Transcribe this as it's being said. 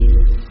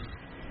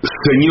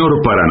Señor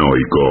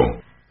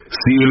paranoico,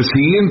 si el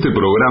siguiente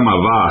programa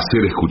va a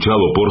ser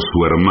escuchado por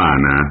su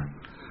hermana,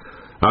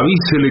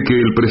 avísele que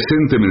el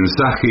presente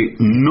mensaje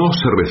no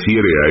se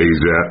refiere a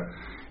ella,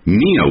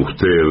 ni a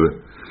usted,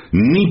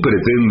 ni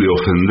pretende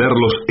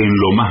ofenderlos en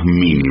lo más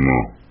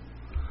mínimo.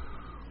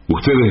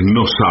 Ustedes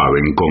no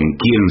saben con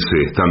quién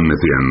se están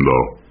metiendo.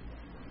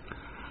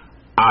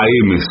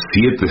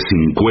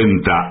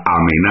 AM750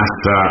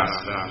 amenaza.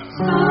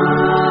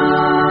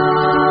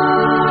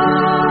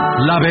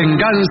 La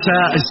venganza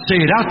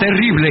será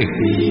terrible.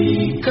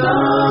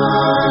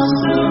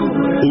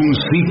 Un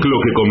ciclo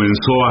que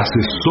comenzó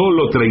hace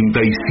solo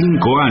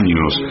 35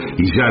 años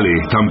y ya le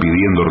están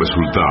pidiendo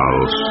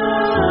resultados.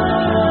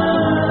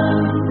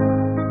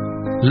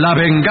 La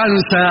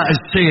venganza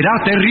será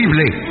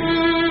terrible.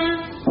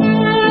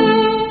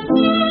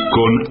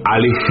 Con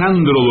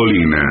Alejandro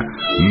Dolina,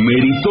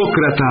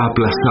 meritócrata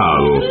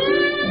aplazado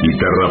y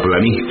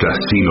terraplanista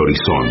sin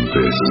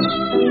horizontes.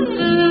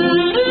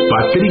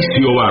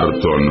 Patricio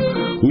Barton,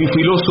 un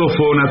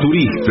filósofo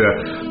naturista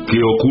que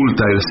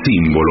oculta el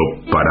símbolo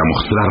para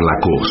mostrar la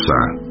cosa.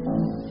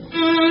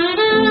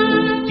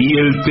 Y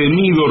el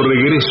temido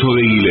regreso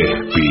de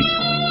Gillespie,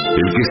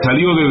 el que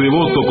salió de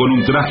devoto con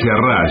un traje a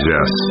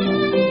rayas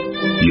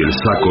y el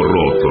saco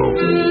roto.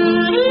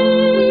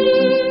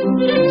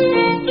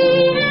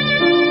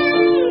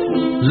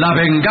 La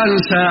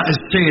venganza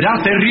será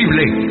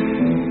terrible.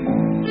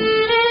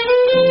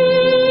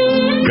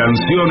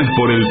 Canciones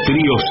por el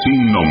trío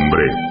sin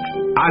nombre: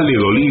 Ale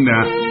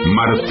Dolina,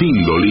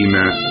 Martín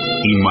Dolina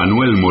y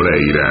Manuel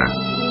Moreira.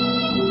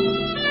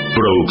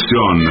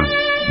 Producción: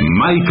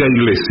 Maica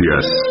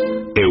Iglesias,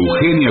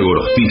 Eugenia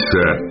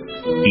Gorostiza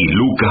y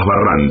Lucas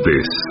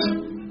Barrantes.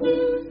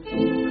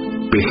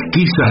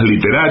 Pesquisas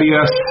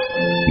literarias: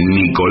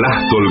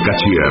 Nicolás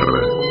Tolcachier.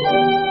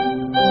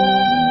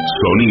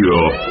 Sonido: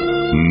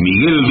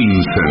 Miguel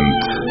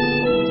Vincent.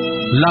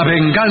 La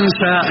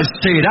venganza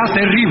será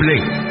terrible.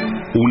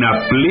 Una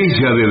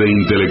pléyade de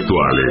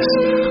intelectuales,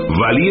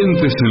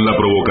 valientes en la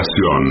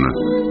provocación,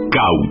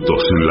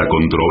 cautos en la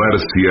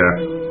controversia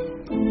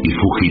y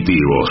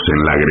fugitivos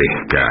en la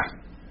gresca.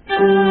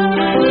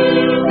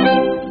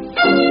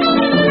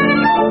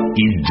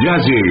 Y ya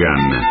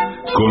llegan,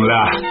 con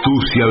la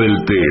astucia del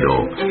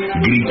tero,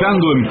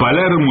 gritando en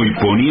Palermo y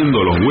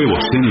poniendo los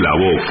huevos en la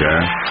boca,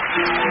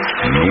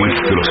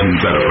 nuestros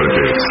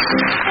intérpretes.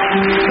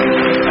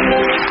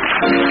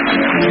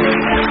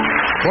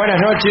 Buenas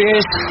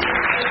noches.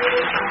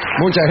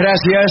 Muchas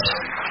gracias.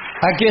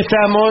 Aquí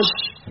estamos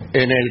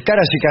en el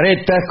Caras y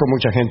Caretas con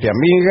mucha gente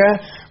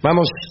amiga.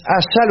 Vamos a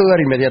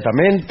saludar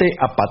inmediatamente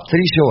a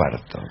Patricio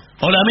Barton.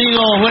 Hola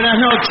amigos, buenas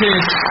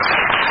noches.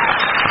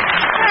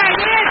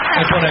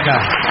 Es por acá.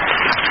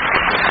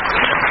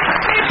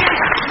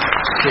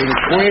 Se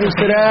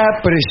encuentra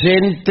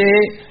presente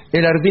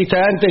el artista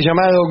antes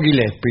llamado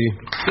Gillespie.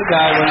 ¿Qué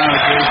tal? Buenas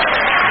noches.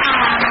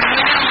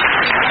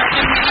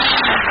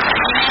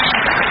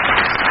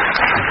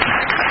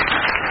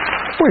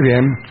 Muy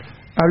bien.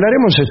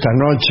 Hablaremos esta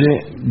noche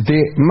de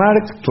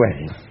Mark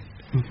Twain.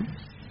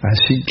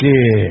 Así que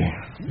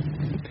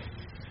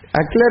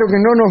aclaro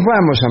que no nos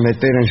vamos a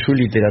meter en su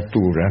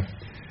literatura,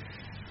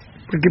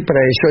 porque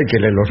para eso hay que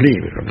leer los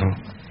libros, ¿no?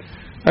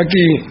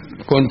 Aquí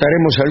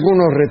contaremos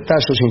algunos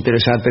retazos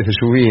interesantes de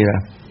su vida.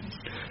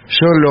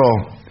 Solo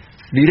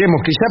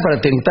diremos, quizá para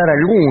tentar a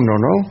alguno,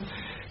 ¿no?,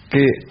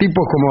 que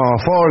tipos como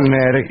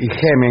Faulkner y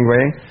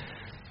Hemingway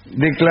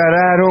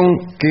declararon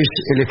que es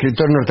el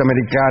escritor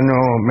norteamericano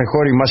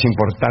mejor y más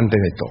importante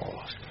de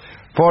todos.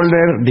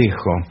 Faulkner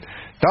dijo: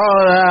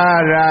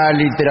 toda la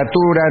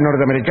literatura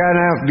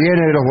norteamericana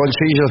viene de los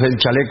bolsillos del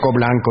chaleco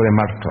blanco de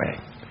Mark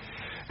Twain.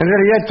 En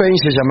realidad Twain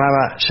se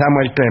llamaba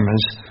Samuel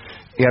Clemens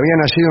y había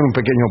nacido en un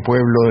pequeño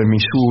pueblo de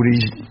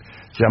Missouri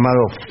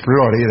llamado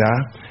Florida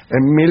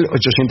en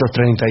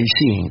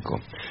 1835.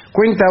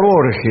 Cuenta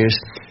Borges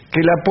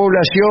que la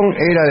población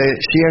era de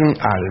 100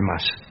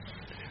 almas.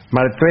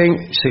 Mark Twain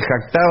se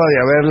jactaba de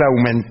haberla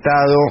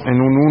aumentado en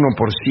un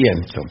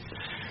 1%,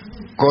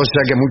 cosa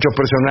que muchos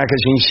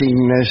personajes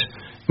insignes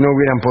no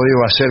hubieran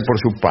podido hacer por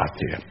su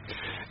patria.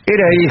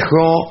 Era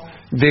hijo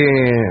de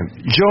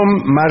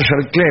John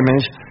Marshall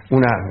Clemens,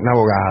 un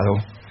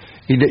abogado,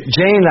 y de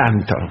Jane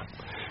Lanton.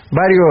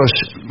 Varios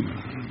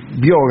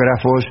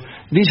biógrafos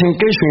dicen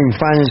que su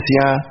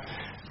infancia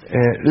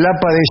la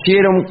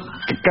padecieron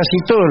casi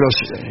todos los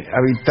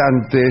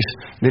habitantes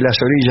de las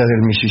orillas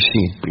del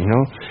Mississippi,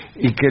 ¿no?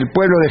 Y que el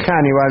pueblo de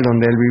Hannibal,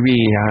 donde él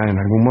vivía en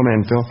algún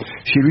momento,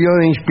 sirvió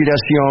de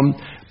inspiración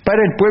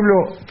para el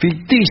pueblo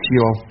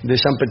ficticio de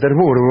San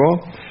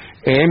Petersburgo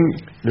en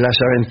las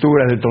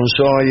aventuras de Tom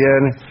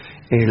Sawyer,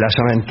 las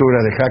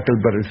aventuras de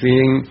Huckleberry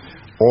Finn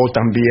o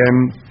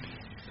también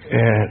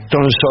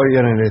Tom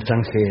Sawyer en el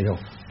extranjero.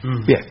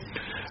 Bien,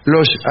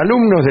 los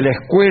alumnos de la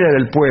escuela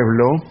del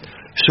pueblo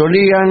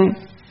solían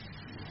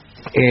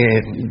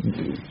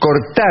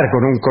cortar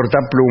con un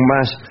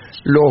cortaplumas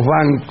los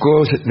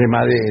bancos de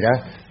madera,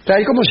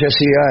 tal como se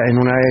hacía en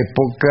una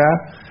época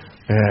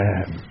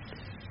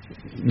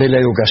de la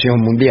educación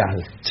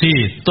mundial. Sí,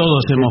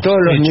 todos hemos Todos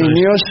los hecho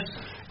niños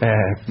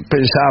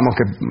pensábamos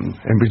que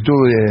en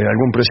virtud de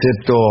algún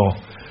precepto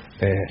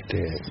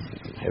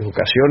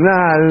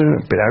educacional,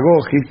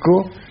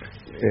 pedagógico,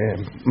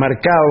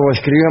 marcábamos,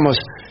 escribíamos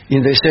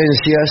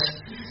indecencias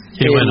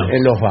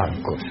en los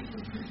bancos,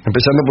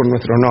 empezando por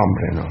nuestro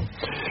nombre, ¿no?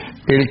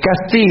 El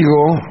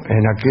castigo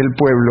en aquel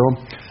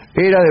pueblo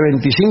era de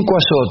 25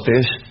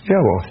 azotes, mira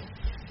vos,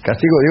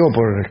 castigo digo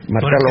por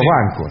marcar los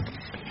bancos,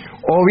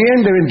 o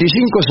bien de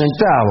 25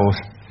 centavos,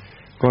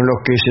 con los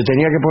que se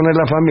tenía que poner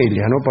la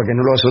familia, ¿no? Para que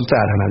no lo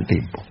azotaran al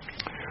tipo.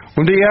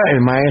 Un día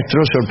el maestro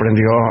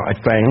sorprendió a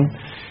Twain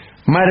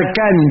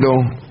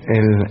marcando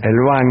el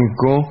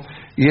banco,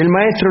 y el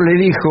maestro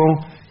le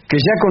dijo que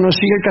ya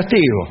conocía el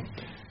castigo,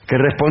 que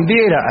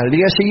respondiera al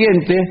día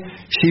siguiente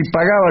si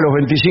pagaba los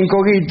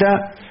 25 guitas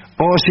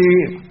o si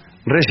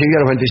recibía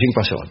los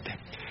 25 azotes.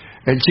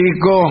 El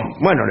chico,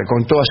 le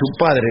contó a su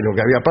padre lo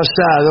que había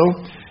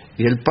pasado,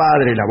 y el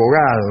padre, el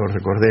abogado,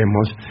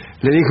 recordemos,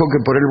 le dijo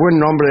que por el buen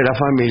nombre de la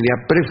familia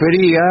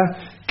prefería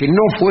que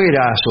no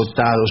fuera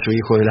azotado su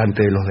hijo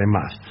delante de los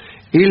demás,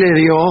 y le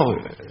dio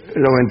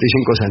los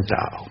 25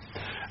 centavos.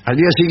 Al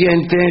día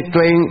siguiente,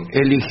 Twain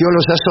eligió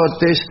los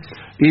azotes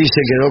y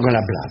se quedó con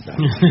la plata.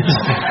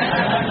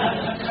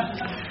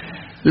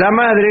 La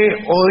madre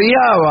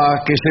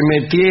odiaba que se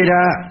metiera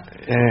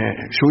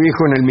su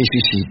hijo en el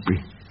Mississippi.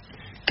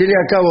 ¿Qué le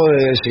acabo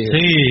de decir?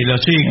 Sí, los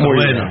chicos, Muy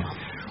bueno.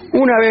 bien.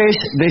 Una vez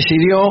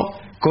decidió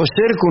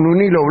coser con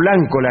un hilo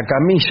blanco la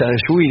camisa de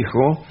su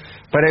hijo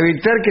para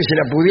evitar que se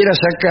la pudiera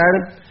sacar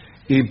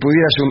y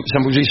pudiera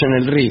zambullirse en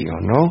el río,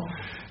 ¿no?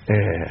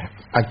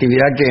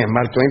 Actividad que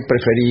Mark Twain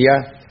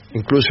prefería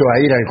incluso a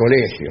ir al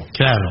colegio.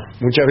 Claro.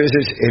 Muchas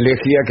veces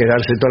elegía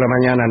quedarse toda la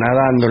mañana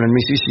nadando en el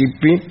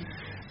Mississippi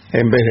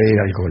en vez de ir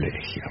al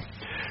colegio.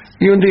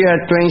 Y un día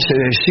Twain se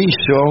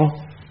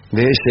deshizo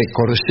de ese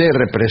corsé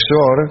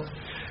represor,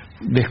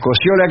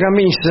 descosió la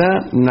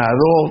camisa,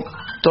 nadó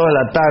toda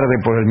la tarde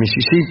por el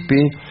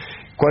Mississippi.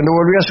 Cuando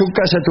volvió a su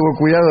casa tuvo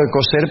cuidado de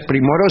coser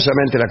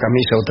primorosamente la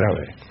camisa otra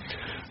vez.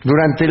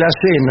 Durante la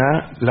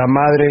cena, la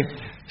madre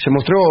se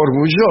mostró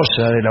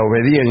orgullosa de la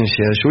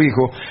obediencia de su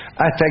hijo,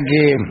 hasta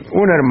que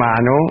un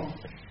hermano,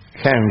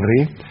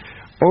 Henry,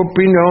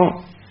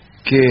 opinó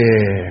que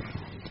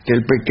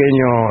el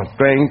pequeño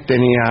Twain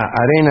tenía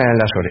arena en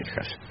las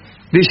orejas.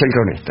 Dice el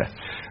cronista,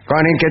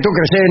 con inquietud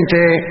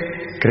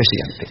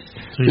creciente,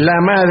 sí. La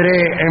madre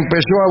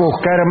empezó a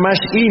buscar más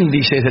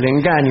índices del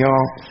engaño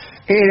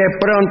y de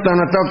pronto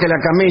notó que la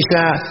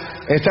camisa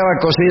estaba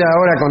cosida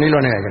ahora con hilo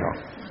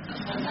negro.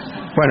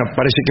 Bueno,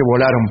 parece que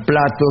volaron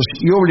platos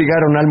y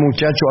obligaron al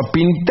muchacho a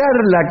pintar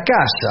la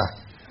casa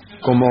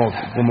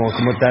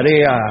como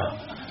tarea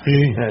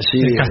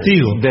así, de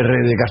castigo.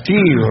 De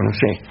castigo, no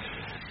sé.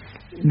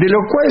 De lo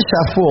cual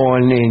zafó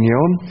el niño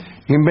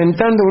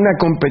inventando una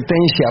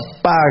competencia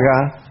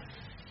paga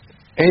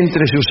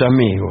entre sus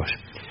amigos,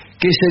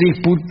 que se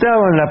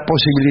disputaban la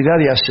posibilidad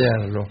de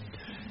hacerlo.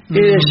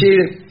 Es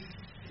decir,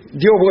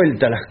 dio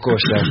vuelta a las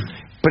cosas,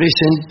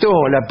 presentó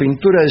la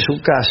pintura de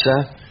su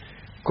casa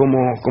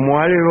como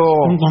algo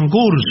un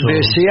concurso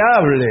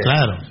deseable.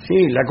 Claro.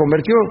 Sí, la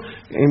convirtió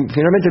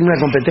finalmente en una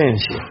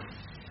competencia.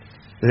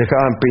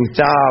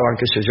 Pintaban,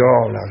 qué sé yo.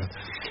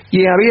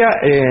 Y había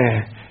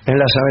en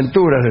las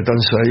aventuras de Tom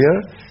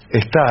Sawyer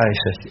está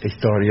esa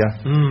historia,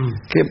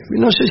 que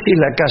no sé si es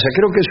la casa,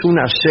 creo que es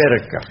una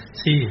cerca.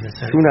 Sí,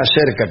 es una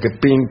cerca que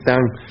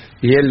pintan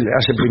y él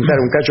hace pintar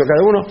un cacho a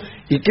cada uno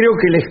y creo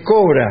que les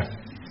cobra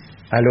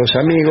a los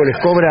amigos, les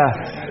cobra,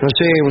 no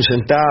sé, 1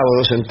 centavo,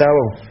 2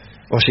 centavos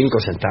o 5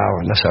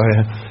 centavos, no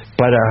sabes,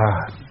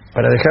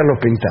 para dejarlos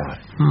pintar.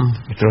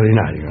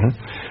 Extraordinario, ¿no?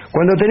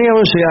 Cuando tenía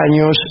 11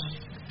 años,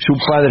 su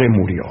padre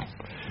murió.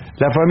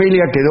 La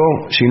familia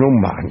quedó sin un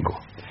mango.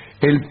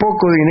 El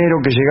poco dinero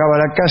que llegaba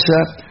a la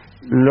casa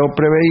lo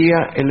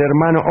preveía el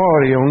hermano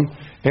Orion,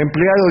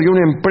 empleado de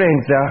una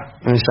imprenta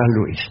en San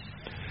Luis.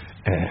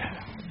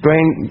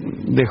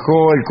 Twain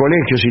dejó el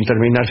colegio sin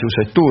terminar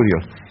sus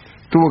estudios.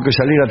 Tuvo que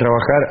salir a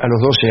trabajar a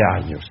los 12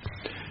 años.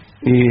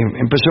 Y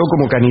empezó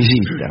como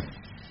canillita.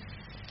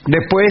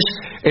 Después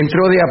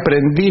entró de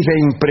aprendiz de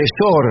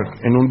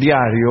impresor en un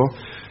diario,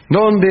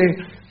 donde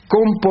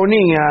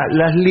componía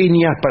las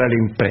líneas para la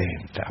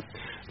imprenta.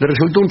 Le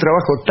resultó un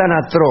trabajo tan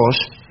atroz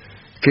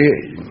que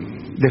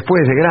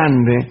después de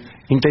grande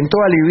intentó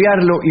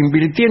aliviarlo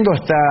invirtiendo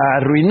hasta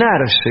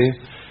arruinarse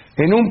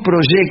en un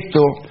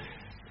proyecto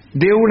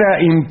de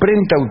una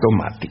imprenta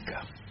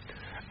automática.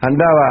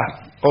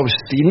 Andaba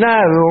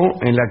obstinado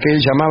en la que él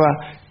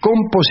llamaba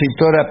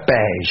compositora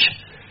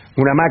Page,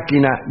 una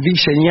máquina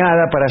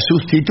diseñada para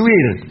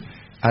sustituir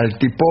al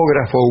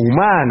tipógrafo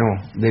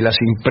humano de las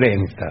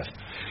imprentas.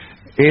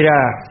 Era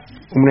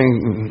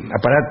un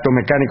aparato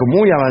mecánico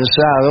muy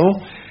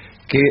avanzado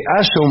que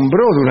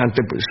asombró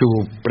durante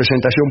su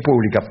presentación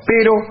pública,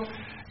 pero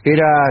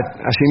era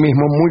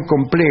asimismo muy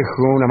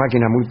complejo, una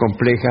máquina muy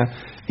compleja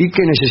y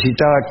que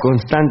necesitaba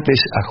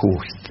constantes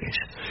ajustes.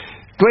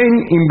 Twain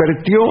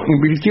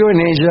invirtió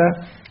en ella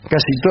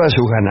casi todas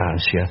sus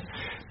ganancias,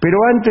 pero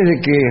antes de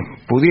que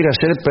pudiera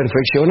ser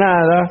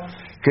perfeccionada,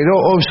 quedó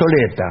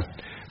obsoleta,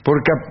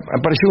 porque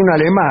apareció un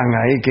alemán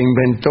ahí que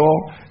inventó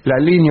la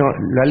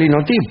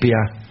linotipia,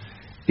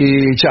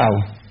 y chao.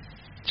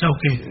 ¿Chau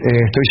qué?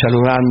 Estoy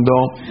saludando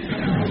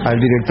al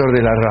director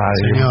de la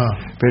radio.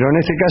 Señor. Pero en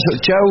este caso,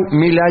 chau,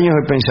 1000 años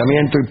de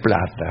pensamiento y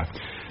plata.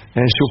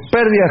 En sus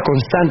pérdidas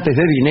constantes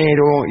de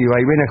dinero y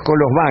vaivenes con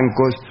los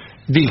bancos,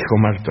 dijo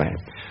Mark Twain,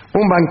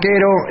 un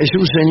banquero es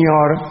un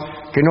señor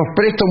que nos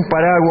presta un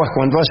paraguas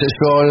cuando hace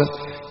sol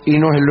y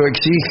nos lo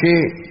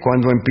exige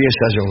cuando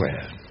empieza a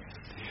llover.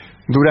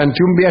 Durante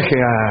un viaje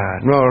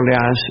a Nueva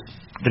Orleans,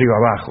 río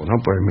abajo, ¿no?,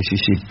 por el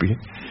Mississippi,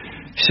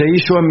 se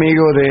hizo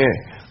amigo de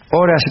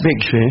Horace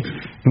Bixby,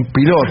 un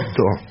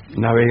piloto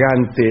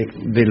navegante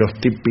de los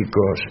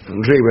típicos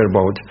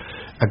riverboats,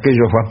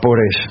 aquellos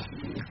vapores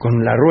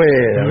con la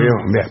rueda, ¿vio?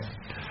 Bien.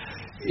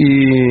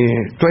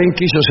 Y Twain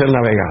quiso ser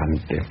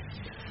navegante.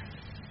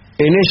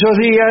 En esos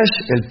días,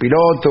 el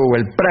piloto o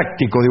el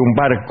práctico de un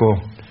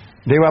barco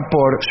de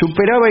vapor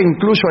superaba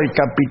incluso al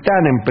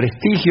capitán en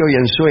prestigio y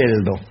en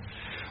sueldo.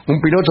 Un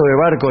piloto de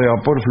barco de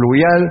vapor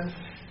fluvial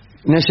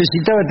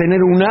necesitaba tener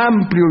un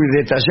amplio y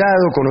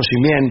detallado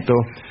conocimiento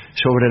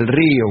sobre el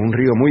río, un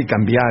río muy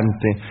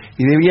cambiante,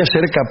 y debía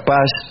ser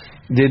capaz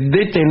de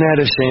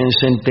detenerse en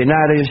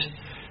centenares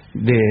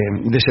de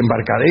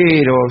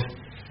desembarcaderos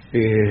y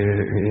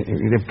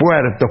de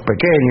puertos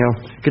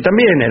pequeños que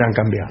también eran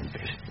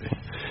cambiantes.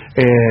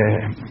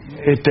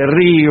 Este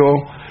río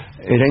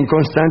era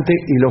inconstante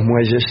y los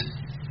muelles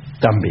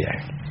también.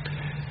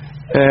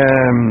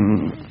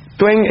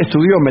 Twain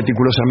estudió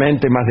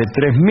meticulosamente más de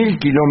 3.000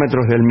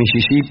 kilómetros del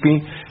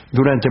Mississippi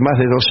durante más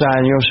de 2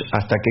 años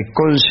hasta que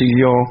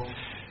consiguió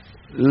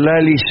la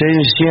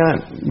licencia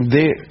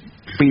de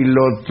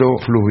piloto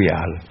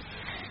fluvial.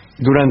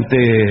 Durante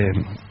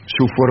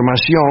su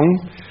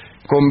formación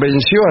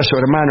convenció a su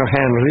hermano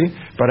Henry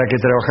para que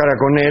trabajara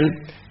con él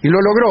y lo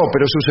logró,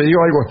 pero sucedió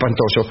algo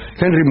espantoso.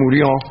 Henry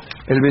murió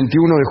el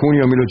 21 de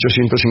junio de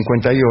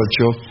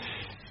 1858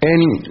 en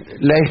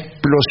la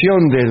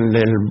explosión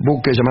del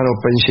buque llamado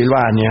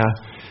Pennsylvania,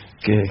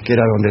 que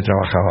era donde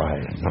trabajaba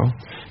él, ¿no?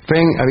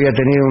 Twain había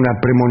tenido una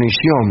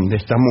premonición de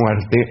esta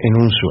muerte en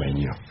un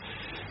sueño.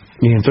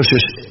 Y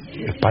entonces,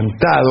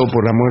 espantado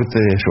por la muerte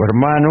de su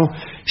hermano,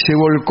 se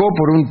volcó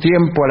por un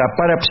tiempo a la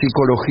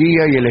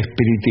parapsicología y el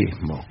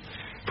espiritismo.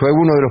 Fue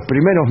uno de los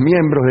primeros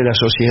miembros de la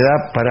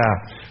Sociedad para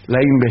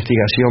la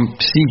Investigación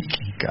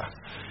Psíquica.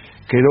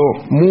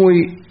 Quedó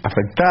muy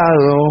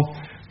afectado,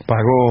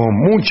 pagó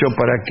mucho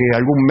para que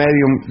algún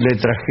medium le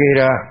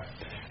trajera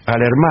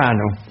al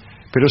hermano,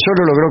 pero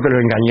solo logró que lo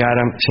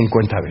engañaran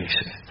 50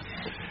 veces.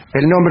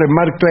 El nombre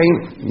Mark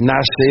Twain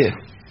nace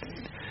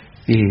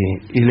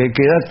y le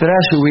queda atrás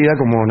su vida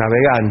como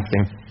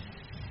navegante.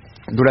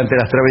 Durante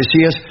las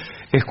travesías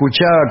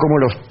escuchaba cómo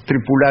los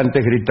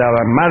tripulantes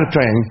gritaban Mark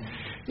Twain,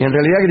 y en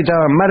realidad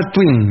gritaban Mark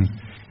Twain,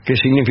 que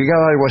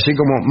significaba algo así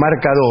como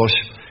marca 2,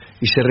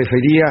 y se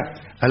refería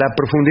a la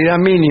profundidad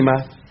mínima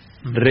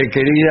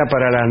requerida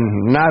para la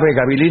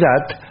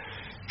navegabilidad,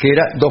 que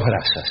era 2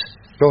 brazas.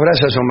 2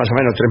 brazas son más o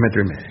menos 3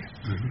 metros y medio.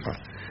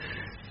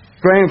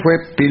 Twain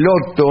fue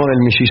piloto del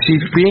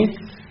Mississippi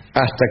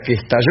hasta que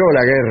estalló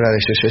la guerra de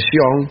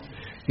secesión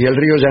y el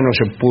río ya no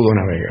se pudo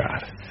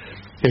navegar.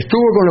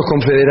 Estuvo con los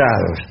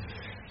confederados,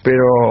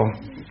 pero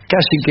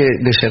casi que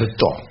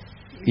desertó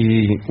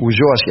y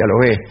huyó hacia el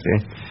oeste,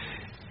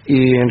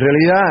 y en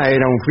realidad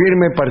era un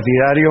firme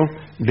partidario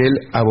del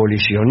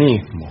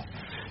abolicionismo.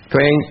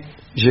 Twain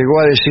llegó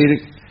a decir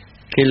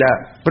que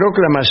la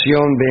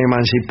proclamación de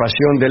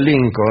emancipación de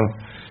Lincoln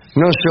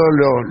no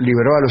solo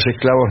liberó a los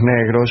esclavos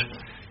negros,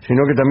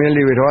 sino que también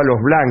liberó a los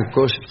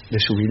blancos de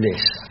su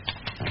vileza.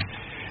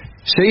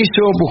 Se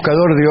hizo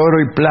buscador de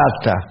oro y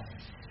plata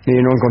y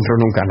no encontró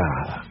nunca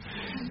nada.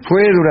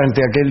 Fue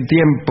durante aquel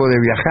tiempo de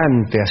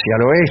viajante hacia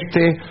el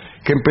oeste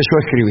que empezó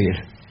a escribir.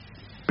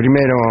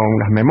 Primero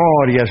unas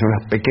memorias,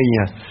 unas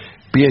pequeñas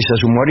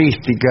piezas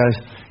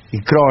humorísticas y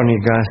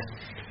crónicas,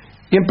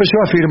 y empezó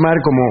a firmar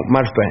como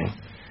Mark Twain.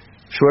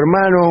 Su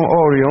hermano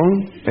Orion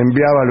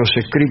enviaba los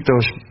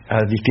escritos a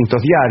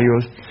distintos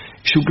diarios.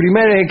 Su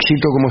primer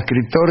éxito como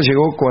escritor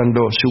llegó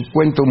cuando su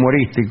cuento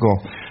humorístico,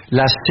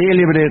 La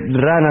célebre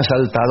rana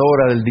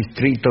saltadora del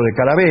distrito de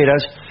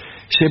Calaveras,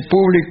 se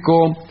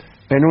publicó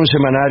en un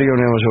semanario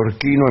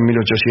neoyorquino en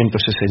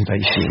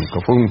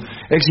 1865. Fue un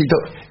éxito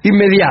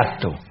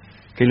inmediato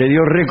que le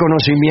dio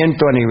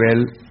reconocimiento a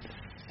nivel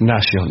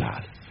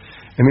nacional.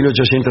 En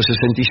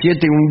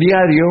 1867 un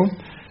diario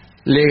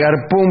le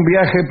garpó un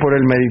viaje por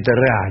el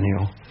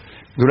Mediterráneo.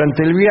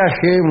 Durante el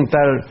viaje, un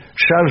tal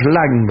Charles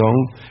Langdon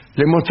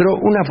le mostró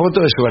una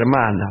foto de su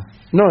hermana,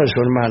 no de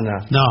su hermana,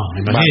 no, me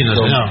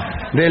imagino,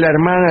 no, de la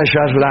hermana de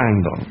Charles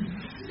Langdon,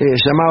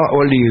 se llamaba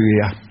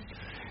Olivia.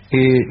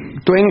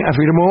 Twain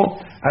afirmó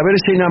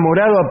haberse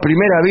enamorado a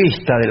primera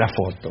vista de la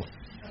foto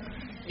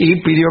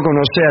y pidió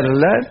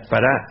conocerla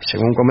para,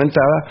 según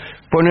comentaba,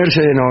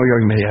 ponerse de novio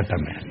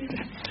inmediatamente.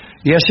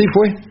 Y así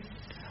fue.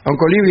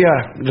 Aunque Olivia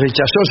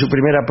rechazó su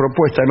primera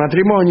propuesta de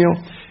matrimonio,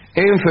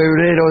 En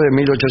febrero de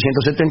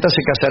 1870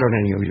 se casaron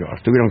en New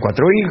York. Tuvieron 4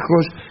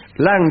 hijos,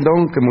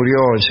 Langdon, que murió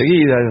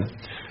enseguida,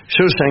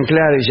 Susan,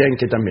 Clara y Jane,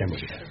 que también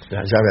murieron.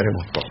 Ya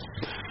veremos todo.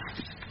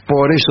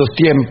 Por esos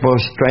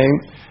tiempos, Twain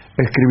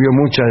escribió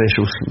muchas de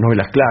sus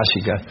novelas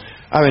clásicas: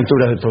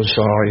 Aventuras de Tom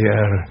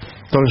Sawyer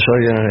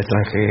en el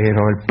extranjero,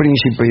 El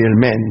príncipe y el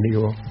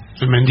mendigo.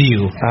 El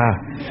mendigo.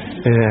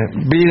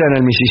 Vida en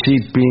el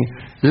Mississippi,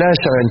 Las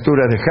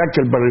aventuras de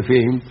Huckleberry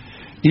Finn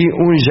y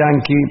Un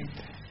yankee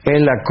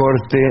en la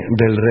corte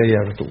del rey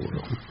Arturo.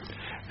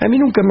 A mí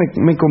nunca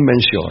me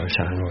convenció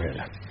esa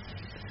novela.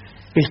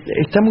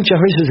 Está muchas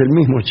veces el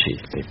mismo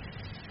chiste,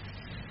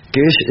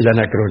 que es el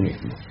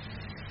anacronismo.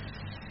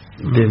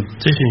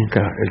 Sí.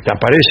 Te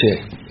aparece,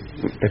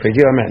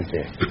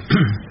 efectivamente,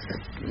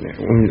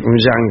 un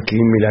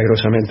yankee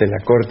milagrosamente en la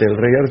corte del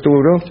rey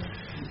Arturo,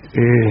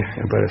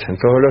 aparecen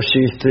todos los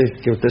chistes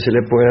que a usted se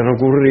le puedan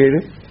ocurrir,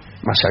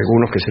 más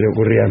algunos que se le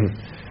ocurrían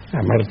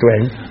a Mark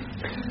Twain.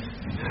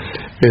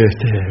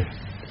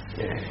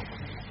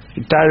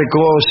 Tal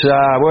cosa,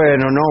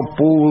 bueno, no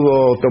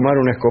pudo tomar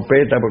una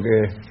escopeta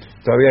porque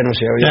todavía no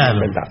se había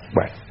inventado.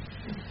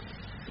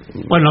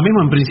 Bueno, lo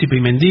mismo en Príncipe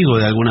y Mendigo,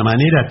 de alguna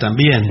manera,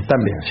 también.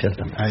 También,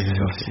 ciertamente.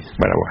 Sí.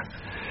 Bueno.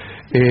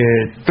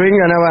 Twain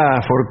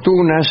ganaba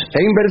fortunas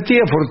e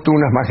invertía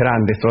fortunas más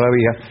grandes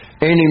todavía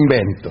en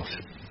inventos.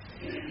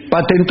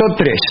 Patentó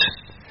 3.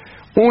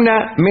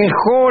 Una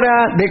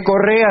mejora de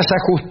correas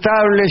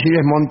ajustables y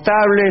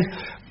desmontables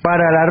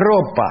para la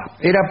ropa.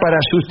 Era para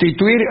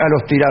sustituir a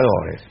los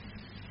tiradores.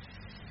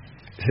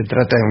 Se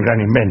trata de un gran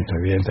invento,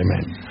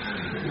 evidentemente.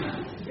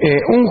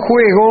 Un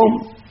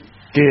juego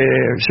que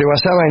se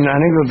basaba en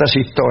anécdotas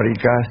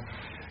históricas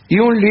y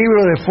un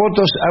libro de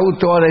fotos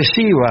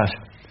autoadhesivas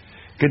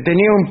que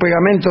tenía un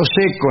pegamento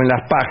seco en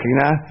las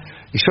páginas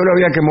y solo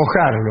había que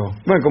mojarlo.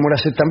 Bueno, como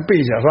las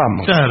estampillas,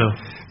 vamos. Claro.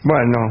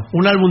 Bueno.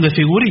 Un álbum de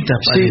figuritas,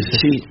 parece.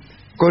 Sí.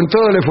 Con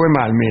todo le fue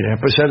mal, mire, a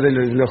pesar de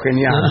lo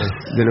genial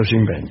de los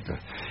inventos.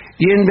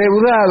 Y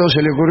endeudado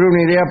se le ocurrió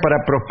una idea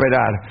para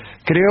prosperar.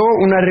 Creó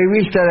una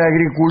revista de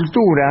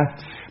agricultura,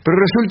 pero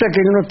resulta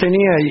que no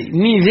tenía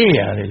ni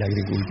idea de la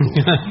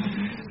agricultura.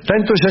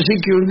 Tanto es así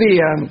que un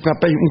día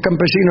un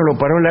campesino lo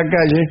paró en la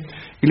calle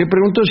y le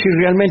preguntó si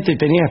realmente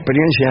tenía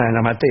experiencia en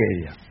la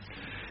materia.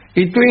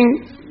 Y Twain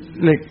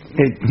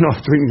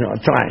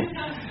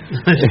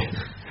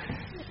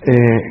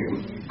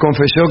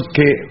confesó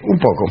que un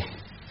poco.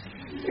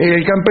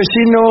 El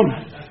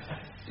campesino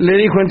le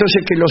dijo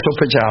entonces que lo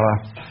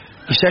sospechaba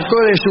y sacó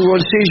de su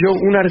bolsillo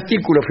un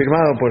artículo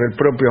firmado por el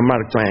propio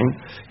Mark Twain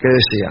que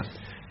decía: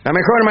 la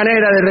mejor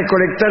manera de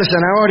recolectar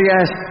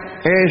zanahorias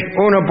es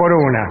uno por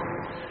una,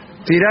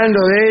 tirando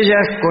de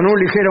ellas con un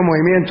ligero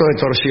movimiento de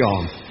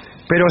torsión,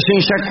 pero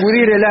sin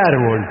sacudir el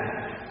árbol,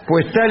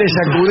 pues tales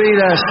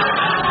sacudidas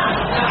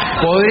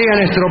podrían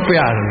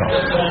estropearlo.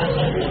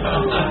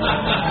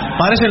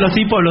 Parecen los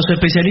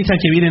especialistas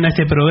que vienen a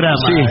este programa.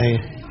 Sí,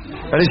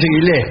 parece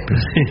Gillespie.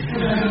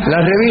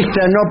 La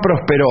revista no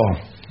prosperó,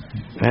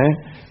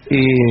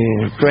 y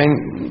Twain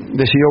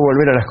decidió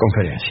volver a las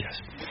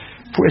conferencias.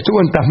 Estuvo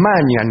en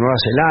Tasmania, en Nueva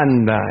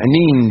Zelanda, en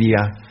India.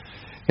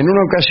 En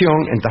una ocasión,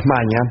 en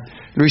Tasmania,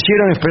 lo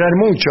hicieron esperar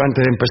mucho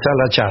antes de empezar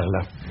la charla.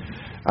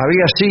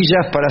 Había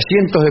sillas para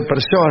cientos de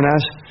personas,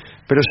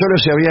 pero solo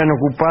se habían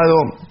ocupado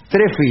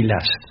 3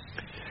 filas.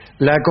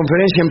 La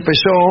conferencia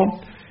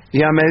empezó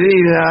y a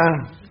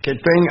medida que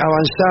Twain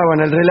avanzaba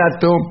en el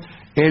relato,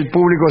 el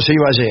público se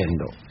iba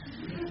yendo.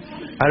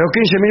 A los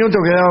 15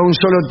 minutos quedaba un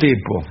solo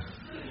tipo.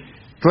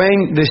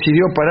 Twain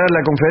decidió parar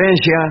la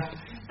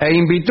conferencia e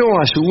invitó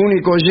a su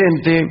único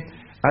oyente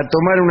a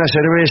tomar una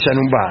cerveza en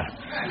un bar.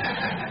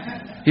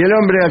 Y el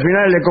hombre al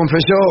final le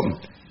confesó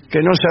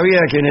que no sabía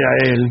quién era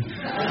él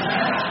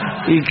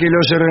y que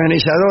los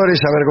organizadores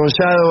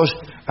avergonzados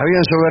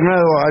habían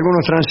sobornado a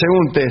algunos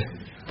transeúntes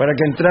para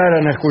que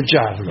entraran a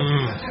escucharlo.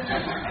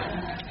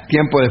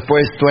 Tiempo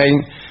después,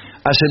 Twain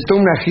aceptó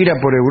una gira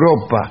por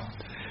Europa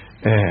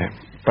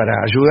para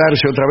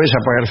ayudarse otra vez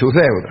a pagar sus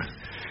deudas.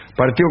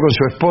 Partió con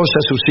su esposa,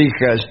 sus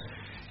hijas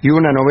y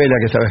una novela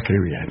que estaba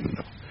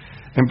escribiendo.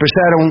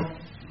 Empezaron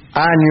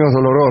años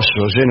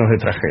dolorosos, llenos de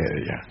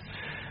tragedia.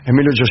 En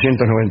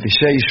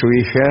 1896 su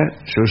hija,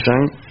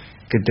 Susan,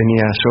 que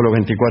tenía solo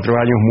 24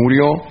 años,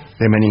 murió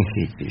de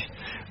meningitis.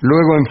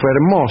 Luego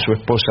enfermó su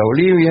esposa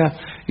Olivia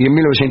y en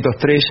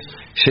 1903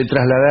 se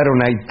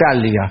trasladaron a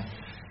Italia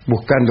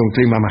buscando un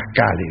clima más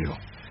cálido.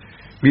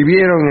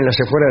 Vivieron en las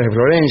afueras de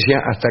Florencia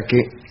hasta que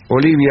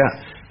Olivia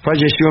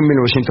falleció en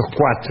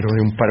 1904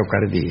 de un paro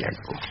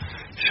cardíaco.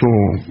 Su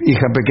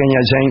hija pequeña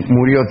Jane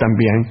murió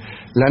también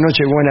la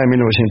Nochebuena de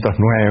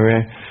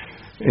 1909.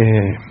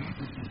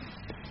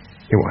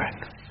 Y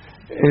bueno,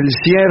 el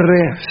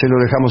cierre se lo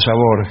dejamos a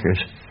Borges.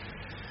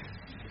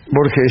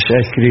 Borges ha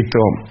escrito: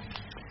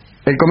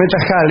 el cometa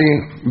Halley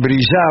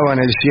brillaba en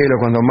el cielo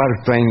cuando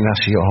Mark Twain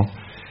nació,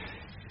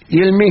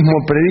 y él mismo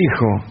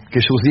predijo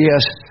que sus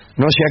días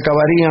no se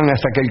acabarían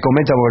hasta que el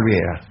cometa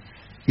volviera.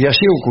 Y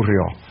así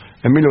ocurrió.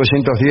 En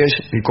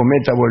 1910 el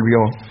cometa volvió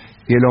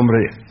y el hombre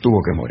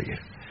tuvo que morir.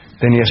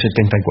 Tenía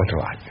 74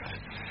 años.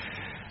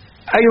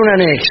 Hay un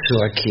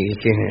anexo aquí,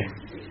 que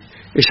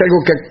es algo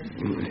que ha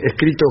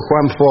escrito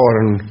Juan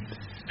Forn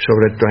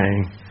sobre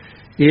Twain,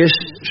 y es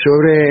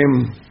sobre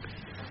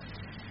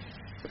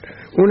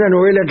una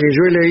novela que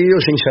yo he leído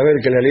sin saber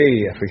que la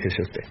leía,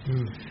 fíjese usted.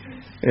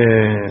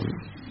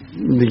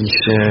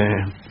 Dice: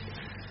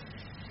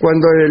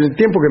 cuando el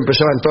tiempo que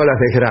empezaban todas las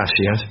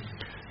desgracias,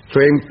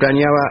 Twain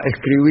planeaba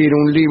escribir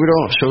un libro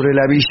sobre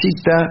la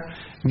visita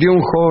de un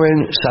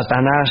joven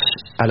Satanás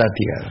a la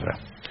Tierra.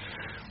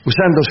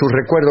 Usando sus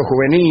recuerdos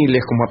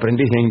juveniles como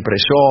aprendiz de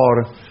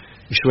impresor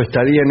y su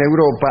estadía en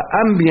Europa,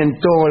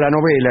 ambientó la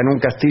novela en un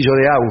castillo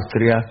de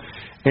Austria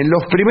en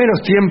los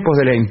primeros tiempos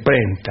de la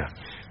imprenta,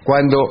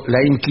 cuando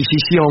la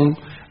Inquisición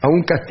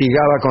aún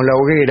castigaba con la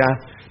hoguera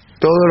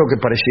todo lo que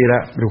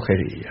pareciera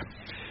brujería.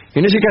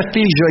 En ese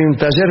castillo hay un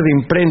taller de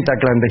imprenta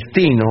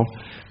clandestino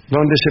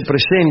donde se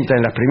presenta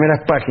en las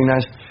primeras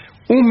páginas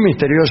un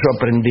misterioso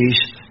aprendiz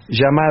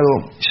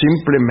llamado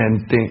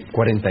simplemente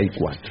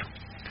 44.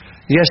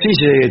 Y así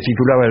se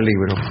titulaba el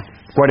libro,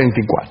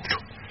 44.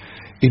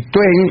 Y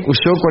Twain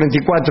usó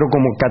 44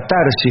 como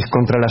catarsis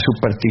contra la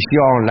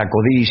superstición, la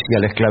codicia,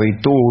 la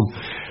esclavitud,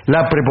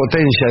 la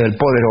prepotencia del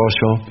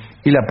poderoso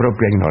y la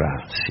propia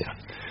ignorancia.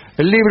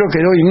 El libro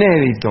quedó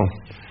inédito.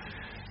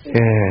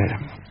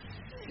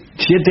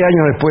 7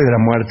 años después de la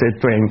muerte de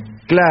Twain,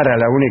 Clara,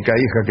 la única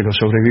hija que lo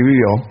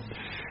sobrevivió,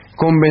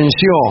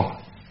 convenció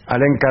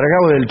al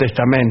encargado del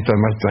testamento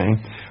de Mark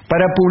Twain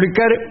para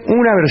publicar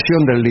una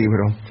versión del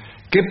libro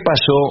que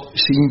pasó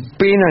sin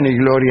pena ni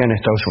gloria en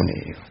Estados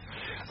Unidos.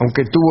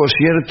 Aunque tuvo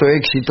cierto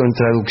éxito en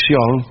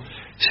traducción,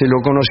 se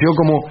lo conoció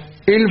como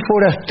El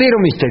Forastero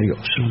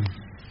Misterioso.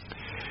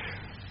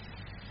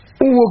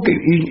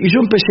 Y yo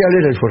empecé a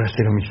leer El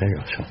Forastero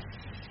Misterioso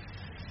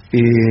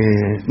y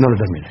no lo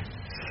terminé,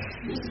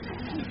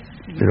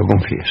 te lo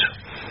confieso.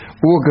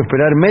 Hubo que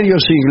esperar medio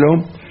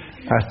siglo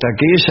hasta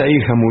que esa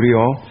hija murió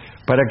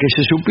para que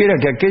se supiera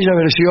que aquella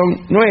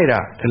versión no era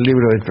el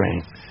libro de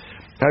Twain.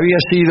 Había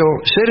sido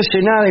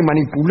cercenada y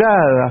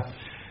manipulada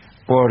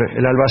por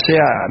el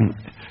albacea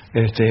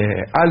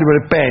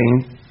Albert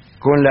Payne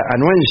con la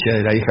anuencia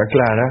de la hija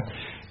Clara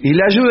y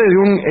la ayuda de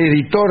un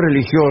editor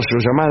religioso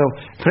llamado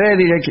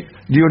Frederick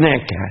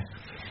Dunecker.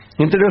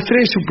 Entre los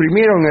tres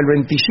suprimieron el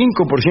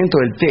 25%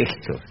 del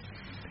texto,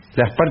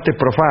 las partes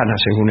profanas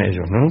según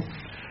ellos, ¿no?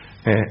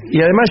 Y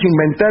además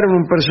inventaron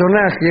un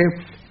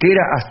personaje que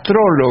era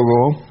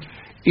astrólogo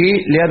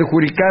y le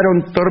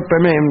adjudicaron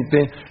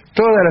torpemente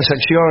todas las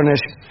acciones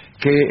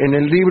que en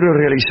el libro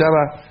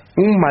realizaba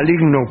un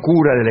maligno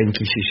cura de la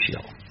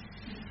Inquisición.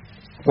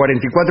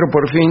 44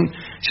 por fin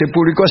se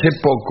publicó hace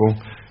poco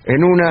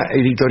en una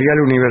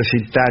editorial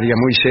universitaria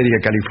muy seria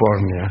de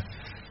California,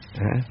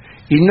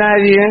 y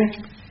nadie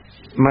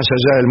más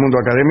allá del mundo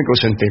académico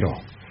se enteró,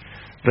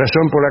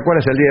 razón por la cual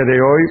hasta el día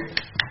de hoy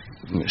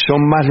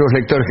son más los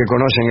lectores que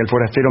conocen El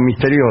Forastero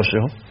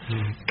Misterioso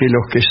que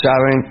los que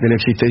saben de la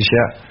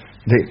existencia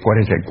de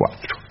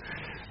 44.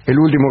 El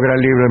último gran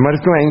libro de Mark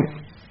Twain,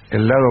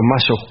 el lado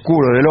más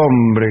oscuro del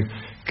hombre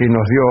que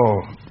nos dio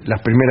las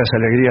primeras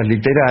alegrías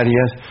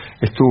literarias,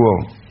 estuvo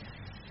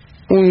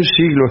un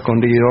siglo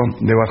escondido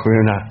debajo de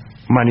una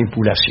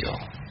manipulación.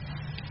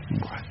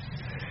 Bueno,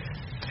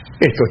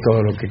 esto es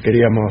todo lo que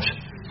queríamos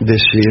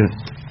decir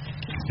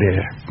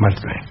de Mark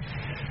Twain.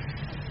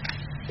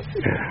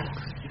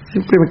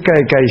 Siempre me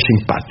cae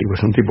simpático,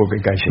 es un tipo que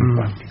cae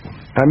simpático.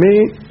 A mí,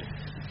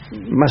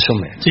 más o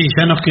menos. Sí,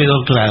 ya nos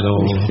quedó claro.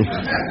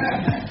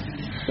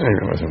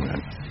 Más o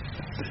menos.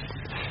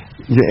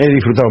 He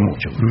disfrutado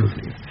mucho.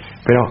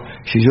 Pero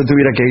si yo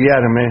tuviera que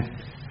guiarme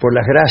por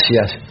las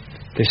gracias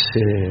que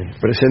se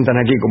presentan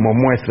aquí como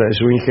muestra de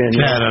su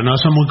ingenio, claro, no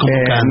son muy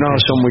convocantes. No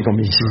son muy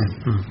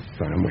convincentes.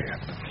 Bueno, muy bien.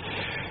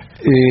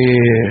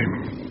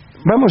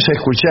 Vamos a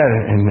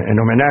escuchar en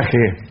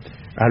homenaje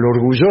al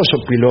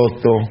orgulloso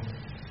piloto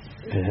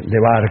de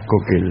barco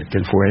que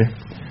él fue,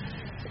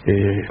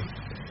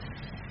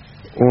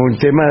 un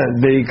tema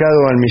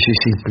dedicado al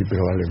Mississippi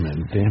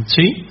probablemente.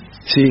 ¿Sí?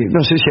 Sí, no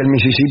sé si al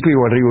Mississippi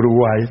o al río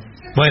Uruguay.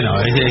 Bueno,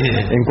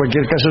 en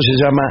cualquier caso se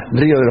llama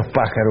Río de los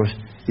Pájaros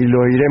y lo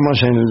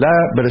oiremos en la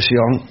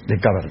versión de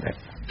Cabernet.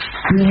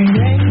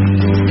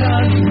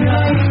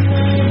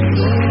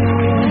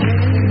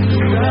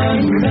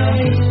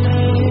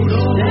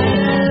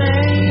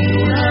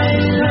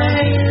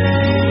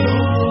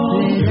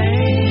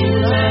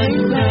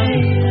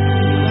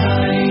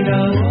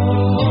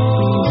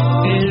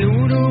 El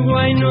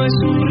Uruguay no es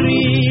un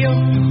río,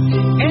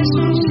 es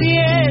un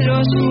cielo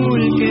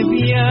azul que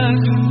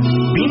viaja,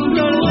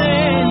 pintor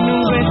de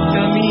nubes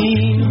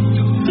camino,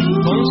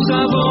 con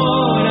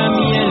sabor a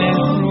mieles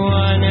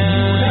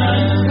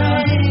ruanas.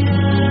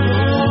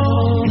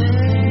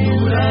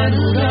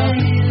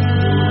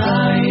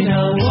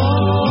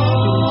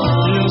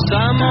 Los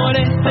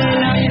amores de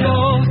la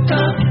costa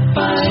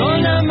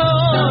son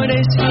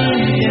amores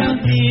sin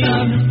destino,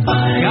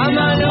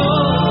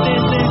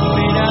 camalotes de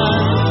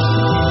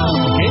esperanza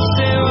que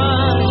se va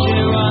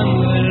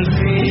llevando el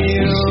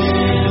río.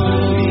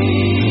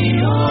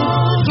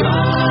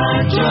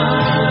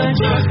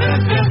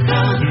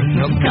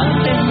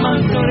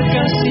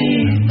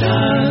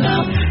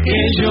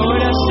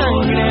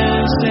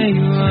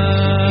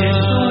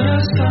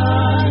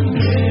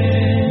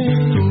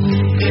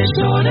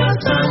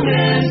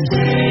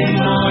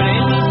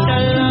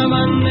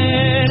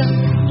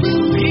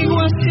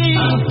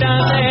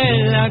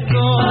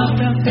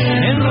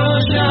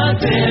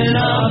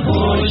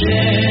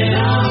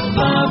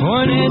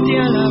 ponete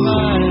a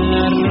lavar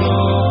la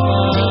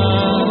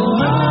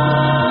ropa.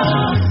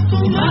 Tu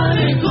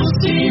madre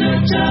cocina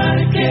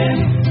charque,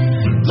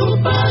 tu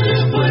padre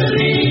fue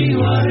río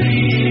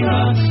arriba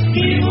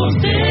y vos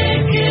te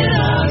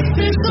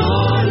quedaste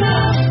sola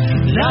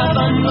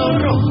lavando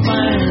ropa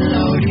en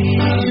la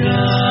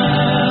orilla.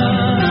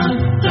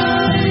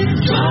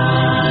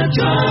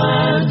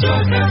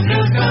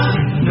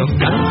 No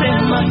cantes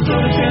más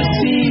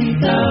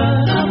torcasita,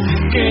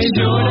 que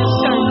llora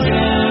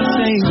sangre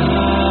se iba.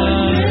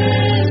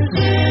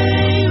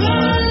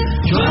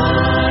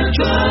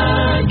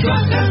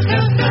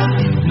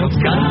 No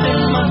cantes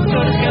más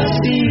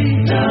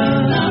torcasita,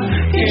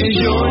 que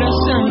llora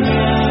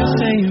sangre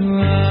se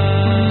iba.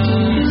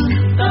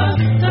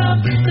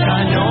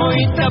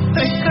 Canoita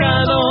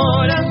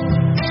pescadora,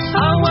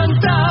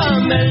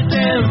 aguantame el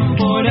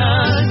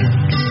temporal.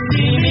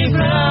 Si mis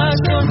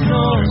brazos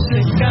no se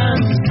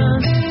cansan,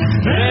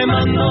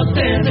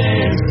 remándote de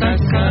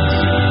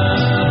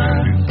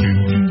sacar.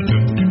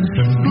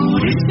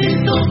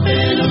 Puricito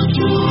pelo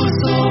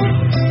chuzo,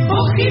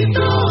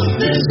 ojitos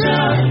de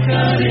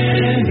yacaré,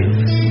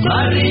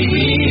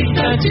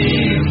 barriguita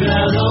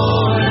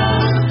chifladora,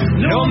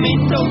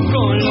 lomito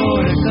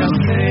color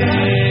café.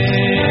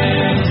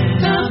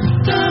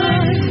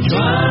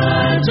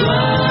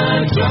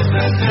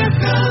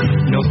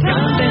 No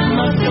cantes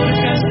más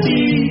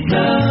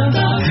torcasita,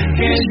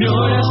 que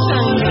llora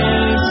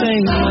sangre se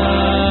iba.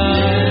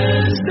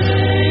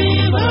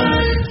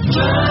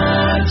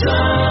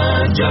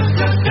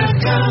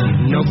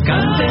 No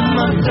cantes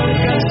más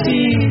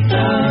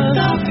torcasita,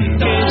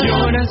 que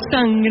llora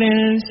sangre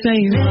se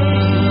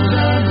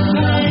iba.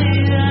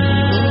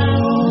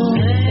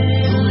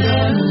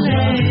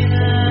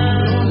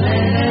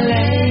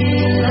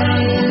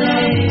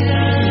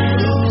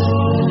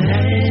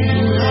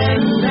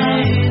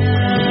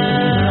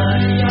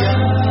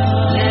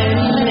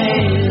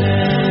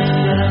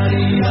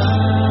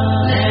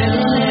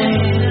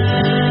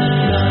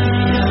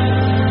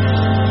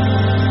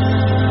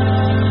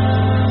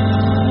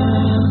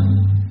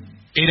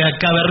 Era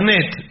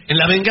Cabernet, en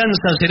La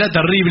venganza será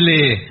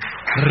terrible,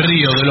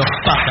 Río de los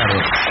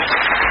pájaros.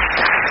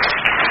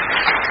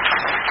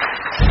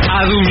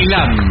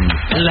 ADUNLAM,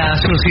 la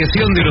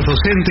Asociación de los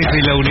Docentes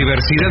de la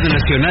Universidad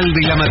Nacional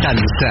de La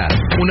Matanza.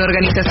 Una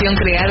organización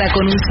creada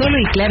con un solo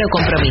y claro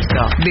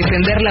compromiso: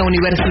 defender la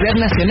Universidad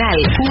Nacional,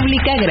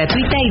 pública,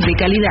 gratuita y de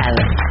calidad.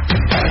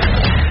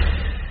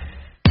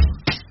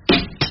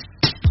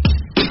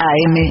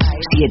 AM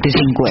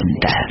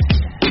 750.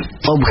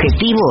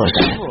 Objetivos,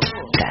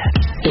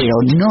 pero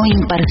no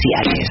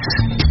imparciales.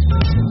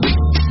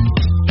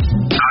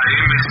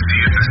 AM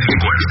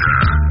 750.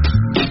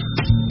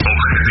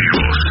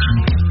 Objetivos,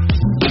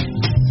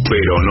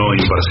 pero no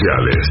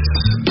imparciales.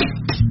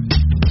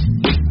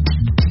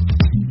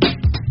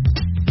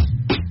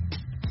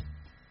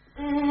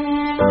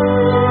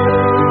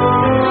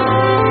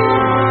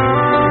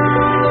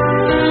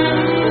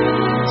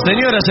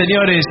 Señoras,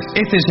 señores,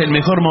 este es el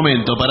mejor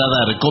momento para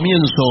dar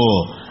comienzo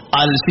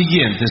al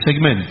siguiente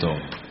segmento.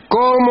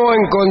 ¿Cómo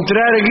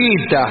encontrar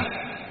guita?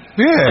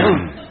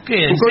 Bien.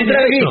 ¿Qué?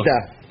 Encontrar guita.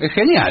 Es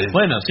genial.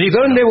 Bueno, sí.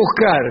 ¿Dónde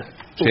buscar?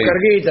 Sí. Buscar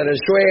guita en el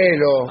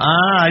suelo.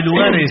 Ah, hay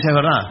lugares, es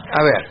verdad.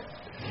 A ver,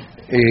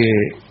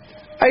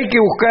 hay que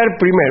buscar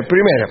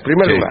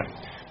primer Sí. lugar.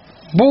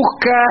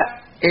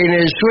 Busca en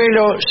el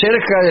suelo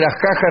cerca de las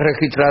cajas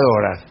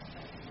registradoras.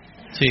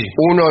 Sí.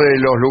 Uno de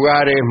los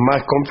lugares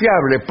más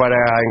confiables para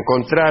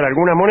encontrar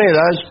algunas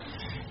monedas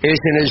es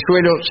en el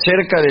suelo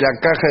cerca de la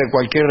caja de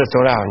cualquier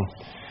restaurante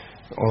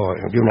o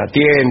de una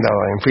tienda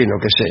o en fin, lo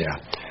que sea.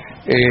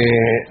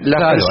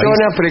 Las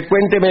personas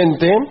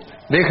frecuentemente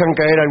dejan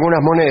caer algunas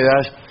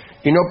monedas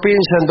y no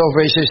piensan dos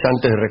veces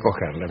antes de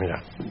recogerlas. Mirá,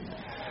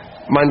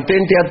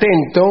 mantente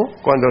atento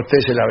cuando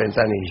estés en la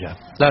ventanilla.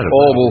 Claro,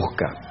 o claro.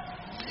 busca.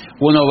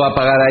 Uno va a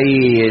pagar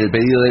ahí el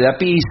pedido de la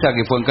pizza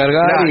que fue a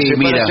encargar y Se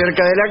mira. para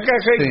cerca de la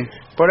caja y Sí.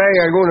 por ahí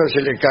a algunos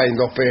se le caen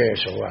 2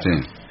 pesos. Bueno. Sí.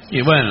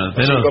 Y bueno,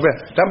 pero... 5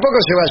 pesos. Tampoco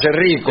se va a hacer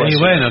rico. Y así.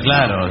 bueno,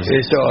 claro.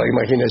 Esto,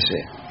 imagínese.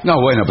 No,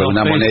 bueno, pero 2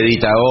 una pesos.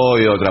 monedita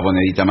hoy, otra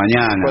monedita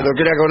mañana. Cuando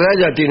quiera acordar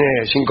ya tiene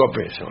 5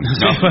 pesos.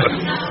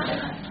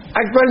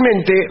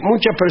 Actualmente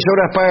muchas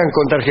personas pagan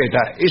con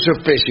tarjeta. Eso es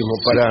pésimo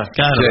para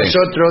Claro.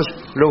 nosotros,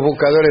 los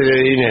buscadores de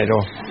dinero.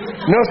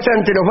 No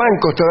obstante, los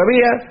bancos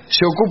todavía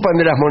se ocupan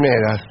de las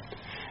monedas.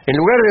 En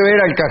lugar de ver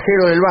al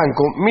cajero del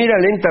banco, mira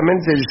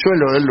lentamente el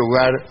suelo del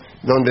lugar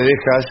donde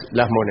dejas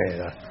las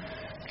monedas.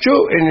 Yo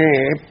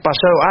he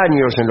pasado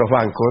años en los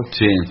bancos,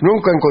 Sí.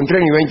 nunca encontré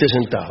ni 20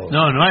 centavos.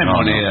 No, no hay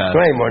moneda. No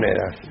hay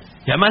monedas.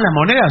 Y además las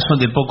monedas son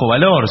de poco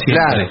valor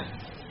siempre. Claro.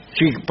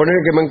 Sí, poner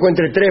que me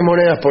encuentre 3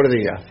 monedas por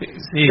día. Sí.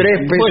 3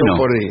 pesos Bueno,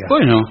 por día.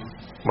 Bueno,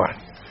 Bueno.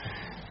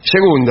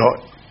 Segundo,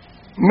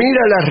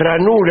 mira las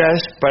ranuras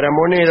para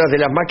monedas de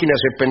las máquinas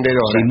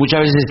expendedoras. sí, muchas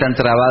veces están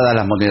trabadas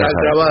las monedas.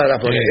 Están trabadas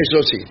las monedas,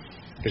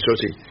 eso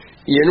sí.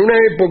 Y en una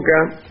época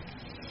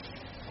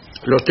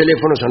los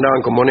teléfonos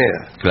andaban con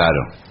monedas,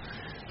 Claro.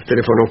 los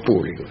teléfonos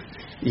públicos.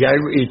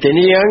 Y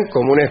tenían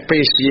como una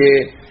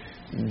especie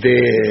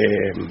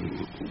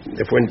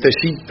de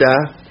fuentecita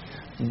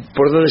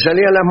por donde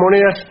salían las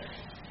monedas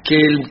que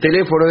el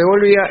teléfono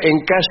devolvía en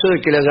caso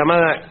de que la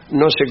llamada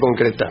no se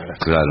concretara.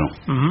 Claro.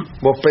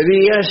 Vos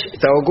pedías,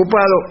 estaba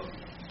ocupado,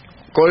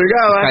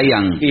 colgabas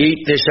Caían.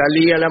 y te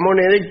salía la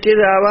moneda y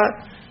quedaba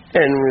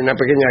en una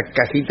pequeña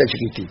cajita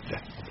chiquitita.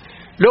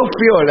 Los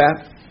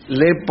piolas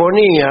le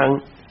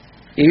ponían,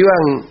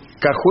 iban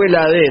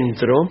cajuela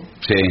adentro,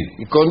 Sí.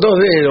 y con 2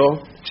 dedos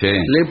Sí.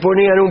 le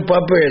ponían un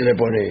papel,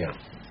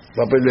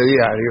 papel de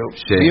diario,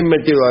 Sí. bien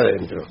metido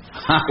adentro.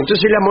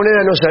 Entonces la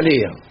moneda no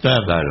salía.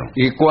 Claro.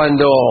 Y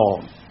cuando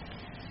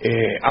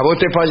a vos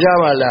te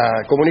fallaba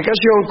la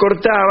comunicación,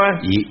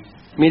 cortabas, Y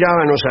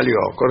miraba, no salió.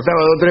 Cortaba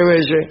 2 o 3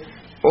 veces,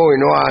 uy,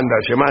 no anda,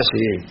 se más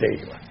y te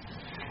iba.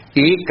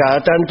 Y cada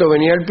tanto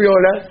venía el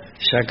piola,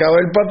 sacaba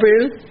el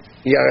papel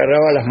y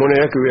agarraba las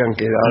monedas que hubieran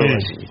quedado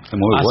así.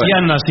 muy Así bueno.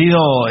 han nacido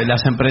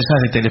las empresas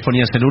de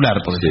telefonía celular,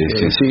 por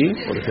ejemplo. Sí,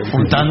 por ejemplo.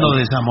 Juntando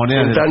de esas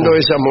monedas. Juntando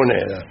esas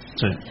monedas.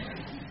 Sí.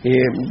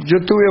 Yo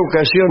tuve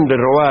ocasión de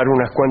robar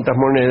unas cuantas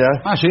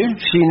monedas ¿Sí?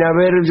 sin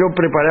haber yo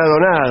preparado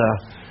nada.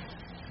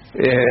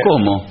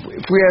 ¿Cómo?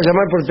 Fui a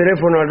llamar por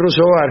teléfono al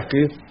ruso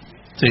Barsky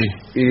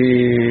Sí.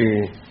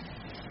 y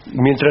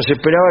mientras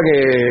esperaba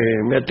que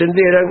me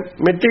atendieran,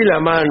 metí la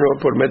mano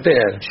por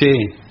meter Sí.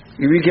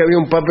 y vi que había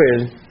un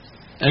papel.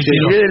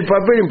 Tiré del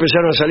papel y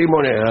empezaron a salir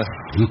monedas.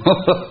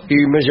 Y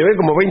me llevé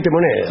como 20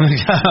 monedas,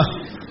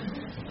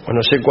 o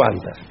no sé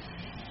cuántas.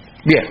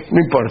 Bien, no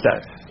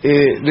importa.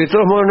 De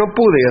todos modos no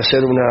pude hacer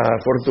una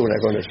fortuna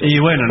con eso. Y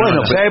bueno,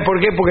 ¿sabe por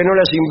qué? Porque no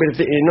las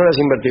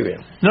invertí bien.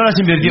 no las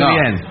invirtió No.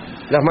 bien.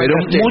 Las Pero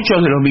malgasté. muchos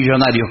de los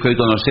millonarios que hoy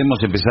conocemos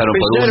empezaron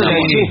Empezaron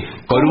así.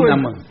 por ¿Cómo,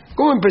 una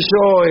 ¿Cómo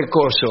empezó el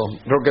coso,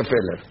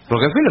 Rockefeller?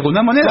 Rockefeller, con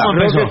una moneda. ¿Cómo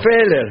empezó?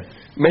 Rockefeller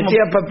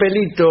metía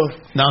papelitos,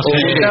 No, o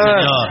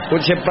sí, o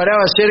se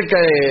paraba cerca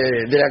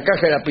de la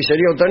caja de la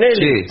pizzería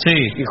Otonelli Sí.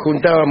 y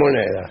juntaba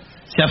monedas.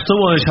 Se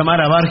abstuvo de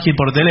llamar a Barsky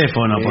por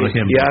teléfono, por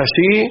ejemplo. Y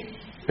así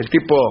el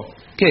tipo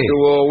 ¿Qué?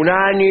 tuvo 1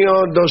 año,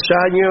 2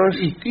 años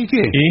 ¿Y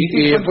qué?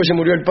 y después se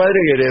murió el padre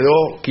y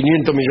heredó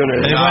 500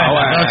 millones de dólares.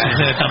 Bueno,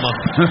 no, estamos...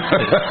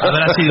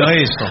 Habrá sido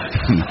eso.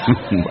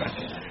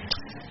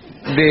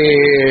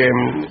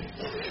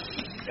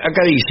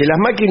 Acá dice, las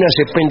máquinas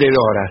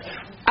expendedoras,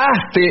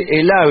 hazte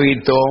el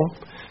hábito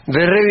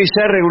de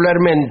revisar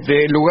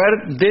regularmente el lugar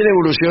de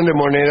devolución de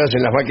monedas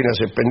en las máquinas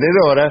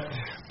expendedoras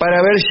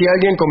para ver si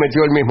alguien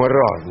cometió el mismo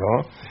error, ¿no?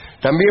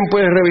 También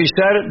puedes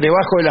revisar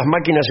debajo de las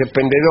máquinas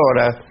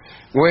expendedoras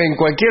o en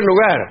cualquier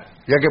lugar,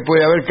 ya que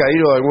puede haber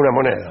caído alguna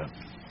moneda.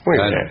 Muy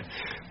Claro. bien.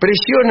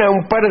 Presiona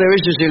un par de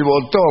veces el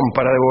botón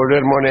para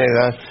devolver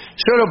monedas,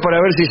 solo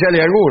para ver si sale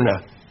alguna.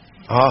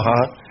 Ajá.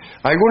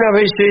 Algunas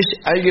veces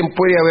alguien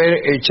puede haber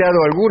echado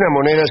alguna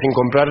moneda sin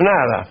comprar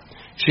nada.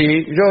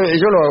 Sí,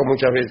 yo lo hago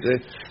muchas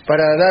veces.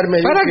 Para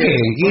darme... ¿Para qué?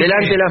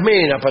 Delante de las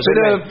minas. Para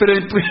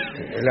Pero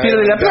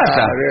pierde la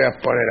plata. Voy a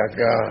poner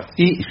acá.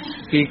 ¿Y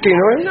 ¿Y qué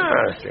no es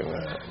nada?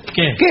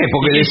 ¿Qué? qué?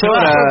 Porque le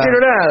sobra... No quiero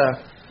nada.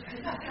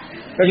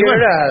 No quiero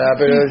nada,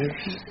 pero...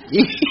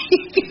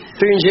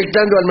 Estoy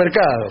inyectando al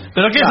mercado.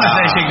 ¿Pero qué se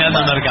está inyectando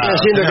al mercado? Estoy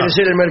haciendo señor?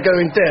 crecer el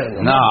mercado interno.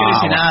 No. No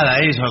crece nada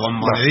eso con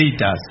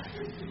moneditas.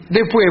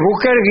 Después,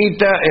 buscar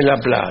guita en la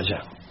playa.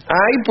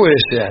 Ahí puede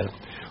ser.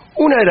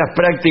 Una de las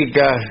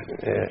prácticas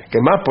que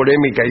más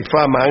polémica y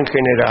fama han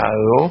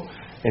generado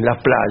en las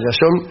playas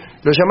son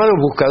los llamados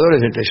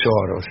buscadores de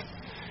tesoros.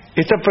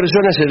 Estas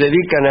personas se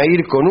dedican a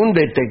ir con un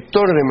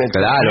detector de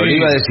metal. Claro, le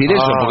iba a decir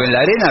eso, Ah. porque en la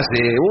arena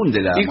se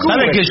hunde la... ¿Y cómo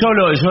 ¿Sabes es? que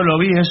yo lo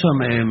vi eso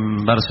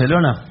en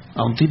Barcelona?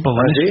 A un tipo con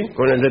 ¿Ah, eso. sí?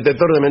 ¿Con el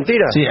detector de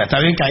mentiras? Sí, está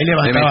bien que ahí De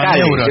levantaba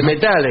metales, euros. De ¿no?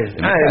 metales. De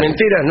De metales.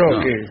 mentiras no. No.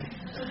 Que...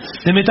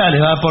 De metales,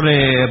 va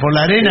por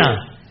la arena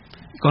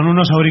con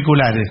unos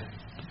auriculares.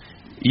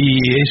 Y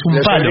es un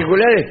 ¿Los palo.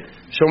 auriculares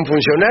son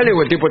funcionales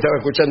o el tipo estaba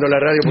escuchando la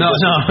radio? No,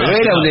 no. Pero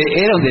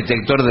era un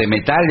detector de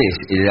metales,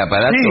 el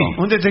aparato. Sí,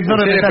 un detector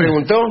de ¿Usted le metales.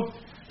 preguntó?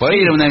 Por ahí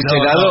era una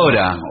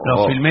enceradora. Oh.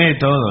 Lo filmé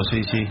todo,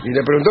 sí, sí. Y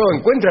le preguntó,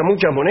 ¿encuentra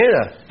muchas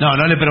monedas? No,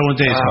 no le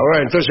pregunté eso. Ah,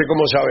 bueno, entonces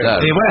 ¿cómo sabe?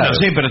 Claro. Bueno,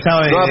 sí, pero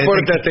estaba No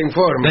aporta este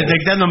informe.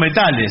 detectando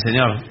metales,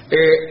 señor.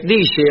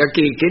 Dice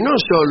aquí que no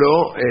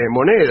solo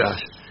monedas,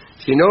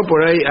 sino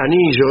por ahí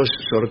anillos,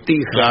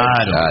 sortijas,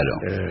 Claro.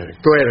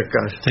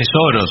 tuercas,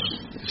 Tesoros.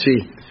 sí.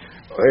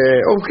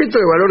 Objeto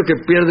de valor que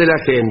pierde la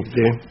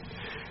gente.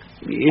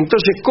 Y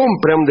entonces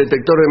compra un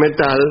detector de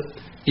metal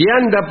y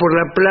anda por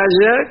la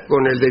playa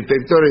con el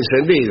detector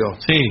encendido.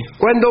 Sí.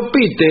 Cuando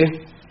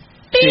pite,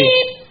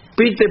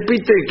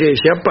 pite que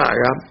se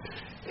apaga,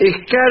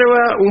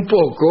 escarba un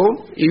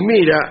poco y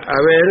mira a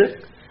ver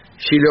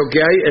si lo que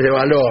hay es de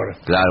valor.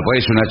 Claro,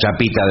 pues es una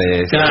chapita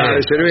de... Claro,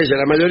 de cerveza.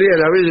 La mayoría de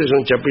las veces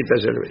son chapitas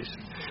de cerveza.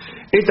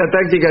 Esta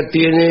táctica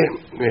tiene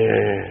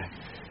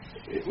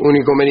un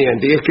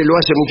inconveniente, y es que lo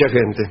hace mucha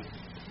gente.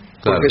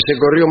 Claro. Porque se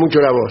corrió mucho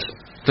la voz.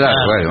 Claro,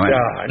 bueno.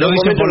 Ya, Lo en un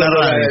dicen momento por la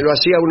cuando radio. lo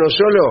hacía uno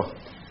solo,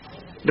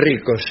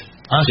 ricos.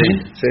 Ah, ¿sí?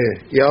 Sí.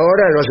 Y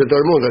ahora lo hace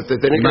todo el mundo. Te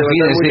tenés que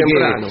levantar muy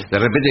temprano. De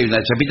repente hay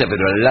una chapita,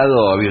 pero al lado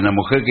había una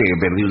mujer que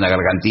perdió una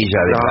gargantilla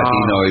de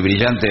platino y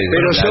brillante.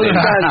 Pero son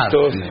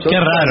tantos. Qué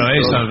raro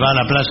eso, va a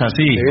la playa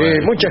así.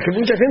 Mucha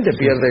gente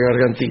pierde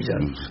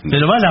gargantilla.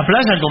 Pero va a la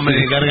playa con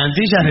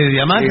gargantillas de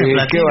diamante.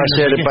 ¿Qué va a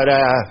hacer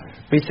para,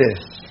 viste?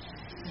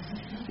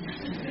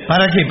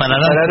 ¿Para qué? Para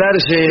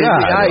darse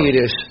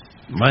aires.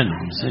 Bueno,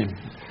 sí.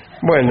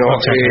 Bueno,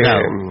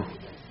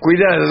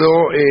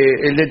 cuidado,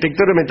 el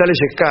detector de metales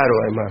es caro,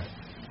 además.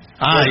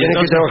 Tienes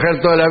que trabajar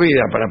toda la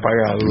vida para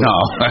pagarlo. No.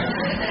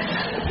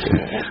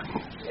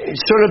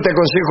 Solo te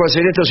aconsejo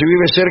hacer esto si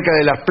vives cerca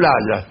de las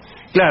playas.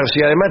 Claro,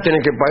 si además tenés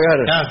que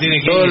pagar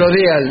todos los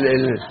días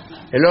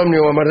el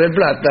ómnibus a Mar del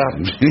Plata,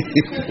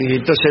 y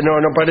entonces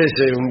no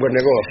parece un buen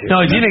negocio.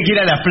 No, y tiene que ir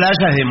a las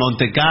playas de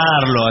Monte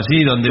Carlo,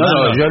 así, donde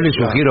yo le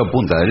sugiero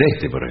Punta del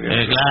Este, por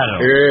ejemplo. Claro.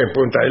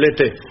 Punta del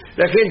Este.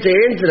 La gente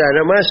entra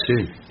nomás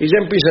y ya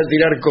empieza a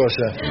tirar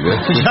cosas.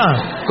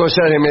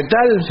 Cosas de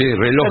metal. Sí,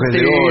 relojes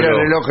de oro.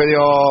 Relojes de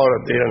oro,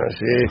 tiran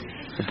así.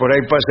 Y por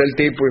ahí pasa el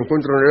tipo y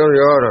encuentra un reloj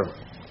de oro.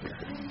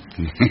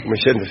 Me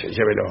siento,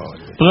 llévelo.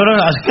 Pero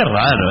qué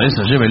raro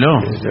eso,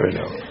 llévelo.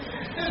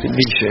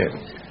 Dice,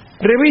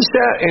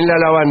 revisa en la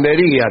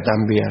lavandería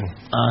también.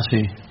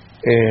 Sí.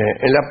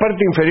 En la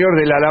parte inferior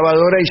de la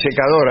lavadora y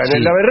secadora, en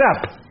el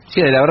lavarrap.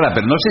 Sí, de la verdad,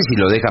 pero no sé si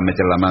lo dejan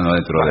meter la mano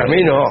dentro de Para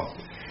mí no.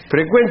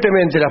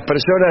 Frecuentemente las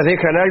personas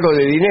dejan algo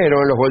de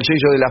dinero en los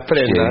bolsillos de las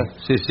prendas.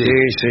 Sí.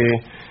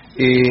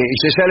 Y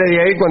se sale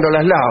de ahí cuando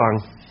las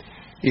lavan.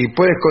 Y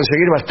puedes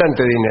conseguir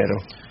bastante dinero.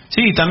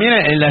 Sí, también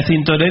en las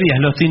tintorerías,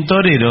 los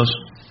tintoreros.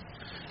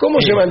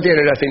 ¿Cómo se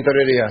mantiene la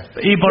tintorería?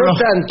 No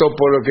tanto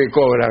por lo que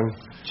cobran,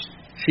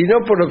 sino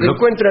por lo que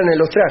encuentran en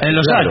los trajes. En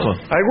los sacos.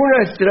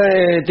 Algunas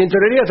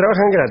tintorerías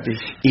trabajan gratis.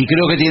 Y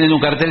creo que tienen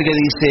un cartel que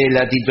dice: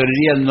 la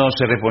tintorería no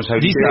se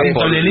responsabiliza la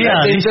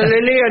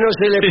tintorería no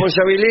se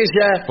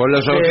responsabiliza por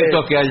los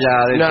objetos que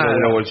haya dentro de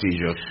los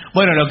bolsillos.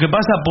 Bueno, lo que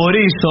pasa por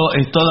eso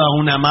es toda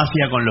una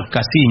mafia con los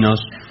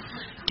casinos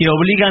que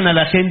obligan a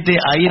la gente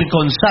a ir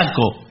con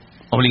saco.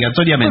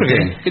 Obligatoriamente.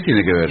 ¿Por qué? ¿Qué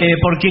tiene que ver?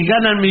 Porque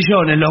ganan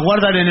millones, los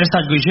guardan en el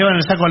saco y llevan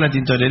el saco a la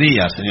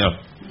tintorería, señor.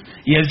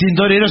 Y el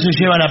tintorero se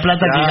lleva la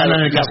plata que gana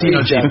en el casino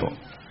el tipo.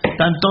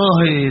 Están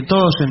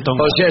todos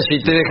entongados. O sea,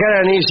 si te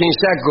dejaran ir sin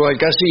saco al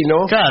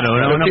casino,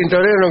 los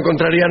tintoreros no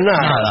encontrarían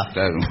nada.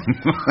 Claro.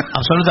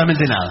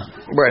 Absolutamente nada.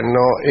 Bueno,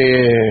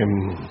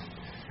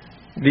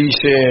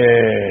 dice,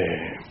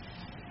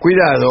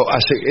 cuidado,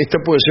 esto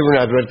puede ser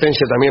una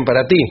advertencia también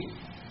para ti.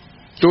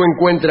 Tú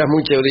encuentras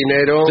mucho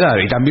dinero. Claro,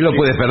 y también lo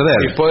puedes perder.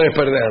 Y puedes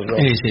perderlo.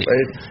 Sí.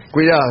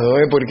 Cuidado,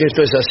 porque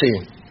esto es así.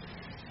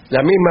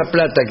 La misma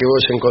plata que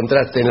vos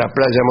encontraste en la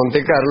playa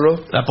Monte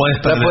Carlo, la podés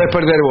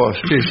perder vos.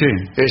 Sí.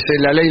 Es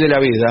la ley de la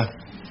vida.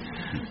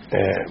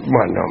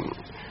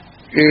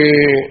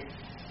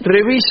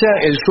 Revisa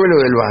el suelo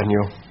del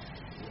baño.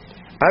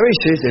 A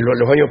veces,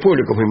 los baños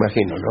públicos, me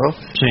imagino, ¿no?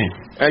 Sí.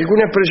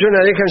 Algunas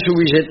personas dejan su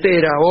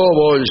billetera o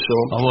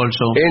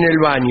bolso en el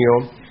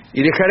baño.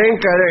 Y dejarán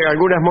caer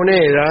algunas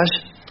monedas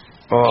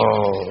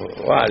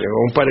o algo,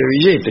 un par de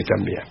billetes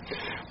también.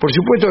 Por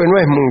supuesto que no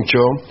es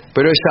mucho,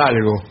 pero es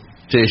algo.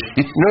 Sí.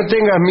 No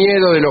tengas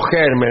miedo de los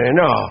gérmenes,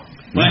 no.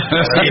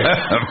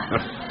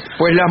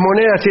 Pues las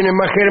monedas tienen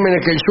más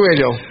gérmenes que el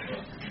suelo.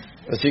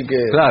 Así que...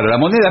 Claro, la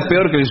moneda es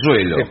peor que el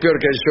suelo. Es peor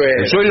que el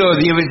suelo. El suelo es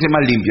 10 veces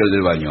más limpio el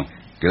del baño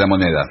que la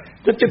moneda.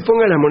 No te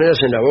pongas las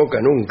monedas en la boca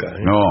nunca.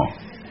 No.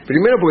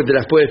 Primero porque te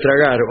las puedes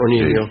tragar,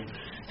 niño.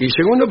 Sí. Y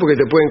segundo porque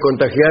te pueden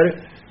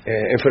contagiar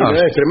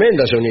enfermedades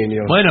tremendas,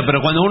 niños. Bueno, pero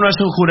cuando uno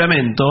hace un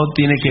juramento,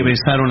 tiene que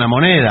besar una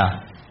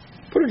moneda.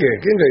 ¿Por qué?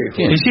 ¿Quién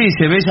te dijo? Y sí,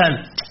 se besa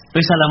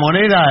la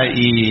moneda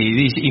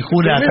y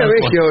jura. Primera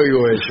vez que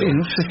oigo eso.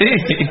 Sí.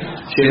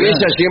 Se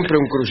besa siempre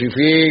un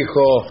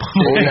crucifijo,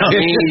 un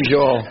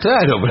anillo,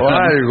 o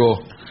algo.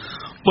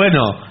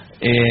 Bueno,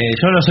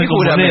 yo lo sé con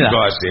moneda. ¿Qué juramento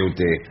hace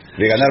usted?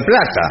 ¿De ganar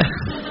plata?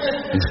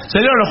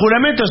 Señor, los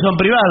juramentos son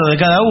privados de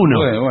cada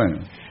uno. Bueno.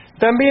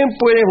 También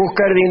puedes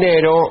buscar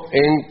dinero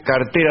en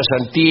carteras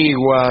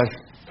antiguas,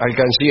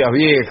 alcancías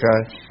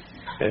viejas.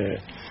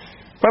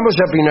 Vamos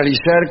a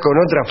finalizar con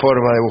otra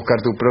forma de buscar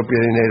tu propio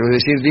dinero, es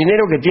decir,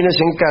 dinero que tienes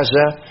en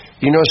casa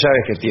y no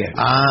sabes que tienes.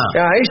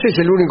 Ese es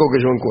el único que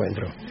yo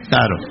encuentro.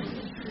 Claro.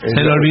 Se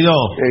le olvidó.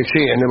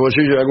 Sí, en el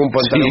bolsillo de algún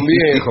pantalón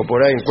viejo,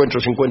 por ahí encuentro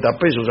 50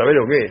 pesos, ¿sabés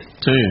lo que es?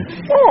 Sí.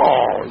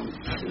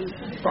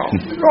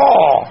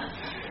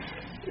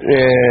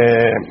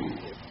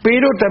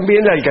 Pero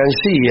también la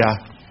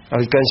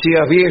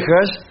alcancías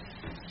viejas,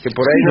 que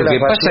por ahí no las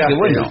pasaste.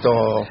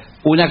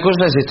 Una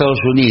cosa es Estados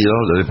Unidos,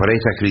 donde por ahí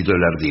está escrito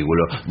el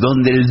artículo,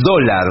 donde el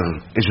dólar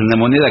es una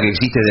moneda que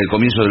existe desde el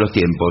comienzo de los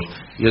tiempos,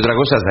 y otra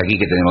cosa es aquí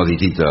que tenemos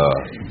distintas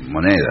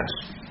monedas.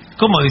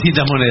 ¿Cómo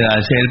distintas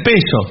monedas? ¿El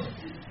peso?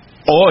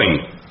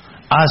 Hoy.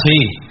 Sí.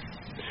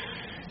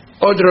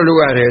 Otros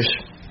lugares.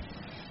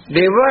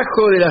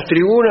 Debajo de las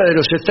tribunas de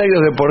los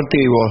estadios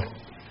deportivos.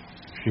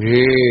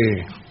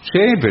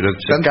 Sí, pero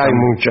acá hay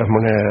muchas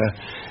monedas.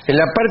 En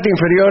la parte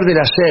inferior de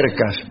las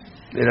cercas,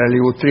 de la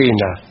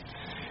ligustrina.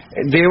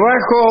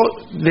 debajo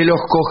de los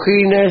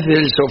cojines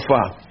del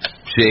sofá.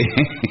 Sí.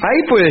 Ahí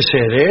puede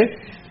ser, ¿eh?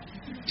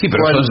 Sí,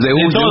 pero Cuando- son de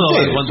uno. todo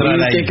ustedes. encontrar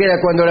Y ahí. te queda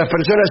cuando las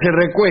personas se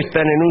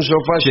recuestan en un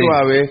sofá Sí.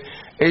 suave,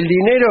 el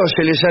dinero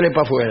se le sale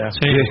para afuera.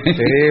 Sí.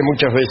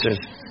 Muchas veces.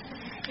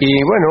 Y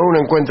bueno, uno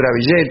encuentra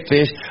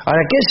billetes.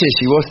 Ahora, ¿qué haces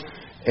si vos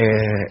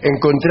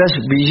encontrás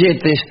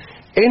billetes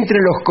entre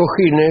los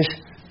cojines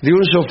de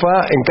un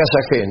sofá en casa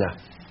ajena?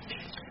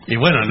 Y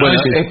bueno, no Bueno,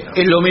 es,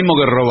 es lo mismo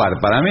que robar.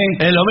 Para mí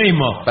lo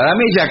mismo.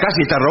 ya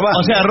casi está robando.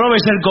 O sea,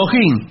 robes el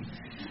cojín.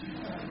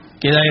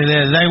 Que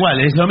da igual,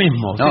 es lo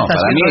mismo. No, Usted está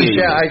para haciendo mí- O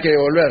sea, hay que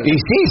devolverlo. Y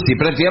sí,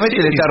 prácticamente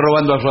le está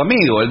robando a su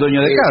amigo, el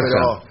dueño de Sí, casa.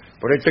 pero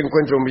por esto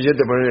encuentra un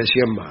billete ponerle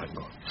 100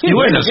 mangos. Y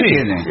bueno, ¿qué sí.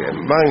 tiene? 100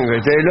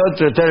 mangos. El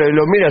otro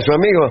lo mira a su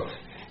amigo.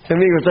 Ese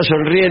amigo está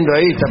sonriendo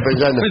ahí, está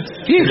pensando.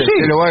 Sí, sí.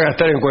 Se lo va a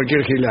gastar en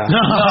cualquier gilada.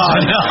 No.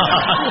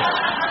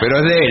 Pero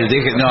es de él,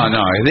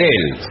 no, es de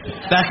él.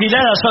 Las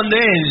giladas son de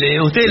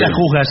él, usted las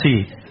juzga así.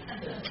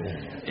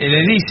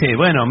 Le dice,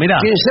 bueno, mirá,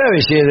 ¿Quién sabe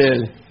si es de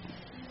él?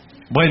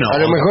 bueno. A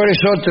lo mejor es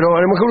otro,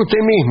 a lo mejor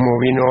usted mismo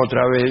vino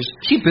otra vez.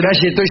 Sí, pero-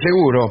 Casi estoy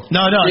seguro.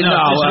 No,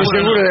 Estoy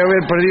seguro no. de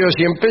haber perdido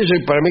 100 pesos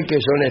y para mí que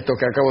son estos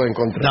que acabo de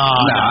encontrar.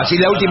 No, si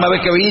la última vez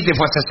que viniste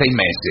fue hace 6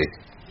 meses.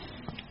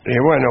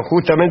 Bueno,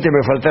 justamente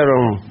me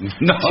faltaron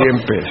No. 100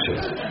 pesos.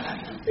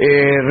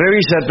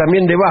 Revisa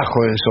también debajo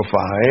del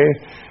sofá.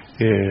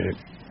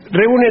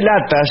 Reúne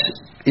latas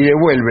y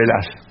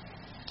devuélvelas.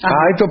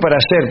 Esto para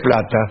hacer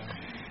plata.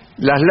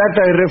 Las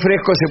latas de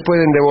refresco se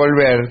pueden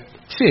devolver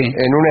Sí.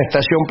 en una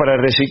estación para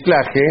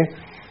reciclaje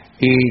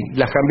y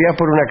las cambiás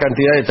por una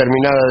cantidad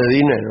determinada de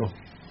dinero.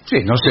 Sí,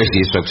 no sé si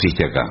eso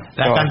existe acá.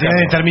 La No, cantidad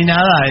acá no.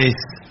 determinada es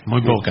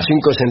muy poca.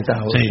 5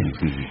 centavos. Sí.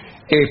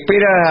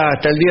 Espera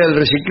hasta el día del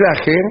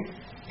reciclaje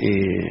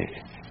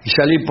y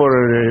salir por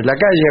la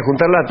calle a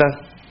juntar latas.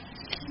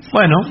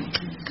 Bueno,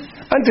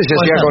 Antes se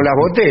Pues hacía no. con las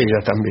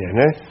botellas también,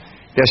 ¿eh?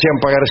 Te hacían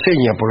pagar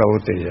señas por la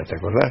botella, ¿te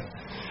acordás?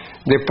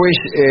 Después,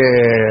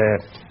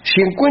 si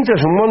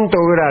encuentras un monto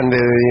grande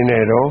de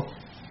dinero,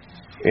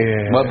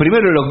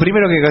 Bueno, lo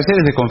primero que hay que hacer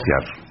es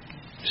desconfiar.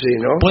 sí,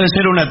 ¿no? puede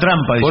ser una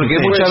trampa. dice Porque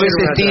usted. muchas ser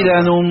veces una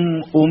tiran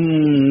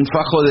un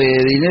fajo de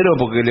dinero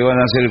porque le van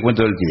a hacer el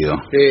cuento del tío.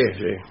 Sí,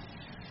 sí.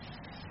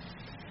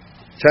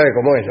 ¿Sabe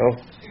cómo es,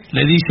 no?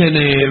 Le dicen...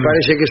 Me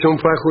parece que es un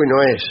fajo y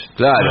no es.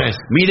 Claro. No es.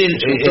 Miren,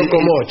 Es un toco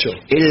mocho.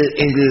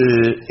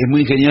 es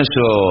muy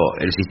ingenioso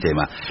el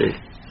sistema. Sí.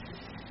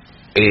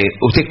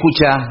 Usted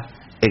escucha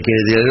el que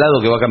del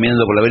lado que va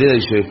caminando por la vereda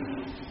dice,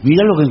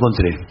 mirá lo que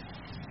encontré.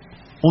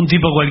 Un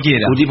tipo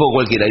cualquiera. Un tipo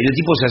cualquiera. Y el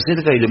tipo se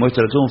acerca y le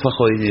muestra todo un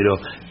fajo de dinero.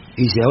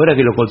 Y dice, ahora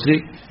que lo encontré,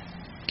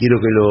 quiero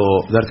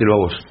dártelo a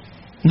vos.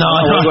 No,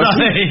 algo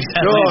así.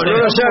 No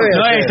lo sabe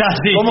No hacer. es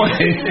así. ¿Cómo es?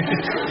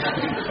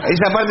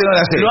 Esa parte no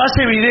la sé. Lo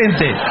hace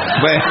evidente.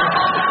 Bueno,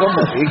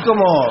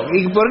 ¿cómo?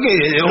 ¿Y por qué?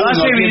 Lo Uno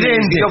hace tiene-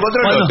 evidente. y lo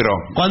encontró el otro.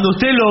 Cuando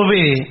usted lo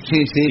ve Sí,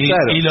 y,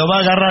 claro. y lo va a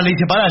agarrar, le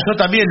dice, pará, yo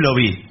también lo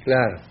vi.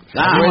 Claro.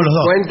 Vimos los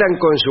dos. Cuentan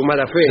con su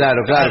mala fe.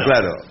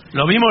 Claro.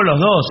 Lo vimos los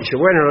dos. Dice,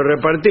 bueno, lo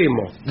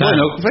repartimos.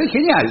 Bueno, fue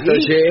genial.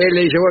 Entonces él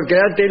le dice, bueno,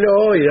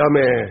 quédatelo y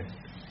dame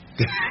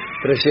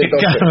 300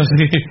 Claro, pesos.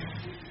 sí.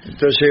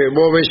 Entonces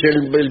vos ves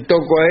el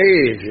toco ahí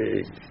y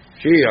dices,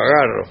 sí,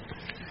 agarro.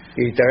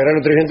 Y te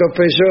agarran 300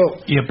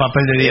 pesos, Y el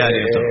papel de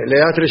diario. todo. le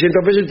das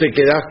 300 pesos y te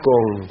quedás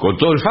Con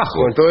todo el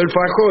fajo. con todo el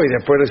fajo y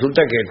después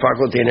resulta que el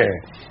fajo tiene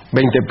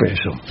 20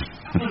 pesos.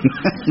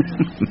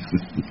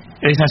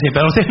 Es así,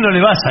 pero a usted no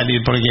le va a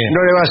salir porque...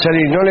 No le va a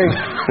salir, no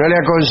le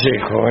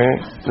aconsejo,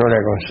 no le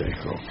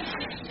aconsejo.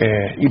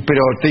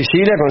 Pero sí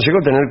le aconsejo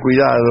tener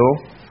cuidado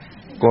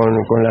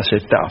con las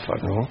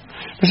estafas, ¿no?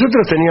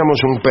 Nosotros teníamos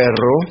un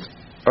perro,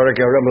 ahora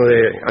que hablamos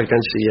de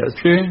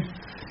alcancías,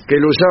 que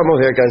lo usamos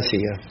de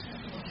alcancía,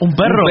 ¿Un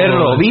perro? ¿Un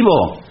perro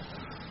vivo?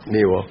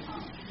 digo.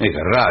 Es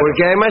que raro.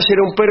 Porque además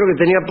era un perro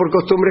que tenía por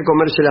costumbre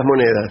comerse las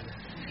monedas.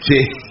 Sí.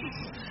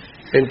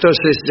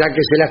 Entonces, ya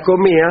que se las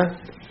comía,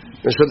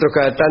 nosotros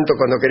cada tanto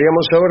cuando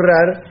queríamos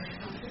ahorrar,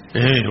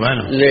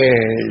 Bueno.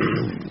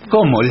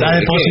 ¿Cómo? La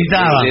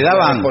depositaba. Le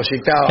daban.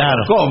 depositaba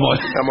Claro. ¿Cómo?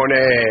 la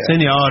moneda.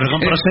 Señor, con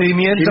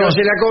procedimientos Si no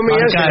se la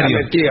comía, se la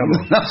bancarios. metíamos.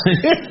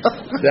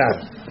 Claro.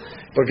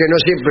 Porque no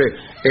siempre,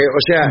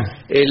 o sea,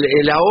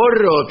 el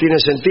ahorro tiene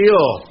sentido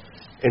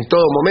en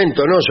todo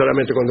momento, no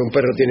solamente cuando un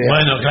perro tiene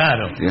Bueno,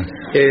 claro. No,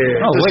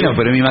 entonces, bueno,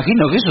 pero me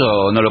imagino que eso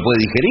no lo puede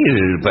digerir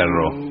el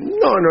perro.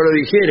 no lo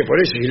digiere, por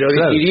eso, si lo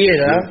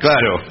digiriera,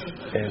 Claro.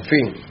 en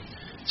fin,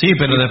 Sí,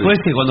 pero después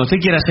que cuando usted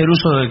quiera hacer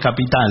uso del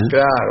capital...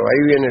 claro,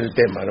 ahí viene el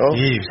tema, ¿no?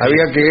 Sí, sí.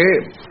 Había que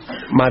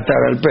matar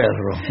al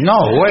perro. No,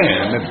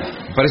 bueno,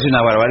 me parece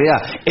una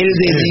barbaridad. Él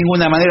de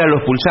ninguna manera lo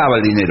expulsaba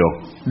el dinero.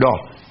 No,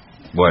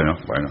 Bueno.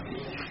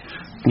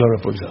 no lo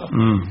expulsaba.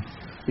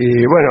 Y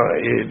bueno,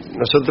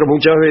 nosotros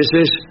muchas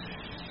veces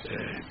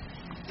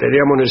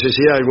teníamos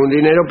necesidad de algún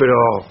dinero, pero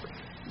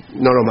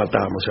no lo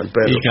matamos al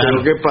perro. Y claro.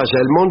 Pero ¿qué pasa?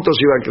 El monto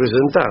se iba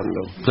acrecentando.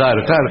 Claro.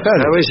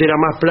 Cada vez era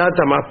más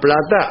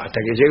plata, hasta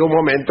que llega un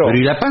momento... Pero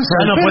 ¿y la panza Ya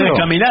del no perro? puede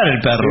caminar el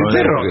perro.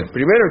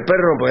 Primero el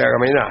perro no podía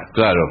caminar.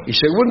 Claro. Y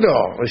segundo,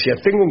 o sea,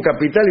 tengo un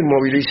capital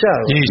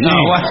inmovilizado. Sí, sí. No,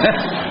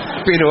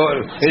 pero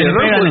Se el le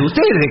error pegan fue de el-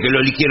 ustedes de que lo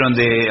eligieron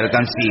de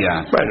alcancía.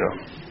 Bueno,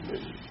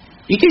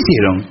 ¿Y qué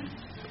hicieron?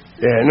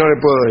 no le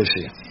puedo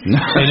decir.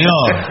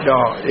 Señor. No,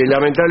 y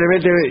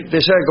lamentablemente, usted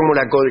sabe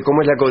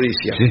cómo es la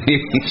codicia. Sí.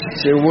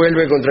 Se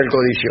vuelve contra el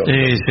codicioso.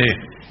 Sí, sí.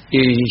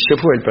 Y se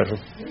fue el perro.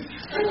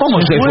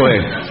 ¿Cómo se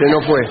fue? Se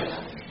no fue.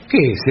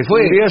 ¿Qué? ¿Se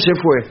fue? Un día se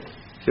fue.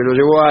 Se lo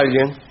llevó a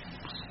alguien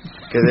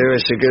que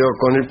se quedó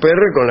con el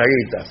perro y con la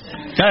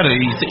guita. Claro, y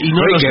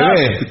no Hay lo que sabe.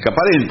 ver.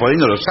 Capaz de por ahí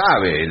no lo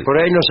sabe. Por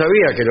ahí no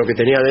sabía que lo que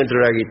tenía dentro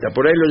era guita.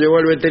 Por ahí lo llevó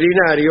al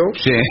veterinario.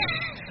 Sí.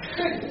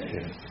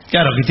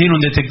 Claro, que tiene un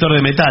detector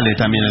de metales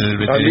también el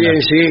veterinario.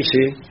 También,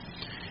 sí.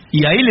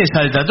 Y ahí le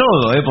salta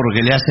todo,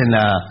 porque le hacen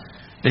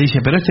le dice,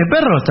 pero este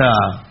perro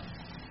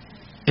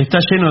está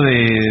lleno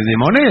de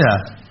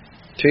monedas.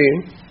 Sí.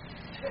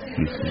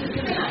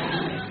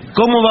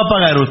 ¿Cómo va a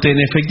pagar usted? ¿En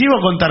efectivo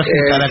o con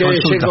tarjeta la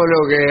Quédese consulta? con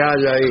lo que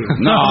haya ahí.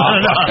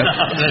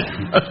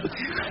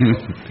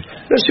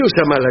 No se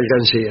usa más la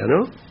alcancía, ¿no?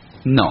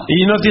 No.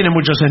 Y no tiene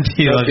mucho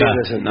sentido No acá.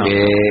 tiene sentido.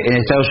 No. En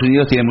Estados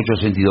Unidos tiene mucho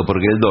sentido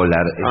porque el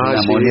dólar es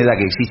una sí. moneda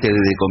que existe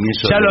desde el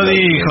comienzo. Ya de lo los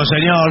dijo, tiempos.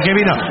 señor, que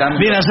Cambio.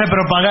 viene a hacer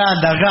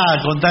propaganda acá, a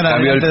contar a la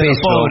Cambió el gente de los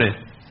peso. pobres.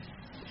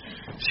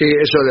 Sí,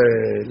 eso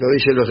lo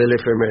dicen los del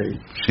FMI.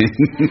 Sí.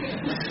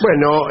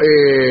 Bueno,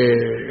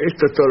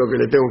 esto es todo lo que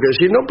le tengo que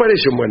decir. No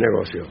parece un buen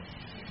negocio.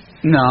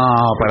 No,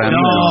 para mí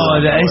no.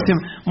 Es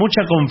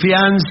mucha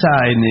confianza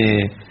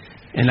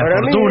en la Para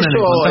fortuna, en el mí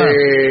contrato.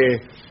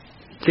 eso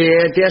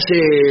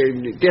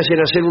te hacen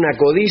hacer una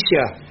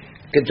codicia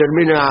que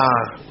termina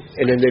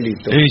en el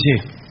delito. Sí,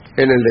 sí.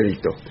 En el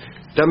delito.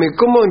 También,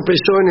 ¿cómo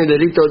empezó en el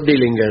delito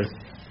Dillinger?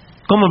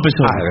 ¿Cómo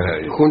empezó?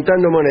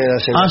 Juntando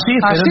monedas. Sí,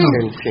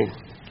 esperando. Sí.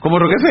 Como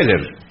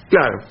Rockefeller.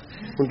 Claro.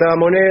 Juntaba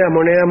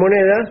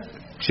moneda.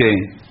 Sí.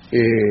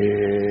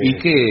 ¿Y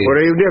qué? Por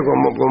ahí un día,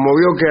 como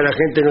vio que a la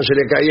gente no se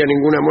le caía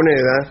ninguna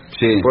moneda,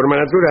 Sí. forma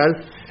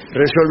natural,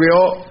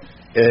 resolvió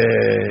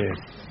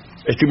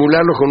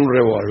estimularlos con un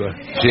revólver.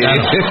 Sí.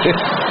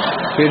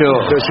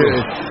 Pero,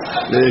 Entonces,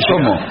 le decía,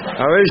 ¿cómo?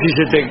 a ver si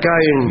se te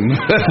caen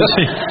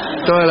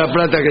toda la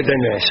plata que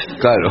tenés.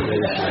 claro.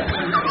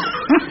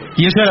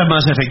 Y eso era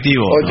más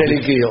efectivo. O te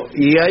liquido.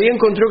 Y ahí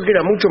encontró que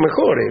era mucho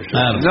mejor eso.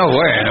 Claro. No,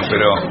 bueno,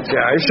 pero... O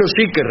sea, eso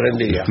sí que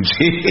rendía.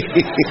 Sí.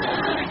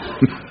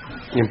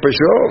 Y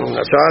empezó un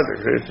asalto.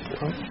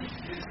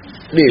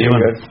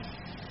 Dillinger.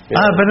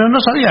 Pero no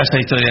sabía esa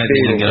historia de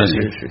Dillinger. Sí.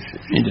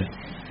 Mire.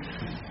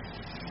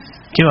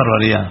 Qué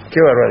barbaridad. Qué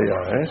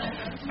barbaridad, ¿eh?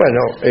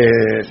 Bueno,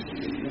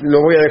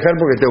 lo voy a dejar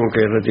porque tengo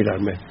que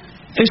retirarme.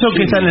 ¿Eso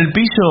que está en el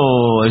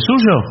piso es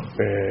suyo?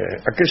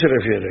 ¿A qué se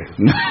refiere?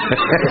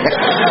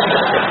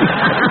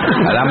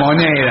 A la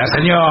moneda,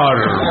 señor.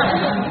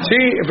 Sí,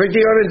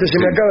 efectivamente, se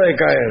me acaba de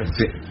caer.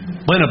 Sí.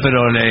 Bueno, pero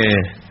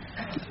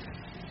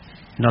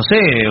no sé,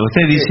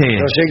 usted dice...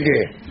 No sé qué.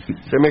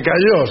 Se me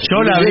cayó.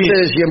 Yo la vi.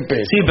 De 100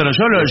 pesos. Sí, pero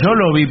yo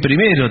lo vi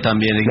primero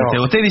también.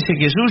 No. Usted dice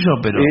que es suyo,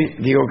 pero... Sí,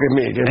 digo que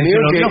es Es mío,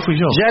 que que no fui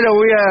yo. ya lo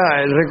voy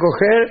a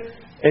recoger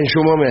en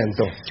su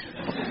momento.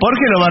 ¿Por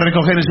qué lo va a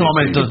recoger en su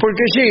momento?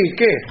 Porque sí,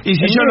 ¿qué? ¿Y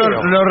si Es yo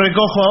mío. lo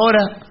recojo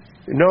ahora?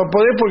 No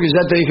podés porque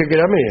ya te dije que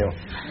era mío.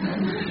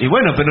 Y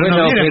bueno, pero Bueno,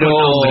 no viene pero...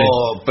 con nombre.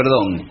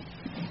 Perdón.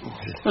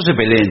 No se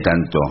peleen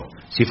tanto.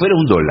 Si fuera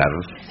un dólar,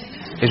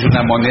 es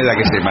una moneda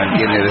que se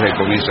mantiene desde el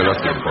comienzo de los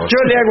tiempos. Yo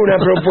le hago una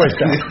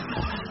propuesta.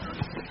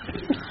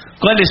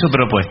 ¿Cuál es su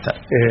propuesta?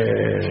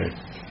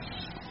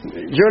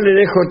 Yo le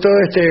dejo todo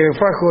este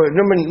fajo,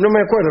 no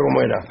me acuerdo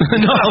cómo era.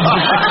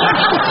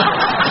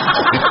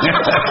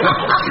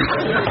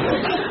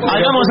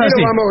 Hagamos Primero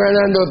así. vamos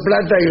ganando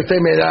plata y usted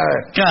me da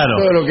Claro.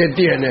 todo lo que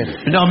tiene.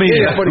 No,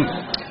 mira.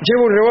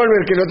 Llevo un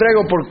revólver que lo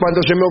traigo por cuando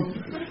se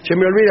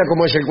me olvida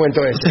cómo es el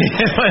cuento este.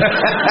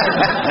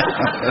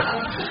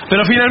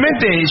 Pero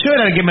finalmente yo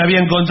era el que me había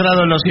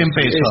encontrado los 100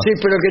 pesos. Sí,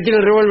 pero el que tiene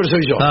el revólver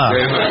soy yo. Ah.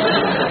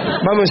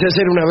 Vamos a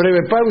hacer una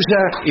breve pausa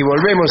y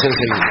volvemos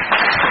enseguida.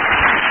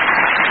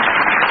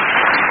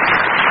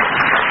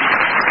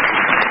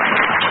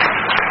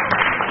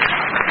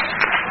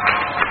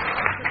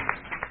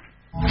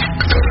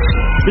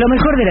 Lo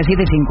mejor de las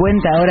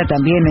 7.50 ahora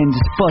también en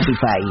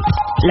Spotify.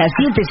 Las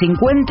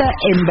 7.50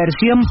 en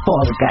versión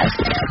podcast.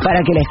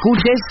 Para que la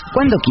escuches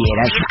cuando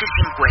quieras.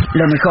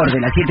 Lo mejor de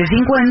las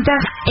 7.50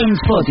 en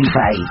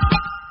Spotify.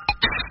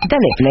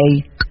 Dale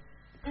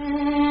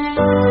play.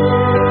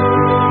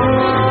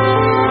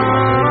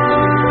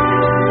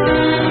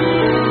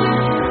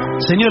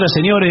 Señoras,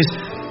 señores,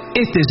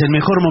 este es el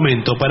mejor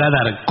momento para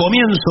dar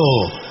comienzo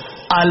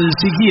al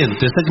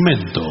siguiente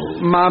segmento.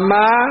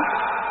 Mamá,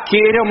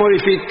 quiero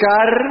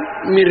modificar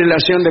mi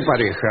relación de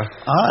pareja.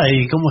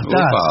 Ay, ¿cómo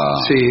estás?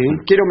 Opa. Sí,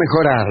 quiero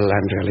mejorarla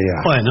en realidad.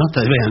 Bueno,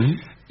 está bien.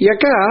 Y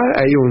acá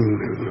hay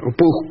un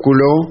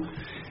opúsculo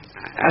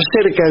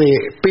acerca de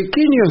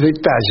pequeños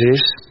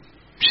detalles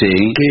Sí.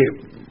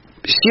 que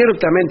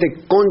ciertamente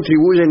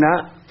contribuyen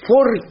a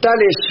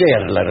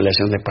fortalecer la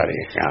relación de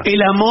pareja.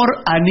 El amor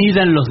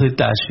anida en los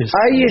detalles.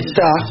 Ahí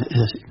está.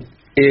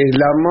 El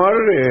amor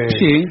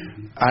Sí.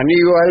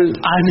 Aníbal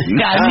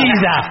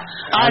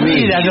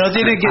Anida, lo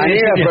tiene que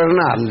decir. Anida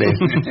Fernández.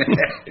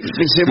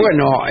 Dice,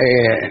 bueno,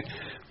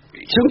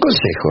 son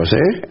consejos,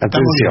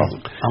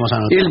 atención. Vamos a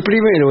anotar. El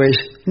primero es,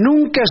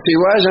 nunca se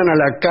vayan a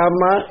la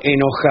cama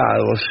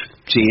enojados.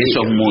 Sí,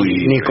 eso es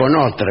muy... Ni con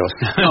otros.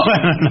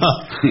 No.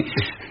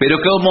 Pero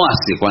 ¿cómo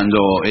hace cuando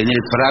en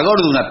el fragor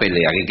de una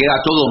pelea, que queda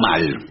todo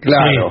mal?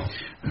 Claro.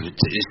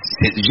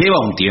 Lleva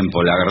un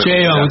tiempo la guerra.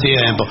 Lleva un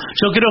tiempo.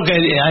 Yo creo que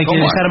hay que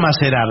dejar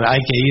macerar, hay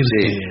que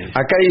irse.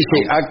 Acá dice,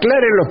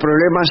 aclaren los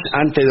problemas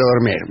antes de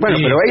dormir. Bueno,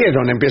 Sí. pero ahí es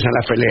donde empiezan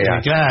las peleas.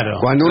 Sí, claro.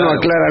 Cuando uno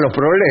aclara los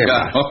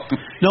problemas. Claro.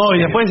 No, y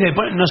después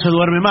no se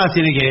duerme más,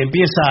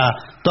 empieza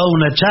toda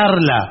una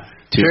charla.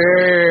 Sí,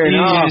 Y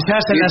no, se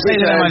hace y las 6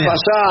 de la empieza del mañana.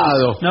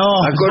 pasado. No,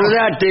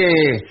 Acordate,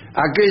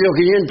 aquellos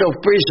 500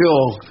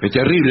 pesos Es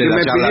terrible que la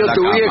me charla pidió en la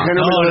tu cama. vieja,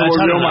 no, No, me lo la devolvió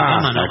charla en la más.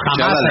 cama no. La Jamás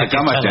charla en hay la que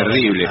cama es charlar.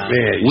 terrible.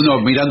 Sí. Uno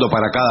mirando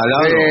para cada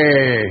lado.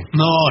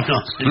 No.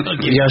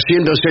 Y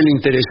haciéndose el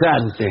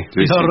interesante. Sí,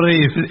 Es sí.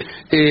 horrible.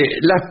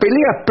 Las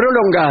peleas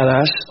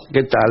prolongadas,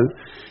 ¿qué tal?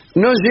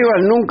 No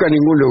llevan nunca a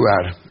ningún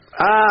lugar.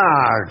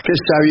 Qué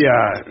sabia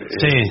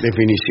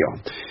definición.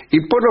 Y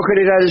por lo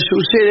general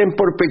suceden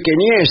por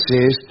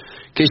pequeñeces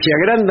que se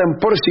agrandan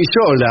por sí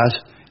solas.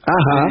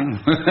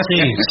 Sí.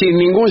 Sin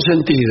ningún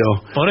sentido.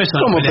 Por eso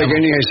 ¿Cómo nos peleamos.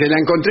 pequeñeces? La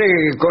encontré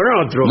con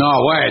otro. No,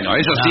 bueno,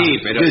 eso sí,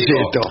 pero ¿Qué es digo,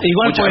 esto?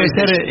 Igual muchas puede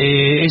veces-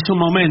 ser, es un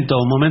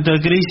momento de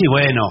crisis,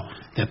 bueno,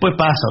 después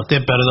pasa,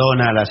 usted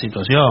perdona la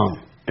situación.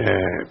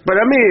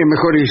 Para mí es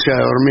mejor irse a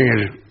dormir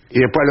y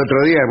después al otro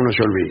día uno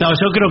se olvida. No,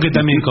 yo creo que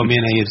también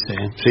conviene irse.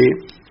 ¿Sí?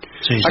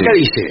 Sí, Acá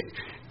dice,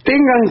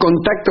 tengan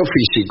contacto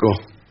físico.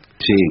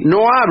 Sí. No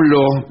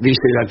hablo,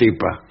 dice la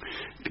tipa,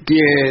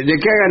 de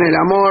que hagan el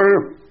amor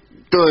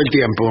todo el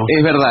tiempo.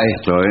 Es verdad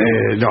esto,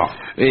 No.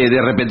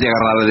 de repente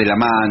agarrarle de la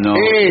mano.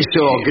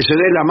 Eso, que se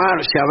den la mano,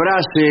 se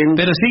abracen.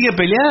 ¿Pero sigue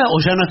peleada o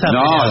ya no está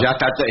No, peleada? ya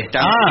está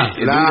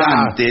Claro.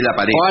 durante la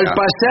pareja. O al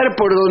pasar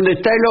por donde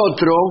está el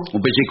otro,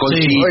 Un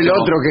pechiconcito. o el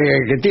otro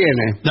que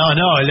tiene. No,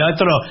 el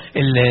otro,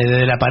 el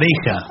de la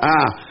pareja.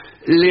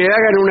 Le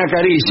hagan una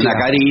caricia. Una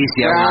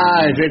caricia.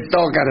 Se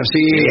tocan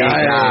así. Sí,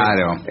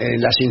 claro. En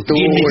la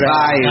Give me cintura.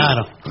 five.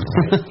 Claro.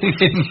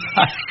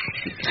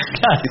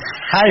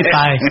 High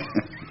five.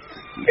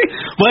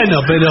 Bueno,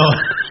 pero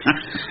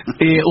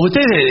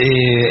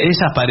ustedes,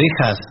 esas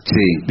parejas,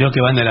 Sí. veo que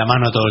van de la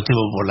mano todo el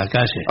tiempo por la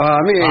calle. A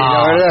mí,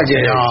 la verdad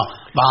que... No,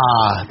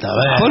 basta, a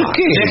ver. ¿Por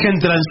qué? Dejen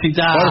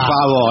transitar. Por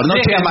favor, no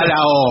sea mala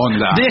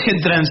onda. Dejen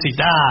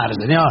transitar,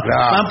 señor.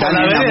 Claro, van por están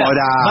la vereda,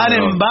 enamorados. van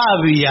en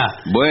babia.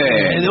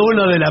 Bueno.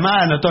 Uno de la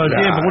mano todo el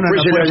tiempo, uno Después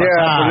no se lo puede lleva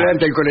por pasar.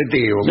 delante del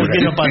colectivo. Yo por ahí.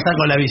 quiero pasar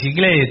con la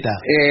bicicleta.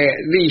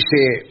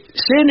 Dice,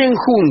 cenen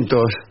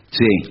juntos.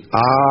 Sí.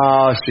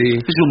 Sí.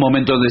 Es un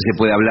momento donde se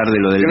puede hablar de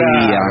lo del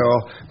día. Claro.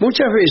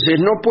 Muchas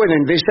veces no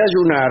pueden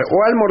desayunar o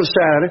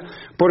almorzar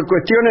por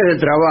cuestiones de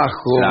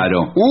trabajo. Claro.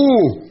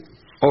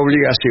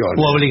 Obligaciones.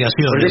 U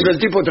obligaciones. Por ejemplo, el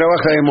tipo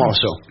trabaja de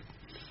mozo.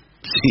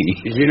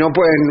 Sí. Y no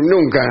pueden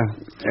nunca,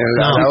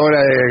 a la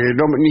hora de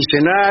ni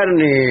cenar,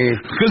 ni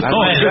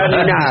almorzar,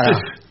 ni nada.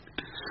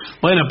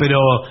 Bueno, pero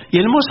 ¿y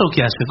el mozo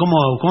qué hace?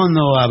 ¿Cómo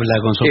no habla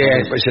con su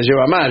pareja? Pues se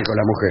lleva mal con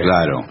la mujer.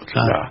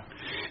 Claro.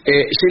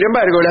 Sin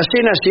embargo, la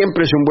cena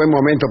siempre es un buen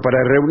momento para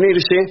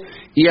reunirse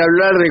y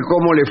hablar de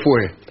cómo le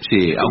fue.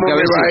 Sí, ¿Cómo aunque a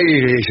me veces... va a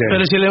ir? Dice.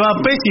 Pero si le va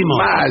pésimo.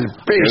 Mal,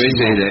 A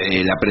pésimo.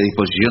 veces la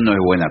predisposición no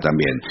es buena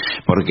también,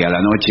 porque a la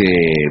noche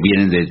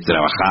vienen de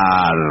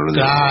trabajar.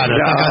 Claro,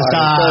 está Claro,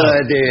 cansado. todo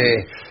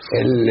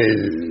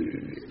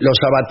los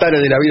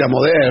avatares de la vida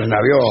moderna,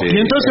 ¿vio? Sí. ¿Y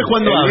entonces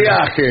cuándo el habla?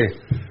 viaje.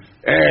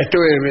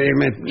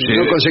 Sí.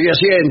 No conseguí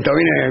asiento,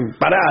 vine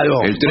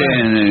parado. El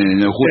tren,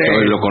 justo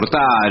Sí. lo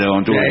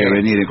cortaron, tuvo Sí. que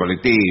venir en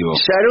colectivo.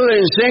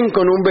 Salúdense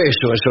con un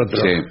beso, es otro.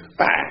 Sí.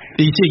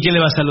 ¿Y sí, quién le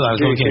va a saludar?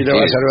 ¿Con ¿Quién qué? lo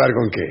va a saludar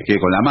con qué? Que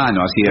con la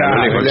mano, así a Claro,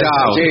 lo lejos,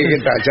 chao. Sí, ¿qué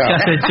tal? Chao. ¿Qué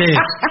hace, che?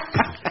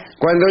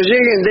 Cuando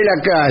lleguen de la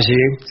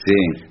calle, Sí.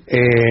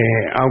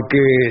 aunque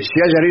se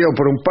hayan ido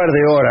por un par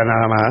de horas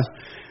nada más,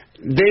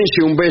 dense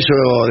un beso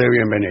de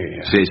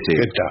bienvenida. Sí, sí.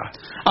 ¿Qué tal?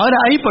 Ahora,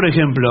 ahí, por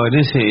ejemplo, en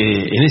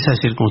esa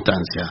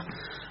circunstancia,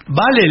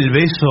 ¿vale el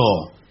beso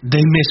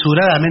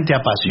desmesuradamente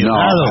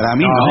apasionado? No, para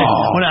mí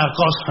no. Una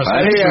cosa...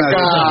 Para mí Salí es una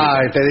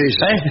acá, te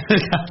dice.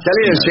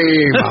 Salí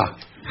encima.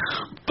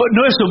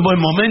 No es un buen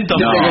momento.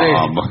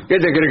 No. ¿Qué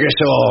te crees que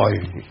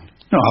soy?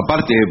 No,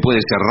 aparte puede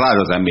ser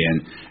raro también.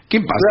 ¿Qué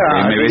pasa?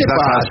 Claro, que me ¿qué te besas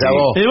pasa, así?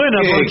 vos? Bueno,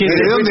 ¿Qué? porque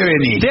 ¿De dónde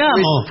venís? Te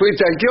amo.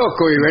 Fuiste al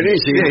kiosco y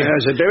venís y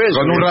se te beso.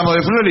 Con un ramo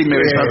de flores y me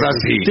besas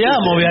así. Te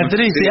amo,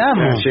 Beatriz, te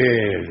amo. Sí,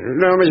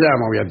 no me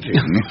llamo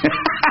Beatriz.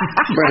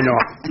 Bueno,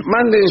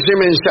 mándense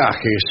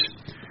mensajes.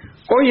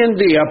 Hoy en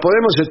día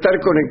podemos estar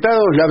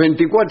conectados las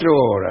 24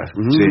 horas.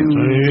 Sí.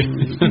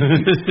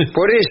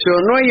 Por eso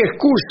no hay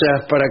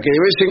excusas para que de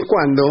vez en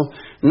cuando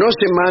no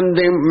se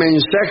manden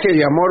mensajes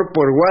de amor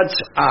por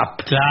WhatsApp.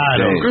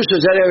 Claro. Sí. Incluso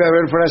ya debe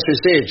haber frases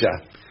hechas.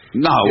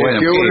 No, bueno,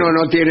 que uno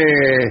no tiene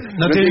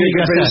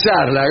que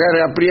pensar, la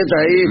agarra, aprieta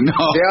ahí,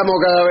 te amo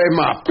cada vez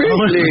más.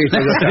 Listo,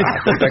 ya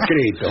está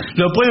escrito.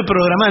 Lo puede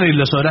programar en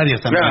los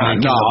horarios también.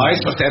 No,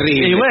 eso es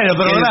terrible. Y bueno,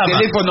 programa. El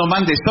teléfono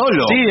mande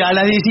solo. Sí, a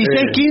las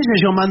 16:15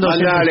 yo mando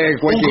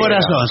un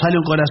corazón, sale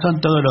un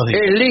corazón todos los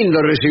días. Es lindo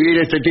recibir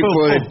este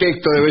tipo de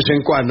texto de vez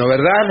en cuando,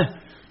 ¿verdad?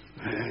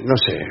 No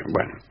sé,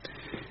 bueno.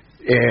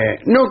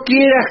 No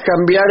quieras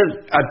cambiar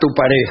a tu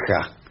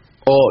pareja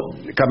o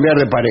cambiar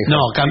de pareja.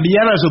 No,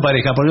 cambiar a su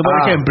pareja, porque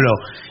por ejemplo,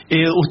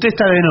 usted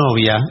está de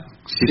novia.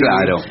 Sí,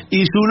 claro.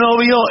 Y su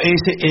novio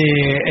es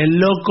el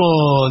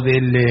loco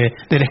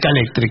del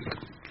Scalectric.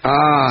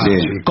 Sí.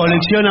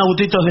 Colecciona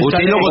autitos de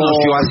Usted Scalectric. lo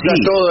conoció así.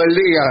 Está todo el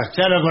día.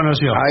 Ya lo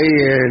conoció. Ahí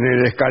en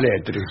el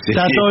Scalectric.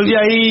 Está todo el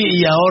día ahí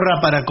y ahorra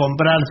para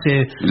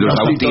comprarse los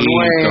autitos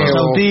nuevos,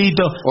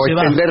 o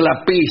extender la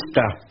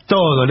pista.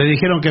 Todo. Le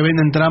dijeron que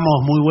venden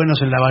tramos muy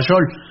buenos en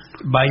Lavallol.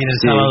 Va a ir el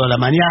sábado a la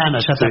mañana,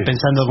 ya está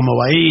pensando cómo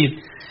va a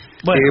ir.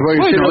 Bueno,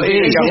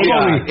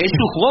 es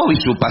su hobby,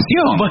 su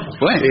pasión.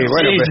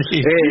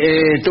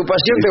 Tu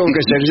pasión tengo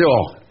que ser yo.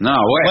 No,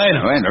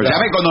 bueno, ya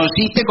me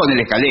conociste con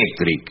el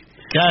Scalectric.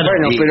 Claro,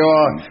 bueno, pero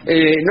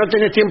no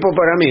tenés tiempo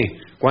para mí.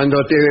 Cuando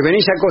te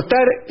venís a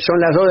acostar, son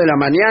las 2 de la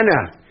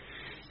mañana,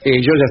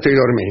 yo ya estoy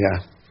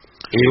dormida.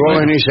 Y vos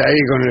venís ahí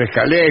con el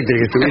Scalectric,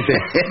 que estuviste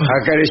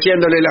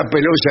acariciándole la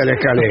pelusa al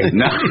Scalectric.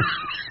 No.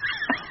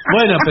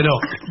 Bueno, pero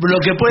lo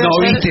que puede ¿No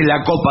hacer... viste la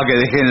copa que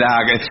dejé en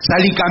la...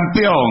 salí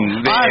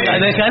campeón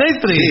de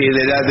Scalectric? Sí,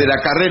 de la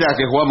carrera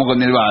que jugamos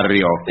con el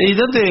barrio. ¿Y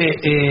dónde?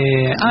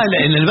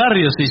 En el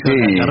barrio se hizo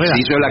la carrera. Se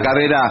hizo la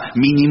carrera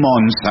mini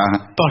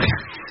Monza.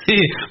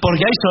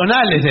 Porque hay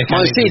zonales de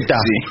Scalectric.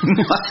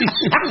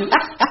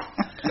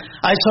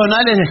 Hay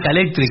zonales de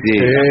Scalectric.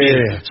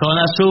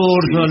 Zona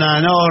sur,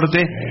 zona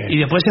norte, y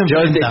después se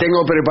enfrenta. Yo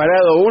tengo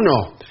preparado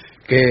uno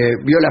que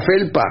vio la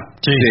felpa.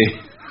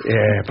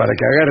 Para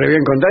que agarre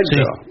bien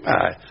contacto.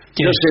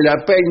 Yo se la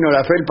peino la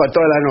felpa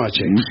toda la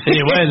noche.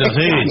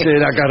 Antes de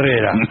la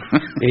carrera.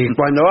 Y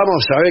cuando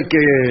vamos a ver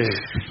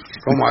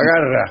cómo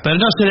agarra. Pero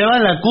no se le va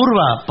en la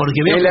curva, porque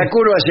en la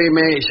curva se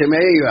me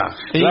iba.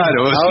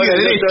 Claro. Ahora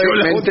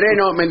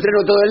me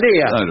entreno todo el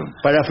día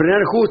para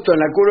frenar justo en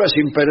la curva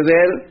sin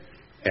perder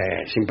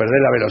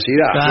la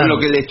velocidad. Yo lo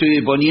que le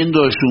estoy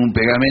poniendo es un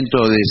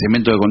pegamento de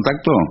cemento de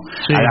contacto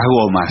a las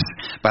gomas,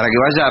 para que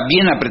vaya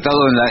bien apretado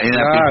en la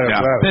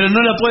pista. Pero no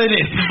la puede,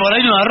 por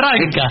ahí no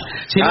arranca.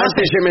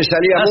 Antes se me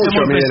salía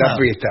mucho de la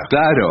pista.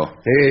 Claro.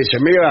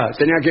 Se me iba,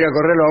 tenía que ir a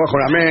correrlo abajo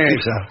de la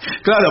mesa.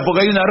 Claro,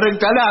 porque hay una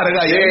recta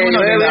larga y uno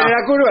en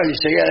la curva y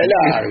seguía de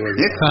largo.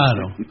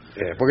 Claro.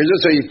 Porque yo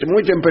soy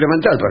muy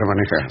temperamental para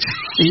manejar.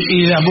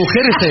 Y las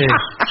mujeres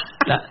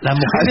las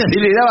mujeres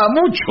aceleraba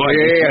mucho.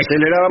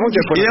 Aceleraba mucho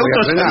y el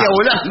auto salía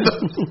volando.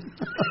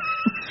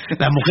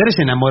 Las mujeres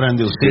se enamoran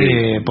de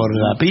usted por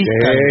la pista.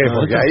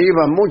 Porque ahí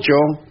van mucho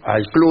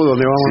al club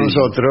donde vamos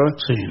nosotros,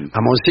 a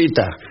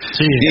Moncita.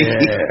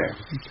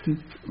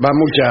 Van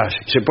muchas,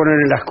 se ponen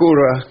en las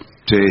curvas.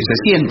 Se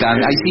sientan,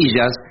 hay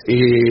sillas. Y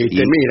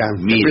te miran,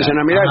 te empiezan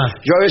a mirar.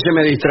 Yo a veces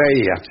me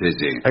distraía.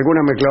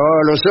 Alguna me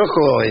clavaba los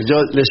ojos y yo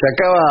le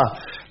sacaba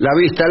la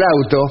vista al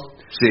auto.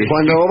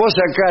 Cuando vos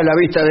sacás la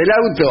vista del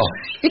auto,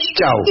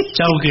 chau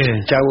 ¿qué?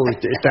 Chau,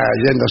 está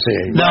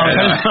yéndose.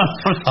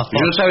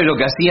 Yo ¿sabe lo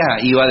que hacía?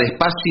 Iba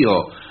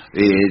despacio.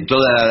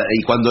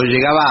 Y cuando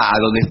llegaba a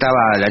donde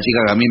estaba la chica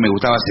que a mí me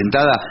gustaba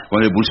sentada,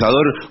 con el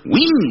pulsador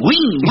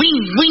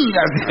wing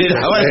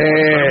aceleraba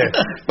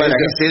para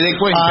que se dé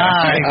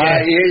cuenta.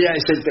 Y ella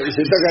se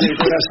toca en el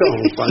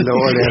corazón cuando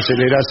vos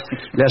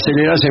le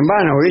acelerás en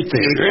vano, ¿viste?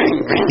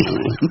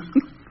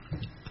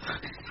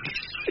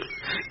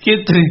 Qué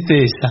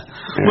tristeza.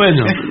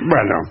 Bueno,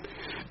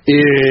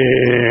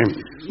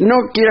 no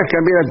quieras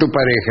cambiar a tu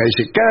pareja.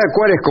 Dice, cada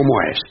cual es como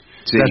es.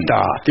 Ya está,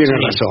 tiene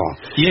razón.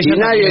 Y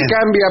nadie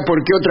cambia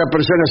porque otra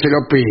persona se lo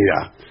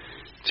pida,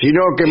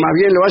 sino que más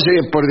bien lo hace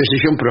por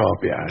decisión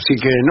propia. Así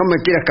que no me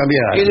quieras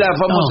cambiar. Es la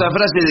famosa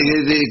frase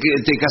de que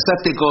te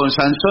casaste con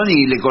Sansón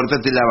y le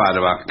cortaste la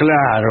barba.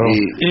 Claro.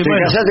 ¿Te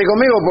casaste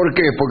conmigo por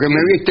qué? Porque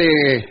me viste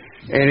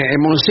en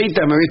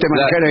Moncita, me viste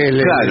manejar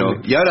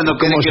y ahora no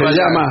 ¿cómo se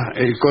llama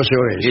el coso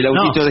ese? El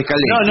autito de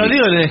Scalectric. No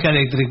digo el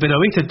Scalectric, pero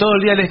viste todo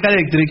el día el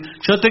Scalectric.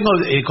 Yo tengo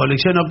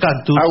colecciono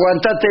cactus.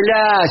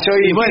 Aguantátela,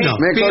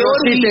 me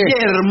conociste.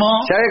 Guillermo.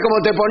 ¿Sabés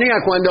cómo te ponías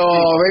cuando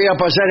veías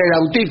pasar el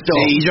autito?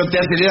 Y yo te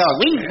aceleraba.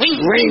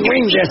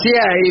 Wing, te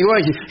hacía y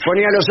vos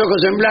ponías los ojos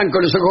en blanco,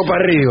 los ojos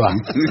para arriba.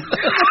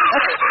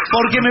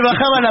 Porque me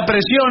bajaba la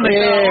presión.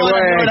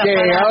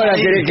 Ahora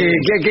querés que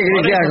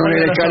haga con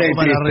el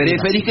Scalectric.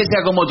 ¿Preferís que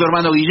sea como tu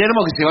hermano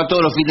Guillermo, que se va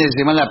todos los fines de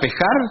semana a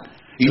pescar?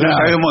 Y no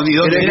sabemos ni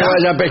dónde que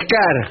vaya a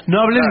pescar.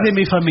 No hables de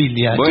mi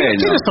familia.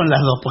 ¿Quiénes son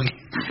las dos? Porque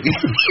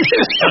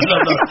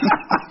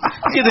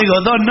yo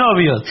tengo 2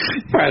 novios.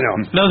 Bueno,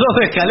 los 2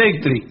 de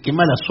Scalectric. Qué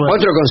mala suerte.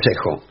 Otro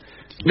consejo.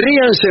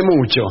 Ríanse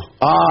mucho.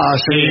 Ah,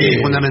 sí.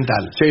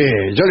 Fundamental. Sí,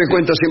 yo le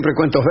cuento siempre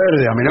cuentos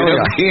verdes a mi novia.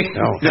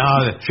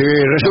 No. Sí,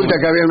 resulta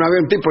que había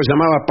un tipo que se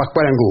llamaba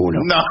Pascual Angulo.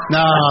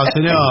 No,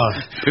 señor.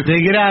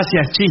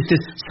 Desgracias, chistes.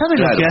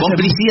 ¿Sabe lo que hace?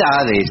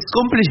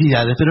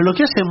 Complicidades, pero lo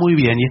que hace muy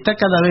bien y está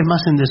cada vez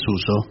más en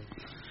desuso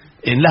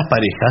en las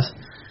parejas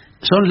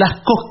son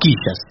las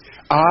cosquillas.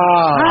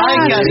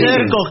 Hay que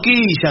hacer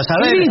cosquillas. A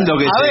ver,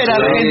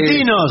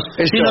 argentinos,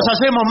 si nos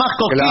hacemos más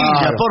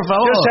cosquillas, por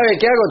favor. ¿Yo sabe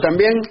qué hago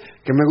también?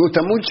 Que me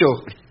gusta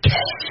mucho.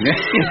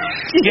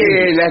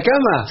 En la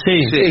cama,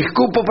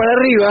 escupo para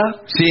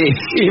arriba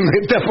y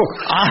me tapo.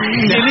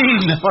 ¡Ay, qué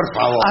lindo! Por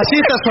favor. Así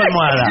está su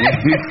almohada.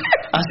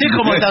 Así es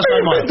como está su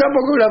almohada. Me tapo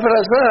con una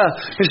frazada.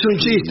 Es un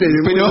chiste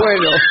muy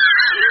bueno.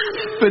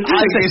 Pero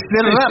tiene que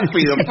ser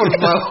rápido, por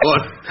favor.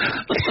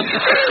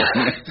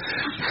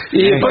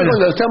 Y después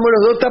cuando estamos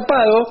los dos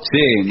tapados,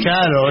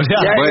 claro, ya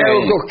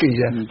hago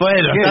cosquillas.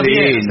 Bueno, está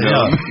bien,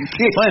 señor.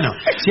 Bueno,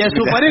 si a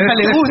su pareja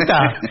le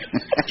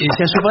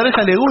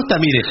gusta,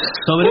 mire,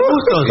 sobre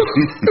gustos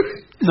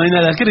no hay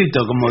nada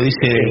escrito, como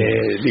dice.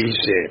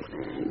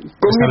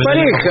 Con mi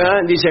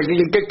pareja, dice aquí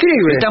el que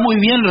escribe. Está muy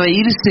bien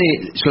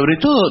reírse, sobre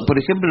todo, por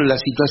ejemplo, en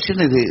las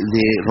situaciones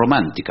de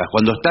románticas,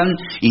 cuando están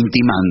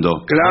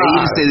intimando. Claro,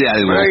 reírse de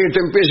algo. Ahí te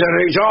empieza a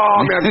reír.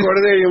 Me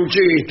acordé de un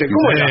chiste.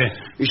 ¿Cómo era?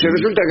 Y se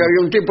resulta que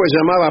había un tipo que se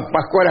llamaba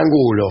Pascual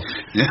Angulo.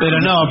 Pero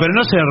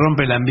no se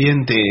rompe el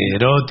ambiente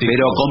erótico.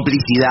 Pero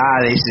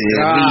complicidades,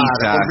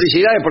 risas.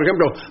 Complicidades, por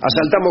ejemplo,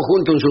 asaltamos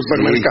juntos un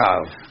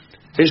supermercado.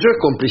 Eso es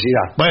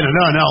complicidad. Bueno,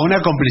 una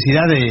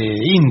complicidad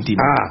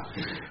íntima.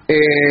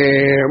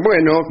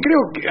 Bueno,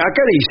 creo que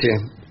acá dice,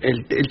 el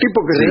tipo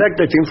que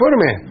redacta este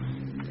informe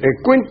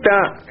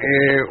cuenta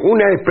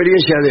una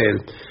experiencia de él.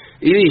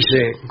 Y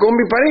dice, con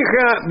mi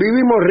pareja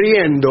vivimos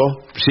riendo.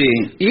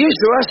 Y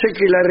eso hace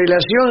que la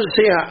relación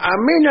sea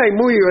amena y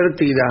muy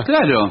divertida.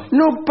 Claro.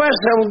 No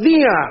pasa un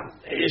día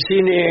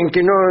en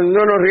que no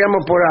nos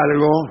riamos por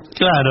algo.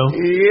 Claro.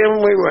 Y es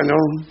muy bueno.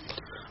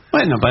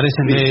 Bueno,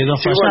 parecen de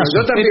dos payasos. Bueno,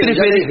 yo también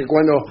ya dije,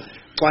 cuando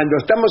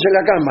estamos en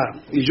la cama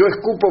y yo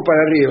escupo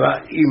para arriba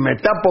y me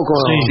tapo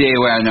con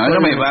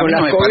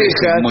las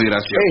cobijas, muy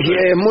gracioso.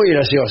 Es muy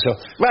gracioso.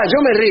 Yo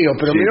me río,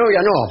 pero mi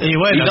novia no. Y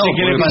bueno,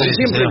 ¿qué le parece?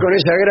 Siempre con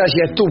esa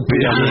gracia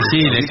estúpida.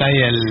 Sí, le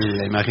cae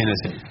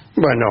imagínese.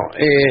 Bueno,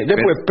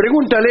 después,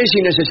 pregúntale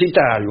si necesita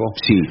algo.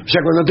 O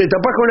sea, cuando te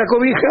tapas con la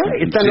cobija,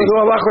 están los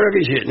dos abajo lo que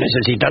dice,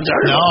 ¿necesitas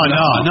algo?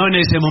 No en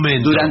ese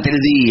momento. Durante el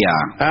día.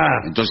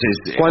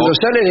 Entonces, cuando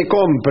sales de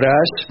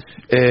compras,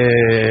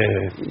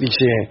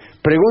 dice,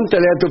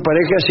 pregúntale a tu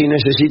pareja si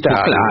necesita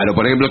algo. Claro,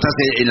 por ejemplo, estás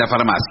en la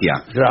farmacia.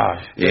 Claro.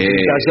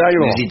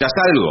 ¿Necesitas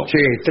algo?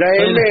 Sí,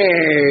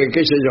 tráeme,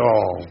 qué sé yo,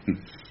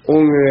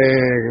 un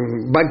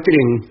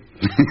Bactrim.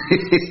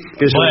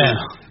 Es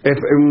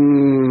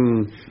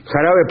un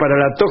jarabe para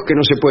la tos que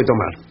no se puede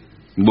tomar.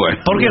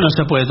 Bueno. ¿Por qué no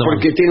se puede tomar?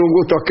 Porque tiene un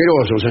gusto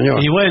asqueroso, señor.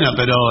 Y bueno,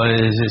 pero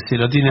si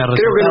lo tiene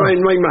recetado. Creo que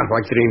no hay más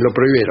Bactrim, lo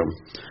prohibieron.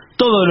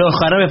 Todos los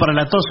jarabes para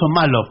la tos son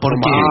malos. ¿Por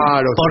qué?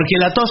 Porque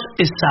la tos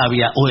es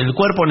sabia, o el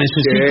cuerpo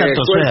necesita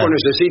toser. El cuerpo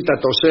necesita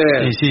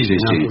toser. Sí.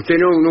 ¿Usted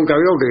nunca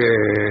vio que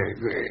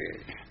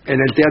en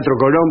el Teatro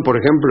Colón, por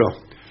ejemplo,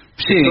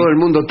 todo el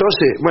mundo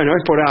tose? Bueno,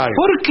 es por algo.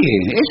 ¿Por qué?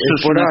 Eso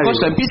es una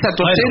cosa. Empieza a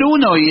toser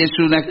uno y es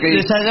una que...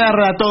 Les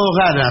agarra a todos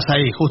ganas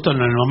ahí, justo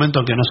en el momento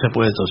que no se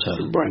puede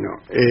toser. Bueno,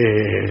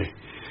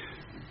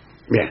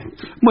 bien.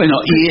 Bueno,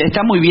 y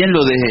está muy bien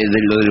lo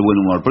del buen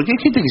humor, porque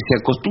hay gente que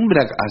se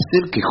acostumbra a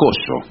ser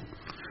quejoso,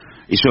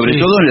 y sobre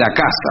todo en la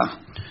casa.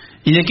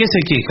 ¿Y de qué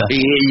se queja?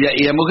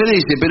 Y la mujer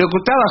le dice, pero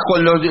estabas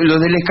con los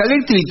del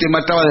escaléctrico y te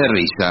mataba de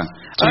risa.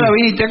 Ahora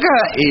viniste acá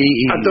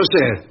a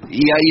toser.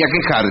 Y a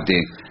quejarte.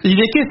 ¿Y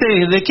de qué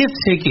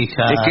se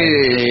queja? Es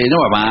que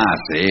no va más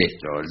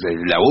esto,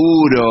 el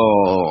laburo.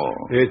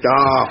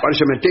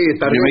 Parece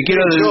mentira, me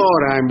quiero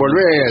horas en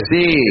volver.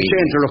 El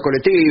centro, los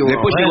colectivos.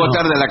 Después llego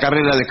tarde a la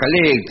carrera de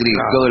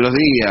escaléctrico todos los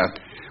días.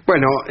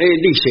 Bueno,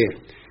 dice,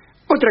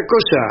 otra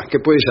cosa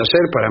que puedes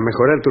hacer para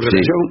mejorar tu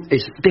relación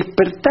es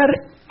despertar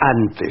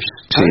antes.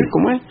 ¿Sabes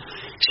cómo es?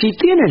 Si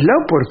tienes la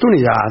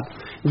oportunidad,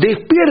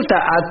 despierta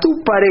a tu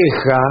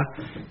pareja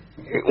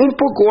un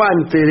poco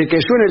antes de que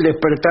suene el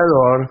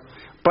despertador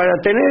para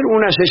tener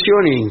una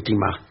sesión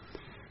íntima.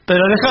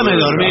 Pero déjame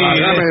dormir.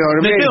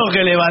 Me tengo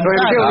que levantar.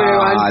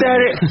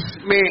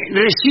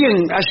 Recién,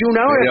 hace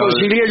una hora,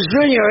 concilié el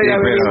sueño.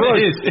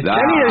 Salí de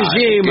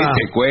encima.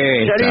 ¿Qué te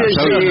cuesta? Salí de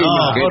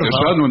encima.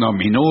 Son unos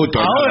minutos.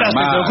 Ahora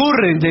se te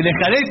ocurre del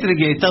escaléctrico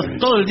que estás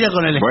todo el día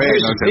con el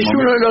escaléctrico. Es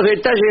uno de los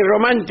detalles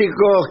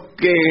románticos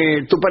que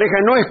tu pareja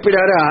no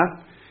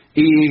esperará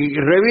y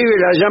revive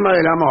la llama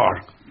del amor.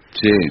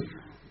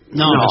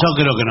 No, yo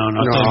creo que no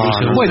estoy muy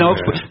seguro. Bueno,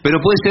 pero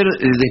puede ser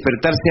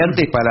despertarse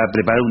antes para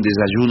preparar un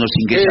desayuno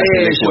sin que ella se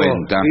dé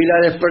cuenta. Y la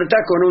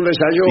despertás con un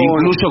desayuno.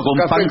 Incluso con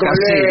café pan con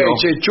casero.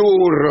 leche,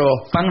 churro.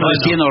 Pan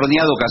recién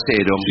horneado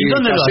casero. ¿Y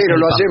dónde casero,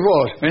 lo haces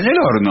vos? En el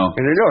horno.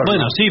 En el horno.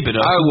 Bueno, sí, pero...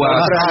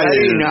 Agua, sal.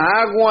 Harina,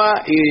 agua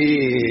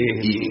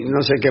y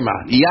no sé qué más.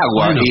 Y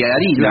agua, y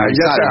harina.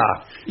 Ya sal. está.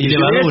 Y si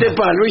levadura. este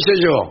pan lo hice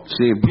yo.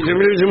 Sí. Y se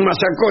me hizo un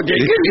masacote.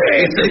 ¿Qué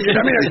es esto? Y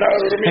la mina estaba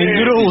durmiendo.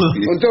 Engrudo.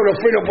 Con todos los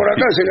pelos por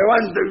acá se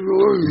levanta.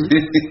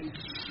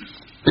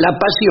 La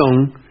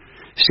pasión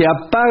se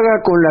apaga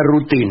con la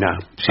rutina.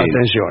 Sí.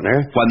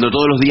 Atención, Cuando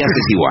todos los días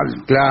es igual.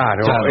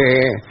 Claro.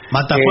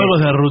 Matafuegos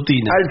de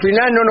rutina. Al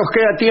final no nos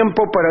queda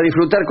tiempo para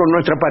disfrutar con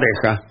nuestra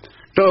pareja.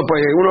 Todo,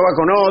 pues uno va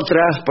con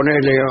otras,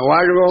 ponerle o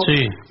algo, Sí.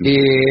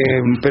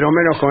 pero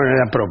menos con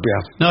la propia.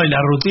 No, y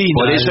la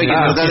rutina. Por eso hay que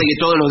tratar de que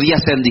todos los días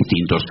sean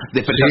distintos.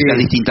 Despertarse a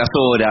distintas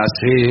horas.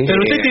 Sí. Pero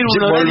usted tiene un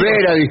horario...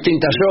 Volver a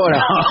distintas horas,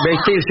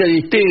 vestirse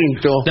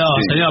distinto. No,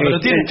 señor, pero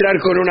tiene... Entrar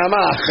con una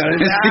máscara.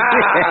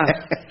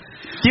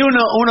 Tiene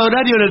un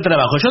horario en el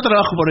trabajo. Yo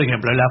trabajo, por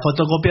ejemplo, en la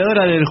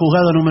fotocopiadora del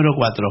juzgado número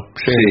 4.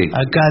 Sí.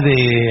 Acá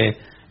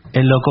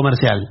en lo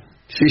comercial.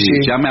 Sí.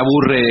 Ya me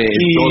aburre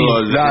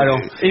todo. Claro.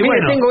 Y Mire,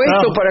 bueno, tengo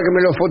esto para que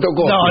me lo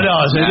fotocopie.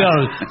 No, señor.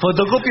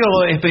 Fotocopio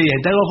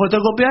expediente. Hago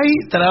fotocopia ahí,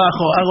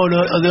 trabajo, hago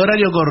de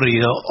horario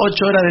corrido.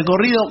 8 horas de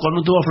corrido con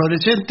un tubo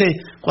fluorescente,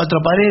 4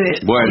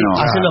 paredes. Bueno,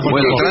 haciendo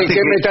fotocopia. ¿Qué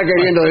me está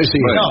queriendo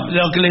decir? Bueno. No,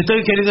 lo que le estoy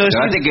queriendo decir...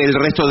 Trate que el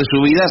resto de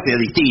su vida sea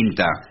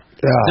distinta.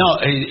 Claro. No,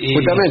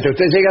 justamente,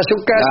 usted llega a su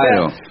casa,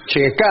 Claro.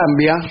 se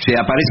cambia. Se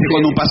aparece con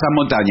un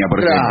pasamontaña,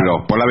 por Claro. ejemplo,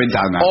 por la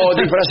ventana. O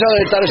disfrazado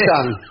de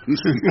Tarzán.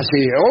 Así,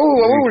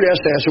 le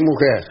hace a su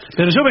mujer.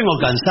 Pero yo vengo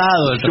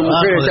cansado del Su trabajo.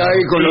 mujer está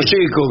ahí con los hijos.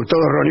 chicos,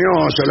 todos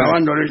roñosos,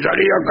 lavándole,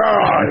 salí acá.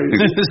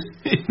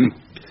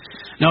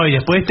 No, y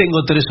después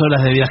tengo 3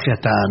 horas de viaje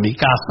hasta mi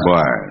casa.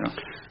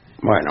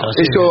 Bueno,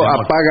 Entonces, eso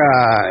tenemos... apaga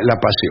la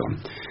pasión.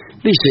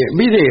 Dice,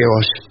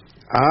 videos.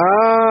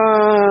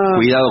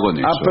 Cuidado con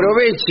eso.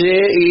 Aproveche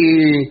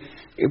y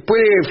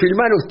puede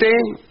filmar usted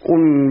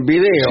un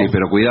video. Sí,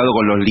 pero cuidado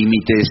con los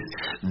límites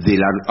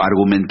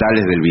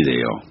argumentales del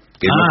video.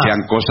 Que no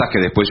sean cosas que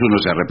después uno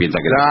se arrepienta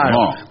que las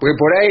filmó. Porque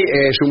por ahí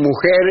su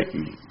mujer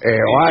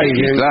o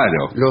alguien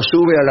lo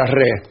sube a las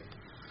redes.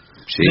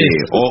 Sí,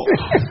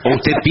 o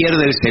usted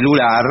pierde el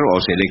celular o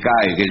se le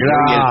cae, y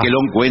el que lo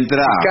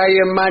encuentra... Cae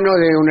en manos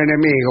de un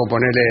enemigo,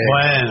 ponele.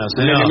 Bueno,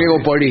 un enemigo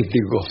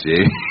político. Sí.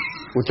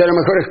 Usted a lo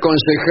mejor es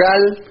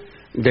concejal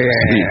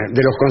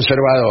de los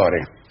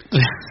conservadores.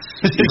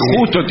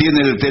 Justo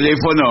tiene el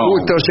teléfono.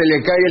 Justo se le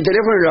cae el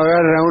teléfono y lo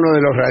agarra uno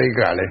de los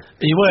radicales.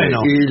 Y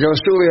bueno. Y lo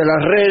sube a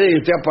las redes y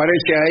usted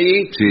aparece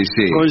ahí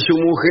con su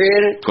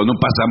mujer. Con un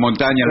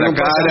pasamontaña en la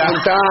cara.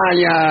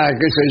 Pasamontaña,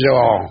 qué sé yo.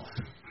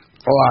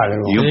 O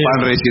algo. Y un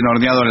pan recién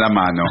horneado en la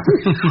mano.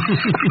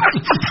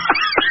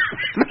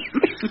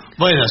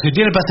 Bueno, si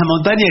tiene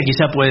pasamontaña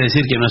quizá puede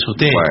decir que no es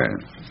usted. Bueno.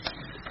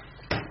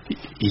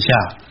 Y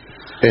ya.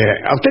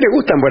 ¿A usted le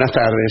gustan? Buenas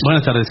tardes.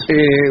 Buenas tardes.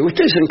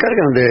 ¿Ustedes se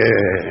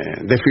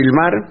encargan de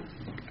filmar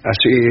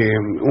así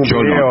un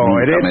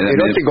video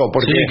erótico?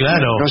 Porque sí,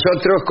 claro.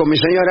 Nosotros con mi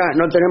señora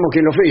no tenemos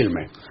quien lo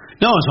filme.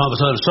 No,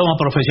 somos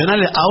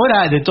profesionales.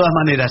 Ahora, de todas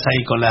maneras,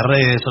 ahí con las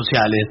redes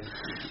sociales,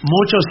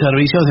 muchos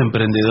servicios de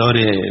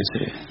emprendedores...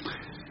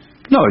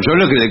 No, yo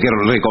lo que le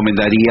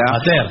recomendaría,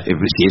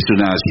 si es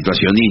una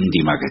situación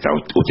íntima que está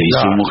usted y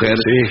su mujer,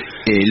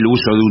 el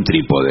uso de un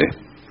trípode.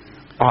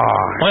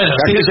 Bueno,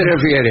 ¿a qué se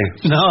refiere?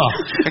 No,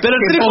 pero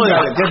el trípode...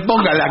 Que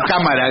ponga la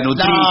cámara en un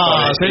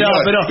trípode,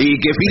 pero, y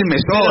que filme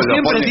solo.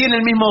 Pero siempre tiene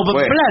el mismo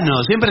plano,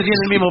 siempre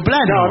tiene el mismo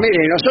plano. No,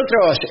 mire,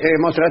 nosotros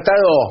hemos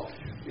tratado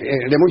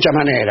de muchas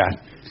maneras.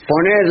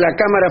 Poner la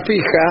cámara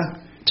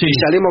fija y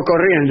salimos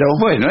corriendo.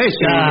 Bueno,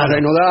 eso. Nos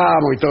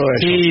desnudamos y todo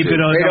eso. Sí,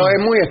 pero es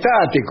muy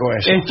estático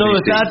eso. Es todo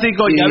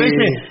estático y a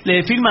veces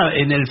le filma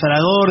en el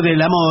fragor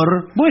del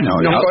amor. Bueno,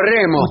 nos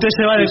corremos. Usted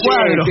se va de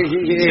cuadro.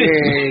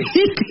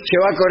 Se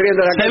va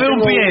corriendo a la calle. Se ve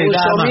un pie, un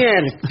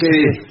somier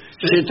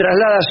que se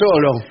traslada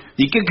solo.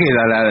 ¿Y qué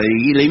queda?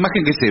 La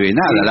imagen que se ve,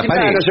 nada, la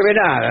pared. No se ve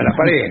nada, la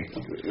pared.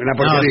 Una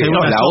porquería.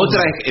 La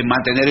otra es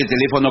mantener el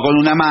teléfono con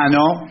una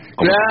mano.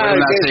 Claro,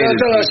 que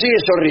todo así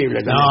es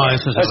horrible también.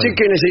 Eso es así horrible.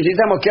 que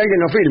necesitamos que alguien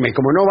nos filme.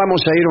 Como no vamos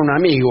a ir a un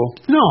amigo.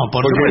 No,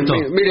 por supuesto.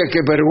 Mire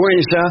qué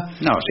vergüenza.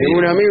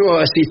 Un amigo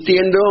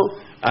asistiendo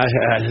a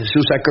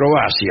sus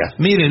acrobacias.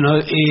 Miren,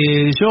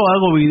 yo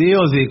hago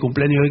videos de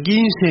cumpleaños de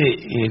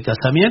 15,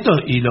 casamientos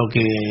y lo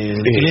que...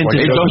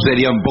 Esto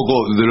sería un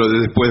poco de lo de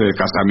después del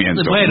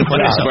casamiento. Bueno,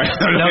 por eso.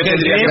 La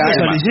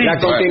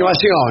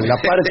continuación, la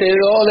parte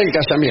 2 del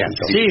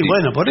casamiento. Sí,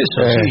 bueno, por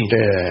eso.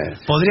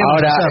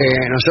 Ahora,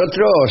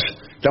 nosotros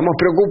estamos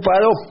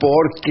preocupados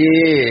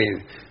porque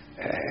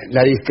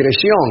la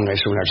discreción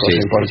es una cosa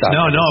importante.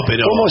 No,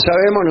 pero... ¿Cómo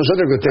sabemos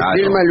nosotros que usted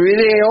filma el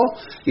video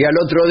y al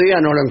otro día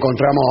no lo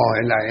encontramos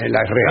en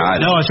las redes?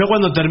 No, yo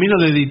cuando termino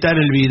de editar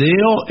el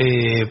video,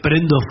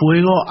 prendo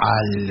fuego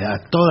a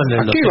todo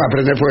el... ¿A qué va a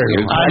prender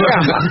fuego?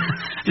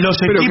 Los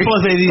equipos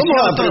de edición.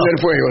 ¿Cómo va a prender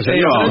fuego,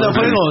 señor? Prendo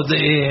fuego,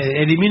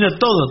 elimino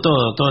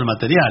todo el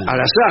material. A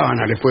la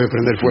sábana les puede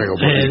prender fuego.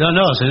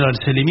 No, señor,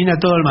 se elimina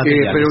todo el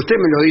material. Pero usted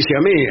me lo dice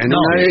a mí, en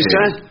una de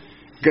esas...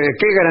 ¿Qué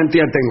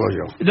garantía tengo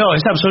yo? No,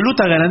 es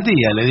absoluta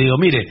garantía. Le digo,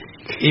 mire,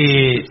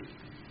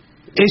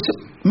 es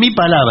mi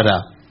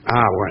palabra.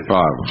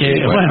 Bueno.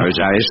 Bueno,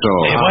 ya eso...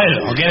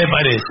 bueno, ¿qué le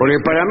parece? Porque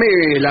para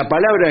mí la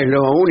palabra es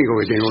lo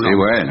único que tiene uno. Sí,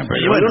 bueno,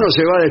 pero... Cuando uno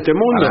se va de este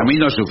mundo... Para mí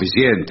no es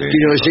suficiente.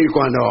 Quiero decir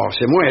cuando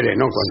se muere,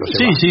 no cuando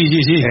se va. Sí.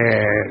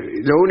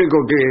 Lo único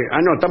que...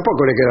 no, tampoco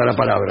le queda la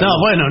palabra. No,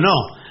 bueno, no.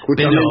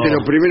 Justamente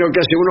lo primero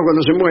que hace uno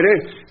cuando se muere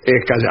es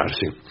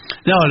callarse.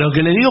 No, lo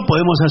que le digo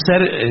podemos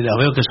hacer,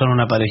 veo que son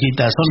una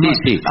parejita,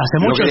 hace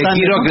muchos años. Lo que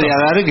quiero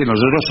aclarar es que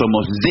nosotros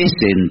somos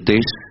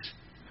decentes.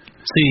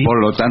 Sí. Por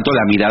lo tanto,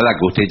 la mirada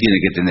que usted tiene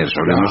que tener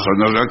sobre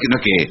nosotros no es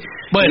que...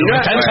 Bueno, me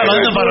están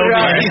llamando para un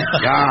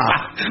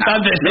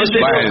no se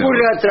le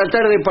ocurra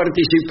tratar de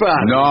participar.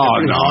 No.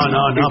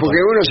 Porque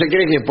uno se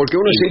cree que porque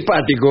uno es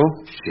simpático,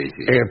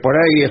 por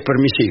ahí es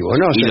permisivo,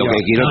 ¿no? Y lo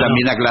que quiero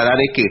también aclarar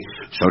es que,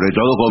 sobre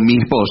todo con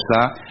mi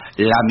esposa,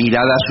 la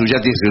mirada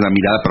suya tiene que ser una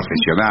mirada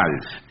profesional.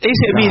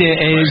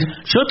 Mire,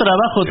 yo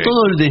trabajo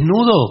todo el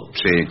desnudo.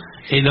 Sí.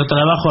 Lo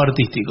trabajo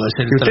artístico.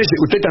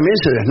 ¿Usted también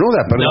se desnuda?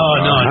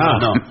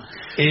 Perdón. No.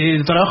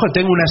 El trabajo,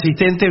 tengo un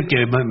asistente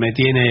que me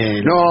tiene...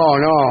 No.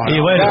 Y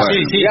bueno,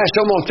 ya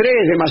somos tres,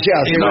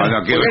 demasiado.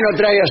 ¿Por qué no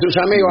trae a sus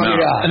amigos a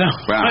mirar?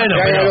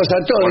 Tráigalos a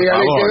todos,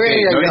 dígale que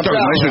vengan. Esto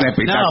no es un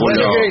espectáculo.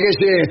 ¿Qué cree que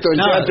es esto? El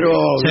teatro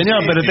señor,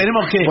 pero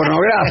tenemos que...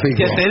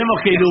 pornográfico. Tenemos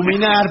que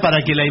iluminar para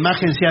que la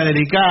imagen sea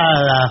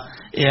delicada.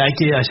 Hay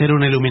que hacer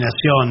una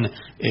iluminación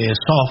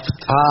soft.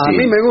 A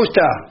mí me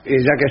gusta,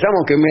 ya que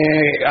estamos, que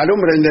me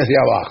alumbren desde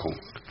abajo.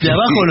 ¿De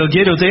abajo lo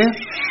quiere usted?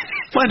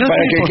 Bueno,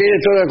 para que quede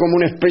todo como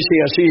una especie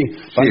así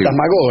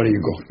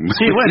fantasmagórico.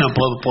 Sí, bueno,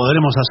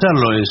 podremos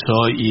hacerlo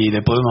eso y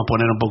le podemos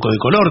poner un poco de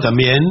color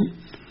también.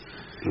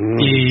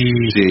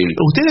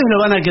 ¿Ustedes lo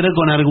van a querer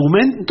con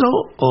argumento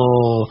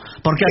o...?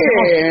 Porque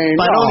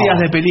hacemos parodias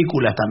de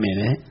películas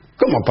también,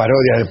 ¿Cómo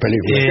parodias de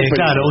películas?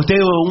 Claro,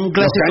 usted un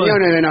clásico... Los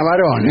cañones de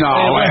Navarone. No,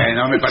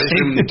 bueno, me parece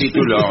un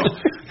título...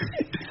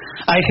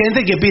 Hay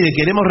gente que pide,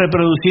 queremos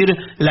reproducir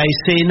la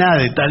escena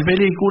de tal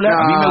película.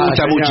 A mí me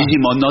gusta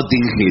muchísimo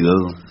Notting Hill.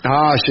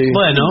 Sí.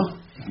 Bueno,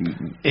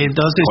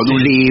 entonces... Con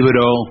un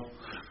libro...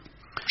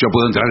 Yo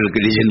puedo entrar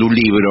leyendo un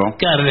libro.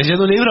 Claro,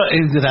 leyendo un libro,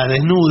 entra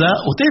desnuda.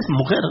 ¿Usted es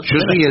mujer? Yo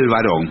soy el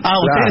varón.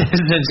 Usted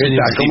es el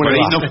señor.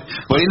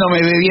 Por ahí no me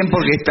ve bien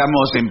porque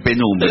estamos en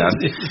penumbra.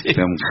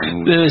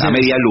 A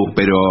media luz,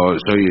 pero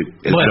soy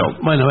el varón.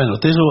 Bueno,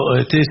 usted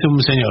es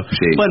un señor.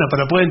 Sí. Bueno,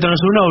 pero puede entrar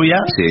su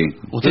novia. Sí.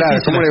 Usted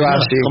 ¿cómo le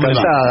va? Sí,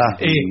 encantada.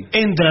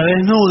 Entra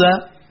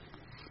desnuda.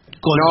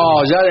 No,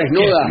 ya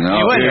desnuda.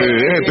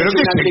 ¿Pero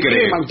qué se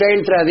cree? Usted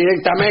entra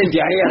directamente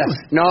ahí a la...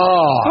 No.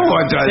 ¿Cómo va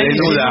a entrar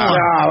desnuda?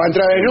 Va a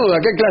entrar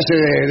desnuda. ¿Qué clase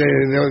de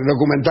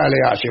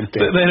documentales hace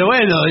usted? Pero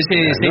bueno, no es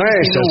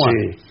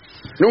así.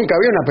 Nunca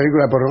vi una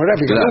película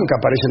pornográfica, nunca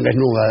aparecen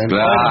desnudas.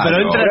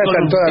 Pero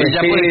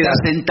ella puede estar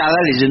sentada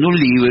leyendo un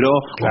libro,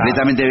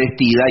 completamente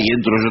vestida, y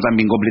entro yo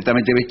también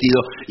completamente vestido,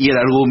 y el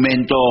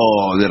argumento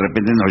de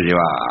repente nos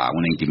lleva a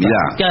una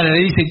intimidad. Claro, le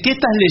dice, ¿qué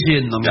estás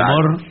leyendo, mi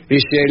amor?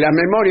 Dice, La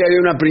memoria de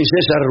una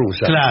princesa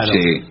rusa. Claro.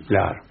 Sí.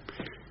 Claro.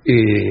 Y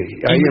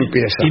ahí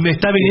empieza. Y me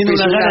está viniendo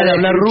una gana de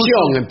hablar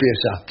ruso.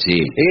 Empieza. Sí.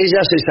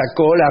 Ella se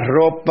sacó las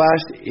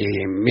ropas y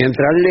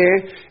mientras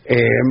lee,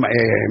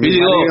 y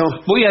digo,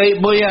 voy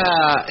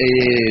a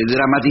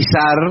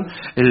dramatizar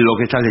lo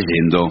que estás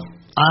leyendo.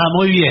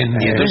 Muy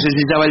bien. Y entonces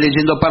ella va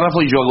leyendo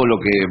párrafo y yo hago lo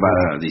que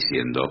va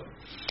diciendo.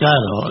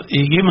 Claro.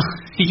 ¿Y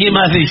qué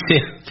más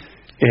dice?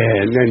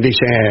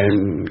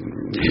 Dicen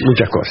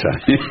muchas cosas.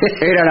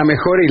 Era la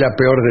mejor y la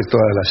peor de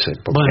todas las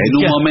épocas. Bueno, en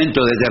un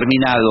momento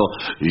determinado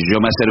yo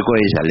me acerco a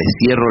ella, le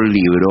cierro el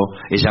libro,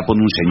 ella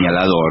pone un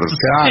señalador.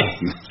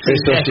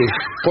 Eso sí.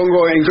 Pongo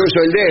incluso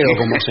el dedo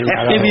como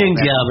señalador. Qué bien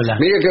que habla.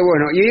 Mire qué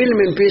bueno. Y él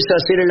me empieza a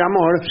hacer el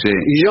amor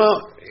y yo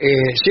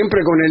siempre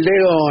con el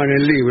dedo en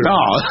el libro.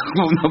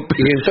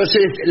 Y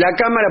entonces la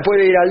cámara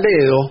puede ir al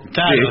dedo.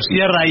 Claro,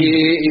 cierra ahí.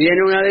 Y en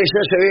una de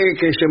ellas se ve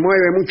que se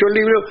mueve mucho el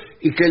libro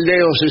y que el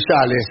dedo se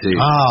sale.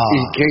 Y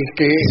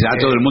que ya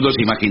todo el mundo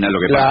se imagina lo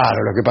que pasó. Claro,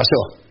 lo que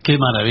pasó. Qué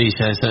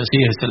maravilla,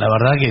 la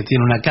verdad que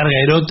tiene una carga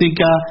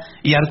erótica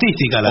y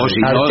artística. O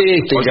si no,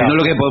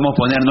 lo que podemos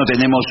poner, no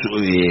tenemos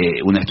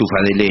una estufa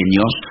de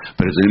leños,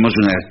 pero tenemos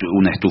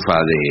una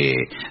estufa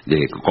de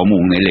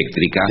común,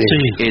 eléctrica.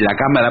 La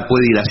cámara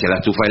puede ir hacia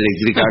la estufa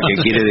eléctrica, que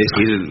quiere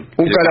decir...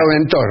 un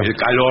caloventor. El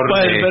calor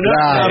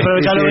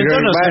pero el caloventor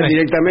no va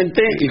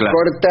directamente y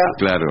corta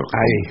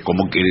ahí.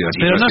 Como que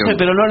la situación...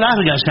 Pero no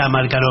larga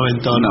llama el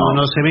caloventor,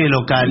 no se ve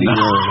lo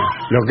cálido.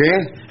 ¿Lo qué?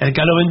 El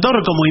caloventor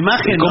como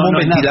imagen como un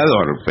ventilador.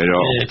 ventilador, pero...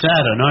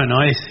 claro, no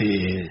es... ¿Y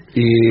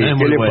no es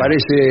qué le bueno.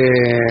 parece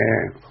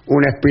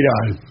una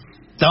espiral?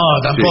 No,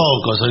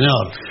 tampoco,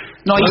 señor.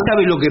 No, ahí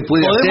sabe lo que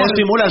puede Podemos hacer.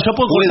 simular, yo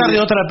puedo contar de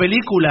otra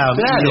película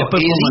Claro, y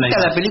después pongo edita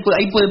la película,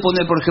 ahí puede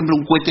poner, por ejemplo,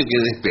 un cohete que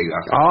despega.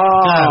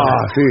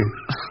 Ah, sí.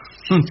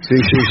 Sí.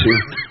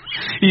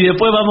 Y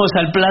después vamos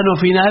al plano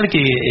final que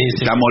es...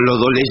 Estamos los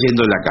dos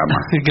leyendo en la cama,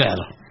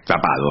 Claro.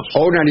 tapados.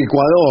 O una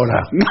licuadora.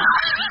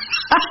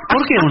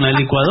 ¿Por qué una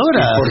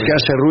licuadora? Porque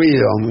hace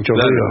ruido, mucho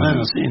Claro. ruido.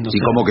 Bueno, sí, no Y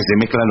sé. como que se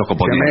mezclan los Se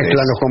componentes.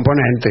 mezclan los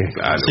componentes.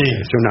 Claro. Sí.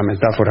 Es una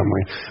metáfora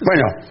muy...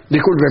 Bueno,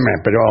 discúlpeme,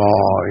 pero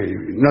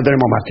no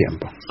tenemos más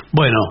tiempo.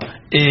 Bueno,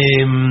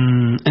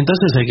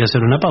 entonces hay que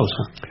hacer una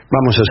pausa.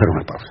 Vamos a hacer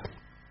una pausa.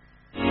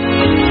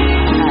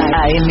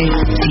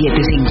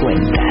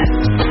 AM750.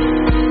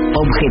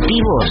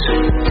 Objetivos,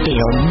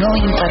 pero no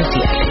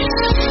imparciales.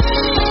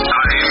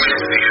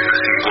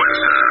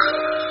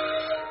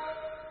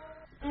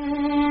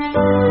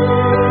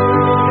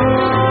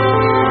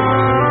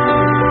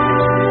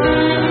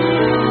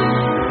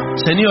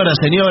 Señoras,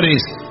 señores,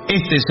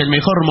 este es el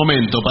mejor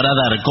momento para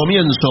dar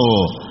comienzo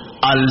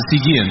al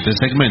siguiente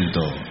segmento.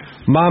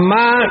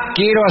 Mamá,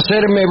 quiero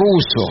hacerme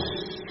buzo.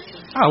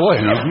 Ah,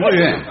 bueno, muy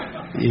bien.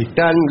 Y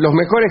están los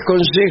mejores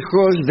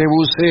consejos de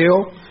buceo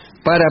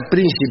para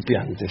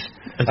principiantes.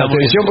 Está muy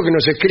Atención porque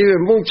nos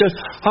escriben muchos.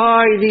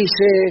 Ay,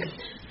 dice...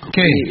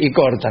 ¿Qué? Y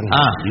cortan.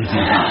 Ah,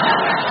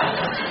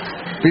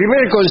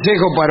 Primer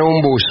consejo para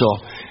un buzo.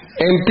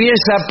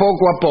 Empieza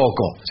poco a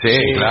poco. Sí,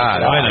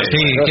 claro. bueno,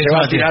 sí. No ¿qué se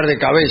va a tirar de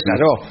cabeza,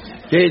 no.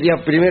 Que ya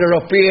primero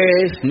los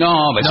pies, No,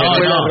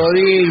 después las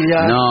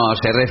rodillas. No,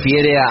 se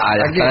refiere a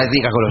las ¿A qué?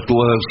 prácticas con los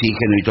tubos de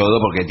oxígeno y todo,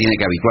 porque tiene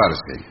que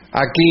habituarse.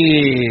 Aquí,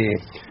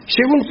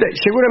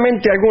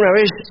 seguramente alguna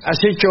vez has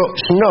hecho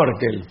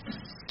snorkel.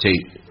 Sí.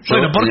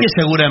 bueno, ¿por qué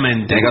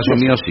seguramente? En el caso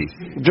mío, sí.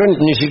 Yo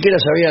ni siquiera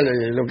sabía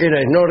lo que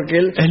era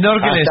snorkel,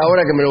 Snorkel hasta es-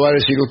 ahora que me lo va a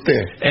decir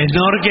usted.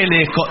 Snorkel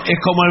es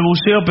como el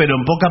buceo, pero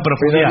en poca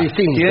profundidad.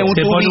 distinto. Tiene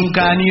se pone un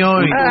caño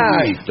y...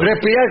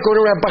 Respirar con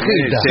una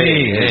pajita. Sí,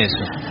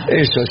 eso.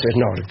 Eso es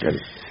snorkel.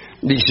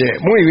 Dice,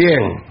 muy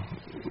bien,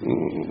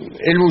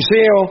 el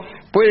buceo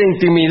puede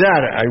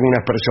intimidar a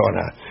algunas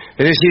personas.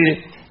 Es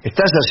decir,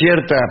 estás a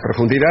cierta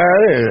profundidad,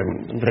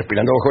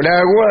 respirando bajo el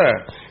agua,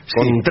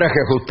 con un traje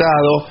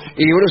ajustado,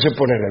 y uno se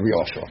pone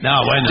nervioso.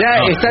 No, bueno. Ya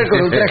no. estar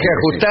con un traje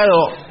ajustado,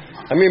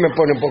 a mí me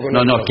pone un poco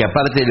No, nervioso. no, que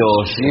aparte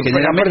los... Y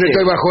aparte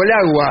estoy bajo el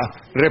agua,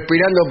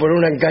 respirando por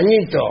un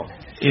cañito.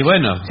 Y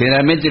bueno,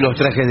 Generalmente los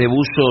trajes de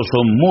buzo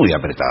son muy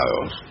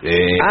apretados.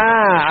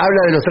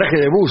 Habla de los trajes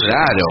de buzo.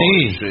 Claro,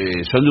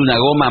 Sí. son de una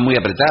goma muy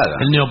apretada.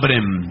 el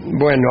neopren.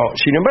 Bueno,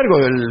 sin embargo,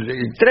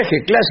 el traje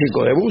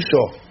clásico de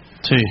buzo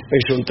Sí.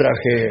 es un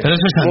traje Pero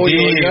eso es muy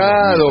antiguo.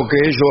 holgado,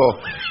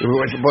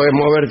 que podés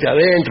moverte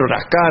adentro,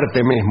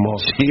 rascarte mismo,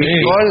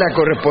 con la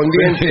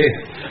correspondiente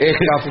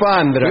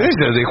escafandra. Pero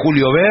eso es de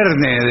Julio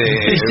Verne, de...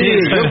 Sí,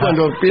 yo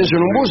cuando pienso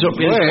en un buzo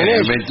pienso en Bueno,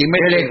 eso, 20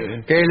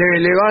 que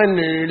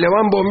le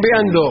van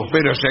bombeando,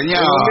 Pero le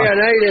señor... bombean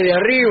aire de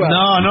arriba,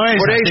 No es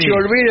por ahí así. se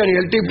olvidan y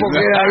el tipo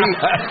queda ahí.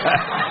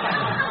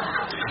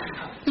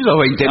 Los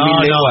 20.000 No,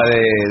 no. leguas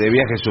de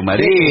viaje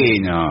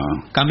submarino.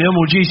 Cambió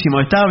muchísimo.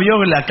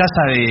 Vio la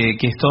casa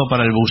que es todo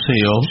para el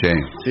buceo. Sí.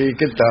 Sí,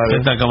 ¿qué tal? ¿Qué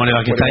tal? ¿Cómo le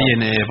va? Que está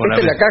ahí por ¿Esta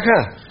es la caja?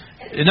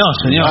 No,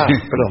 señor. Ah,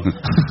 perdón.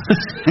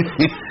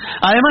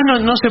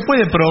 Además no se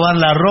puede probar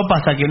la ropa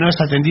hasta que no es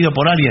atendido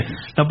por alguien.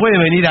 No puede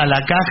venir a la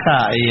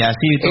caja y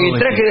así todo. ¿El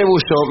traje de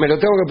buzo me lo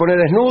tengo que poner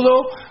desnudo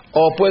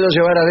o puedo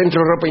llevar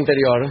adentro ropa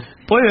interior?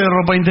 Puede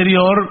ropa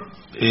interior.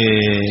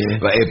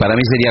 Para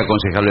mí sería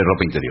aconsejable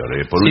ropa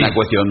interior, por Sí. una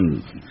cuestión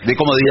de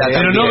comodidad.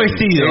 Pero también. no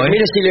vestido, ¿eh?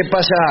 Mire si le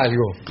pasa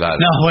algo. Claro.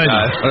 No, bueno.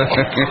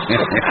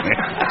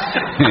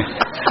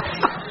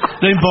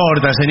 No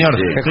importa, señor.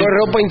 Mejor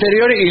ropa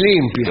interior y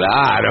limpia.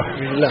 Claro.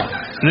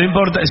 No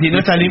importa, si no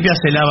está limpia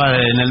se lava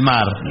en el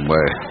mar.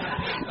 Bueno.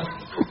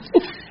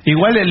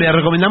 Igual le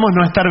recomendamos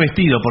no estar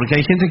vestido, porque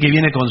hay gente que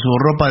viene con su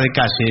ropa de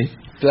calle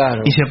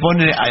Claro. y se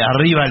pone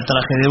arriba el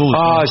traje de buzo.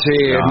 Ah,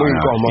 sí, es No, muy no,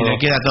 incómodo. y le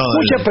queda todo.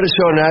 Muchas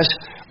personas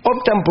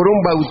optan por un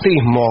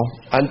bautismo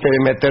antes de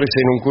meterse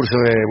en un curso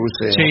de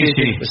buceo. Sí.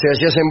 O sea,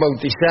 se hacen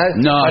bautizar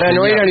No, para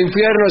no señor. ir al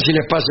infierno si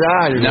les pasa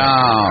algo.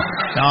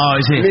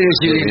 No. Sí.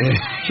 Mire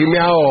si me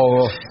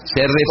ahogo. Se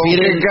 ¿Con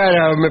refiere... qué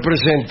cara me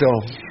presento?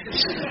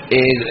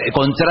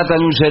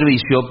 contratan un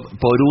servicio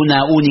por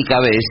una única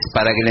vez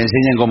para que le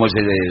enseñen cómo es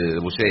el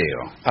buceo.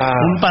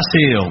 Un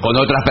paseo. Con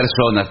otras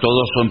personas,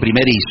 todos son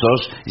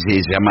primerizos y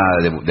se llama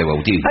de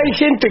bautismo. Hay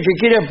gente que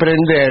quiere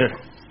aprender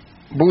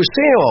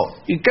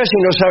buceo y casi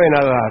no sabe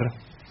nadar.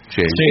 Sí.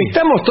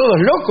 ¿Estamos todos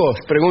locos?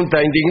 Pregunta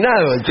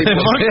indignado el tipo.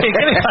 ¿Por qué?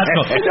 ¿Qué le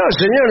pasó? No,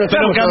 señor, no Pero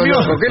estamos todos cambió.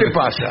 locos. ¿Qué le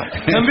pasa?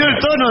 Cambió el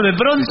tono de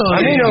pronto. A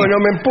mí no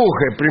me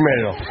empuje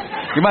primero.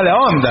 Qué mala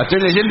onda,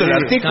 estoy leyendo el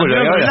artículo. Cambió y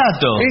el ahora-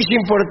 relato. Es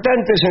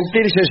importante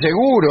sentirse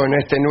seguro en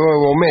este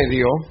nuevo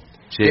medio,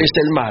 Sí. que es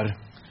el mar.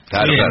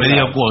 Claro, Sí, claro, medio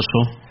claro. acuoso.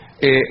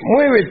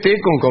 Muévete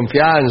con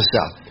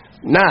confianza.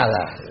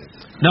 Nada.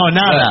 No,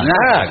 nada.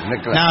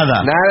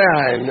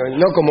 Nada,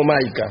 no como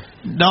Maika.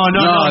 No,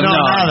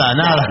 nada.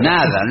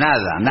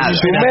 Nada.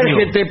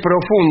 Sumérgete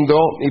profundo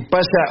y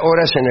pasa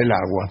horas en el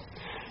agua.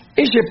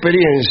 Esa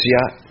experiencia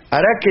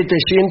hará que te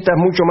sientas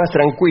mucho más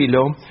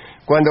tranquilo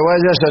cuando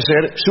vayas a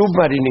hacer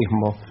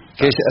submarinismo,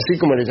 que es así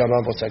como le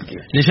llamamos aquí.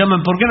 Le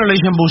llaman, ¿por qué no le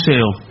dicen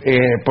buceo?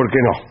 ¿Por qué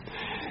no?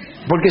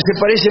 Porque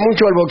se parece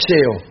mucho al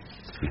boxeo.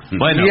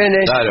 Bueno,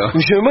 vienes claro. y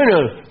dices, bueno,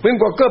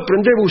 vengo acá a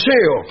aprender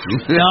buceo.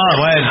 No,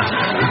 bueno.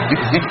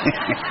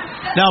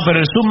 No, pero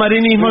el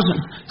submarinismo...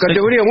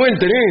 Categoría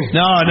welter, ¿eh?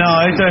 No,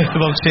 esto es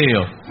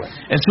boxeo.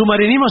 El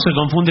submarinismo se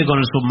confunde con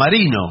el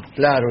submarino.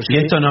 Claro, sí. Y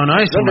esto no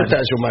es ¿Dónde está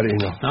el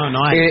submarino? No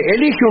hay.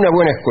 Elige una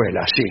buena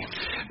escuela, sí.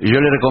 Yo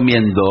le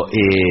recomiendo,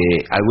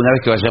 alguna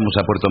vez que vayamos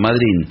a Puerto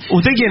Madryn...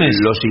 ¿Usted quién es?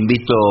 Los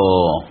invito...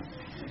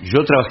 Yo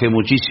trabajé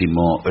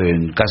muchísimo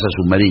en Casa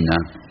Submarina.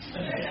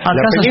 ¿Ah, ¿La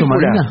Casa película?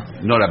 Submarina?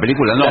 No, la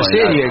película no. La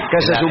serie,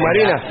 Casa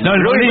Submarina. No,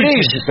 el Roy boliche.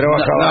 Briggs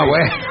trabajaba. No, ahí.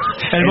 bueno.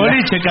 El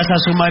boliche, Casa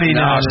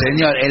Submarina. No,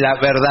 señor, en la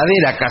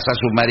verdadera Casa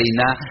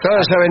Submarina. Toda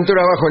esa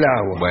aventura bajo el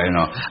agua. Bueno,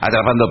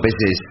 atrapando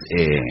peces.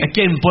 Es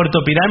que en Puerto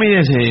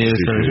Pirámides...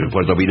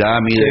 Puerto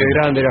Pirámide. Qué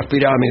grande las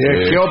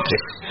pirámides. Keops,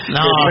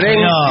 No,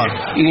 Efrén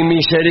señor. y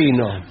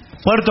Miserino.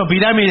 Puerto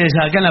Pirámides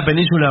acá en la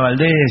península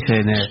Valdés.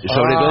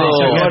 Sobre todo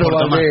Eduardo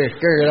Puerto Valdés,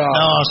 qué grande.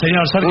 No,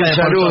 señor, cerca Un de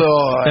saludo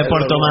Puerto, de a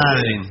Puerto Eduardo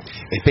Madryn.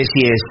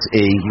 especies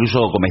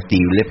incluso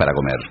comestibles para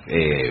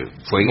comer.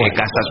 Fue en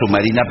Casa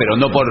Submarina, pero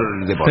no por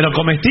deporte. Pero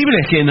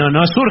comestibles que no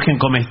surgen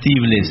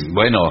comestibles.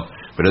 Bueno,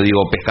 pero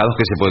digo, pescados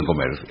que se pueden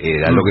comer.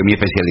 Era lo que mi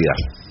especialidad.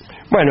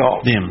 Bueno,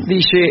 Bien.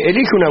 dice,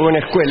 elige una buena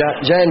escuela,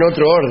 ya en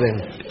otro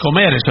orden.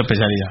 Comer es su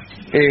especialidad.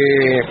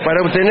 Para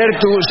obtener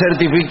tu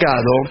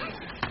certificado.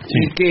 Sí.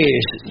 ¿Y qué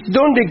es?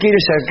 ¿Dónde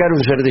quieres sacar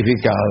un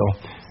certificado?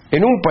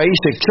 ¿En un país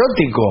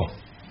exótico?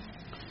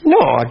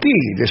 No, aquí,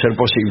 de ser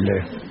posible.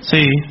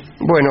 Sí,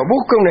 Bueno,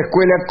 busca una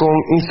escuela con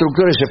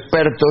instructores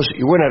expertos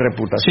y buena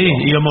reputación.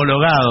 sí, y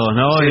homologados,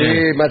 ¿no?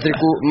 Sí,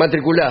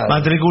 matriculados.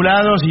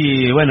 Matriculados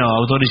y, bueno,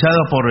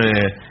 autorizados por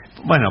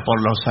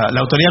la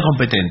autoridad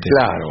competente.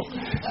 Claro.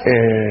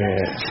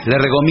 Le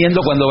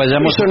recomiendo cuando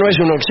vayamos... Eso no es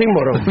un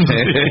oxímoron.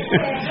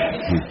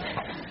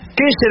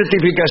 ¿Qué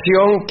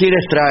certificación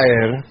quieres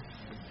traer?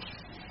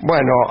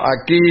 Bueno,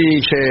 aquí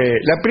dice,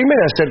 la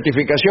primera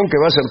certificación que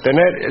vas a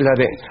obtener es la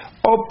de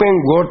Open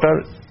Water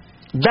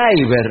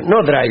Diver,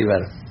 no Driver.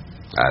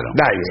 Claro.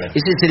 Diver.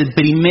 Ese es el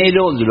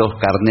primero de los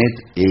carnets,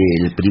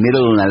 el primero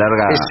de una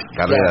larga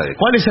carrera. claro. De...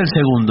 ¿Cuál es el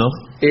segundo?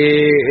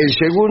 El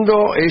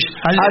segundo es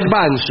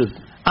Advanced.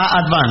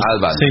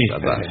 Advanced. Sí.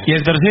 Advanced. ¿Y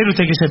el tercero,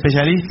 usted que es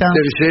especialista?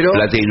 Tercero,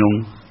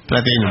 Platinum.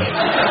 Platino.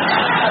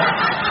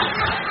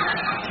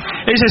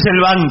 Ese es el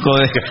banco.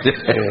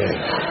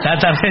 La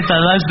tarjeta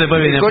Advance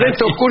después viene. con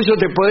estos cursos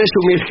te podés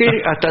sumergir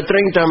hasta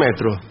 30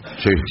 metros.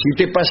 Sí. Si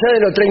te pasás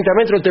de los 30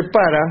 metros te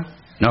para.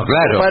 No,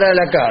 claro. Para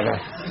la cara.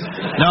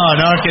 No,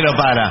 es que lo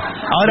para.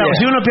 Ahora, Bien.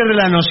 si uno pierde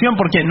la noción,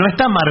 porque no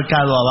está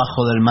marcado abajo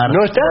del mar.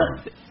 ¿No está?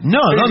 No,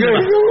 ¿dónde va?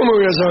 ¿Cómo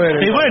voy a saber?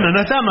 Y bueno, no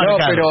está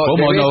marcado. pero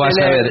 ¿Cómo debés no vas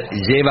a tener ver?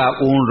 Lleva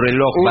un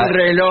reloj.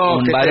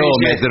 Un que te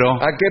barómetro.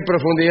 dice a qué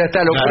profundidad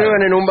está. Lo Claro.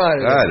 prueban en un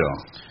balde. Claro,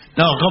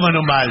 No, como en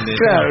un balde.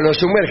 Claro, lo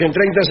sumergen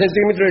 30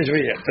 centímetros y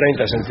subía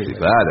 30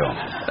 centímetros. claro.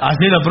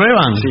 ¿Así lo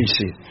prueban?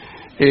 Sí.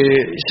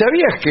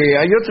 ¿Sabías que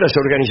hay otras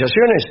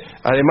organizaciones,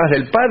 además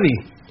del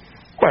PADI?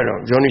 Bueno,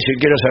 yo ni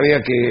siquiera sabía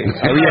que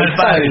había el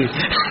PADI.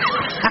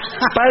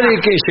 ¿PADI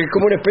qué es? Es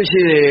como una especie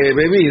de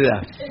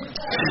bebida.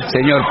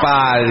 Señor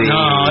Padre.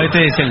 No,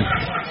 este es el...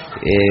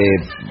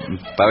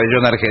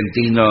 Pabellón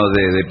Argentino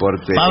de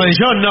Deporte.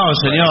 Pabellón no,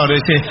 señor.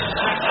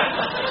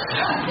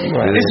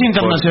 Bueno, es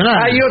internacional.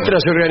 Hay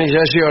otras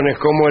organizaciones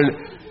como el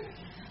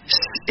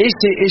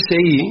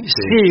SSI,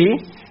 sí,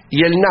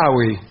 y el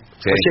NAUI.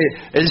 Sí. O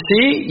sea, el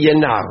sí y el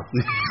NAU,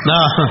 No,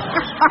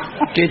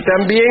 que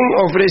también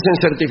ofrecen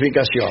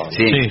certificación.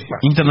 Sí. sí,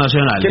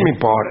 internacional. ¿Qué me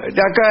importa?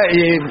 De acá,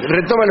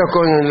 retoma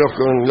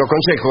los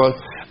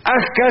consejos.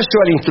 Haz caso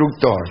al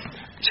instructor.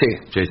 Sí.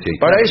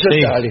 Para eso Sí.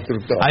 está el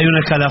instructor. Hay un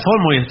escalafón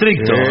muy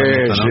estricto. en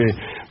esto, ¿no? Sí.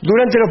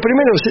 Durante los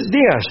primeros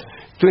días,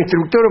 tu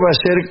instructor va a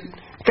ser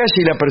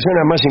casi la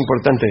persona más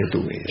importante de tu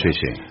vida.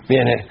 Sí.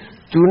 Viene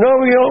tu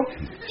novio,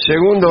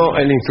 segundo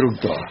el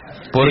instructor.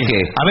 ¿Por Sí.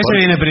 qué? A veces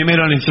viene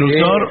primero el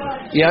instructor.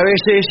 Y a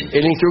veces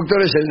el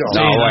instructor es el novio.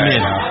 Sí, No,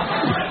 también.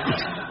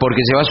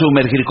 Porque se va a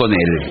sumergir con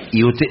él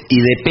y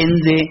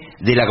depende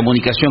de la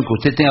comunicación que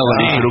usted tenga con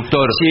el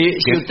instructor.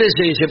 Si usted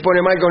se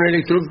pone mal con el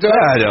instructor,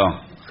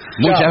 Claro.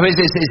 Muchas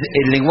veces es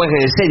el lenguaje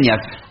de señas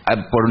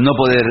por no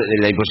poder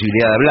la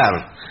imposibilidad de hablar.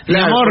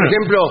 claro, Mi amor. por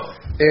ejemplo,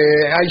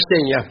 hay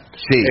señas.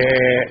 Sí.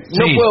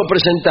 No Sí. puedo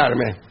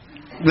presentarme.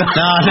 No.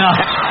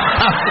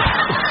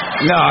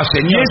 No, Y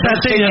señor. esa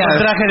seña con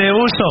traje de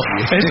buzo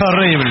es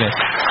horrible.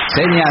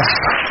 Señas.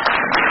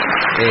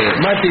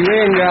 Mati,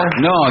 venga.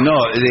 No,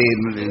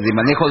 de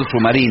manejo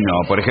submarino.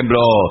 Por ejemplo,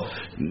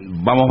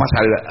 vamos más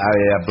a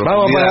Vamos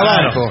profundidad. para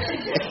Claro. abajo.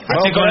 Así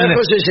Vamos con para el-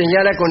 abajo, se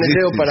señala con el Sí,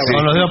 dedo sí, para sí. abajo.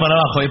 Con los dedos para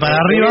abajo. Y para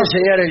Voy arriba. a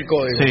enseñar el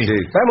código. Sí. Sí.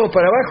 Vamos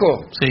para abajo.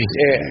 Sí.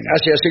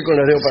 Hace así con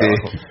los dedos para Sí.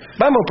 abajo.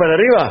 Vamos para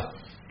arriba.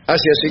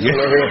 Hace así con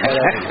los dedos para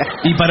arriba.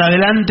 ¿Y para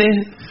adelante?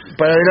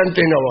 Para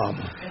adelante no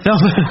vamos. No.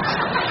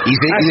 Y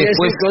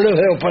después, con los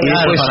dedos para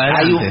después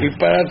adelante. hay Y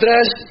para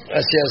atrás,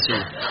 hace así.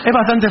 Es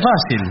bastante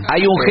fácil.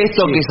 hay un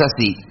gesto que es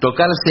así: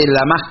 tocarse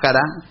la máscara,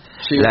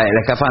 Sí. la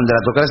escafandra,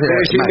 tocarse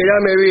Pero si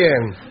mirame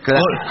bien.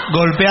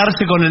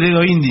 Golpearse con el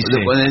dedo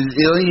índice. Con el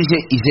dedo índice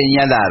y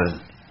señalar.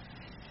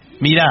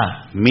 Mirá.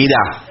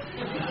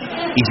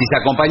 Y si se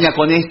acompaña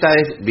con esta,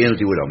 viene un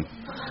tiburón.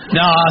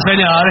 No,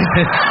 señor.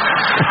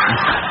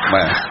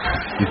 Bueno.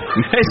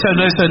 Eso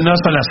no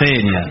son las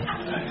señas.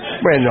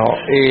 Bueno,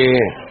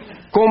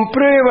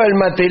 comprueba el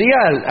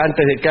material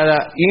antes de cada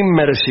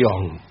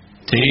inmersión.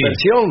 Sí.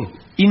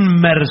 ¿Inmersión?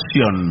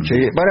 Inmersión. Sí,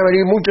 van a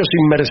venir muchos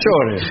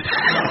inmersores.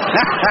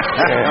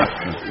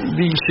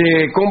 Dice,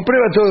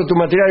 comprueba todo tu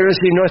material y ver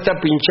si no está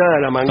pinchada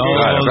la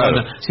manguera.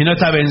 Claro. Si no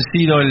está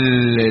vencido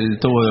el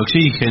tubo de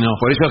oxígeno.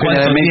 Por eso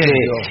 ¿Cuánto generalmente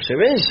tiene? ¿Se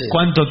vence?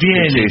 ¿Cuánto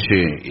tiene?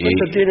 Sí.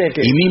 ¿Cuánto tiene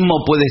que? Y mismo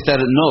puede estar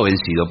no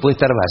vencido, puede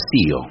estar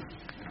vacío.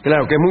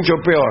 Claro, que es mucho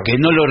peor. Que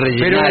no lo Pero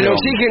rellenaron. el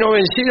oxígeno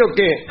vencido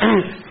que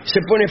se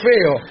pone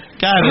feo.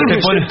 Claro,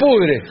 se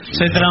pudre.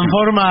 Se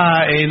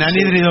transforma en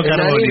anhídrido En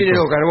carbónico.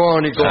 anhídrido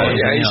carbónico, Claro,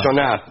 y ahí señor.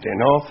 sonaste,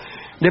 ¿no?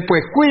 Después,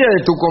 cuida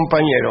de tu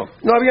compañero.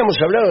 No habíamos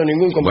hablado de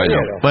ningún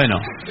compañero. Bueno.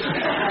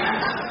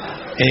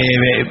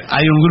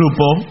 Hay un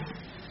grupo.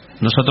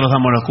 Nosotros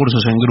damos los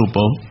cursos en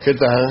grupo. ¿Qué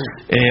tal?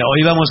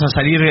 Hoy vamos a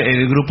salir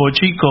el grupo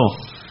chico.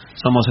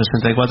 Somos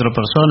 64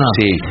 personas.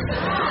 Sí.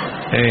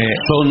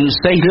 Son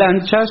 6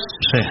 lanchas,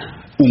 Sí.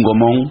 un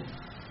gomón.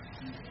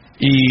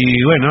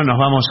 Y bueno, nos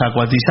vamos a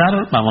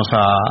acuatizar. Te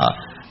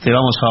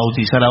vamos a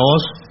bautizar a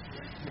vos.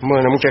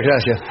 Bueno, muchas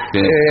gracias. Sí.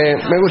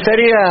 Me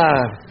gustaría,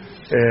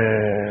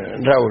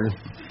 Raúl.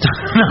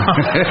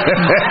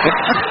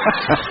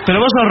 Pero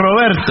vos sos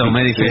Roberto,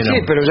 me dijeron. Sí,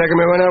 pero ya que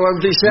me van a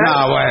bautizar.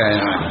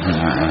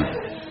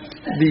 Bueno.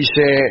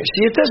 Dice,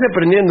 si estás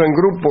aprendiendo en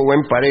grupo o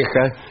en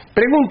pareja,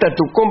 pregunta a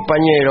tu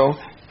compañero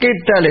qué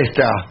tal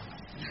está.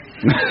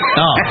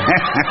 No.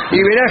 Y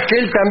verás que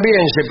él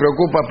también se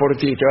preocupa por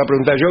ti. Te va a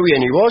preguntar, yo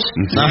bien, ¿y vos?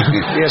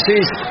 Y así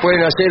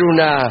pueden hacer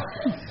una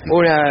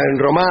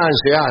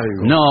romance,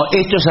 algo. No,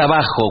 esto es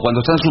abajo,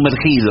 cuando están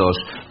sumergidos,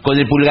 con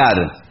el pulgar.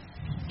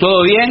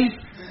 ¿Todo bien?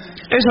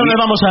 ¿Eso le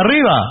vamos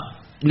arriba?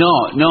 No,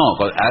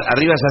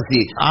 arriba es así.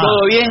 Ah.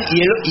 ¿Todo bien?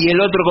 Y el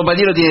otro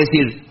compañero tiene que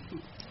decir,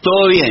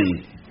 todo bien.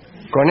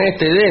 Con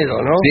este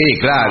dedo, ¿no? Sí,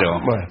 claro.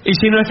 Bueno. Y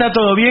si no está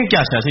todo bien, ¿qué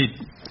hace? Así.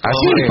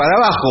 Así, bien. para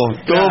abajo,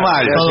 todo Claro,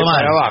 mal. se hace todo mal.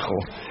 para abajo.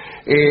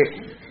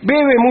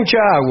 Bebe mucha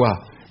agua.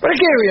 ¿Para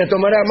qué voy a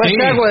tomar más Sí.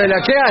 agua de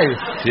la que hay?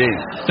 Sí.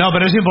 No,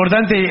 pero es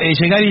importante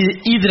llegar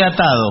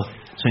hidratado,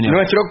 señor.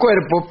 Nuestro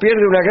cuerpo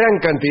pierde una gran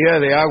cantidad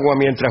de agua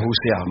mientras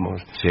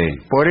buceamos. Sí.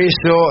 Por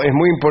eso es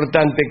muy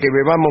importante que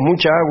bebamos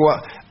mucha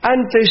agua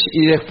antes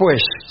y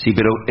después. Sí,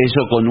 pero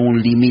eso con un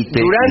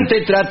límite.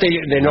 Durante trate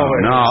de no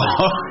beber.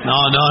 No,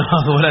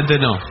 durante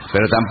no.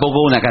 Pero tampoco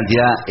una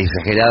cantidad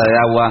exagerada de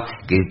agua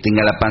que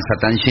tenga la panza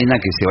tan llena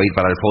que se va a ir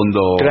para el fondo.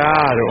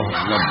 Claro.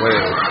 No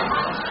puede.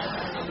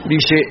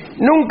 Dice,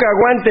 nunca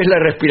aguantes la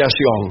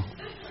respiración.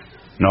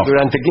 No.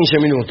 Durante 15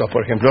 minutos,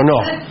 por ejemplo. No.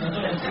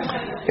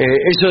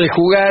 Eso de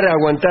jugar,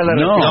 aguantar la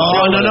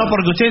respiración. No,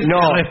 porque usted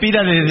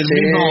respira desde el Sí,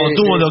 mismo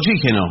tubo sí. de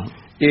oxígeno.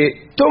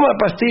 Toma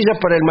pastillas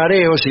para el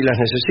mareo si las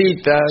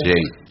necesitas.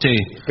 Sí.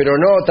 Pero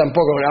no,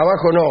 tampoco,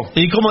 abajo no.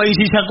 ¿Y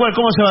si se acuerda,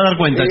 cómo se va a dar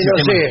cuenta? Y si no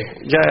se sé,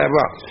 ya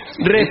va.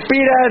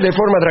 Respira de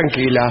forma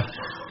tranquila.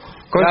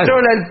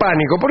 Controla el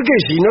pánico. ¿Por qué?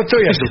 Si no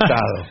estoy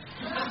asustado.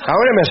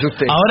 Ahora me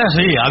asusté. Ahora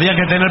sí, había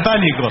que tener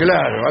pánico.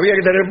 Claro, había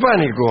que tener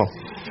pánico.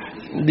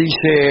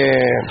 Dice...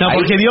 No,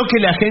 porque vio que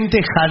la gente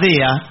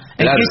jadea.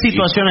 ¿En Claro, qué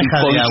situaciones y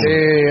jadea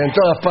uno? en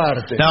todas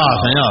partes. No,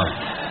 señor.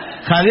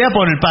 Jadea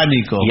por el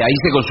pánico. Y ahí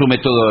se consume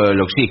todo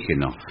el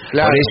oxígeno.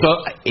 Claro. Por eso,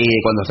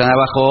 cuando están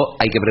abajo,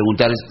 hay que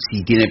preguntar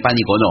si tiene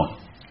pánico o no.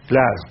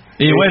 Claro.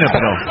 Y bueno,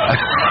 pero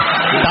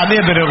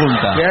también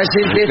pregunta. Le hace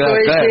el gesto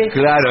ese.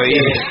 Claro,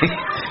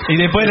 Y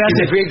después le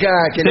hace... Significa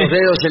que los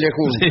dedos se le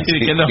juntan. Sí,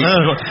 que los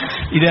dedos...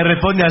 Y le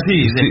responde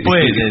así,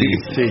 después le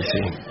dice. Sí.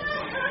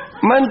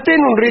 Mantén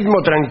un ritmo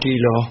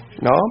tranquilo,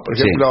 ¿no? Por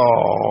Sí.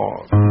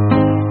 ejemplo...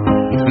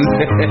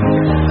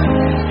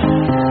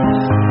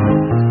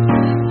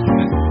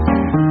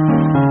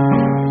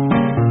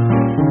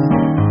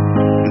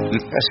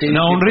 Así,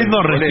 No, un ritmo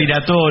tipo,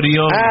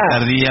 respiratorio,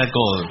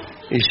 cardíaco.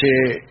 Dice,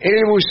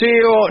 el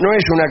buceo no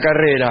es una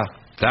carrera.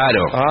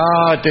 Claro.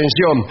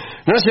 Atención,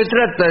 no se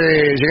trata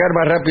de llegar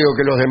más rápido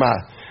que los demás.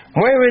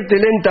 Muévete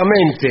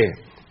lentamente.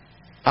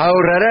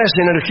 Ahorrarás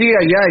energía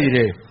y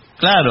aire.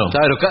 Claro.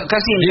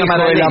 Casi en Dijo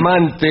cámara el lenta.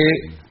 amante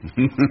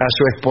a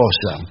su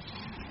esposa.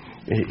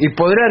 Y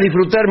podrá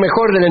disfrutar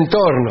mejor del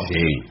entorno.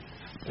 Sí.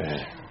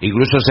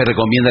 Incluso se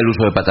recomienda el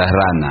uso de patas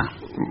rana.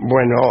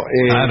 Bueno,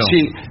 Claro.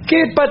 sí.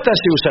 ¿Qué patas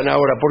se usan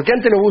ahora? Porque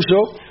antes los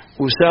buzos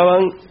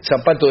usaban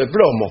zapatos de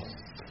plomo.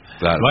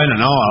 Claro. Bueno,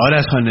 no, ahora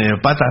son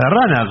patas de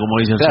rana, como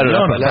dice el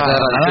señor.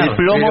 El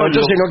plomo, pero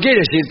entonces no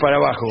quieres ir para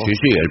abajo.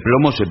 Sí, el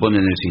plomo se pone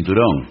en el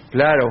cinturón.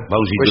 Claro. Va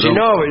un Pues si cinturón.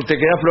 no, te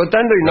quedas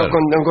flotando y Claro.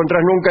 no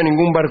encontrás nunca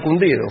ningún barco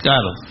hundido.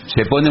 Claro.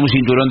 Se pone un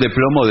cinturón de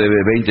plomo de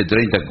 20,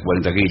 30,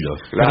 40 kilos.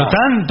 Pero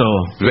tanto.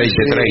 20,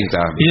 Sí. 30.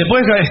 Y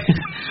después hay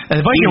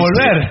que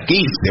volver.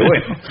 15,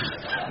 bueno.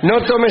 No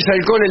tomes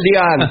alcohol el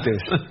día antes.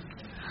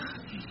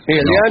 Y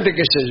el día antes,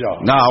 qué sé yo.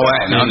 No,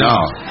 bueno, no.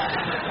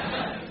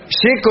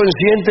 Sé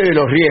consciente de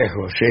los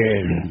riesgos.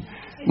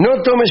 No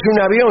tomes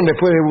un avión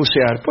después de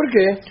bucear. ¿Por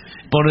qué?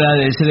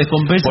 Se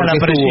descompensa Porque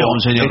la presión,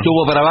 señor.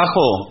 estuvo para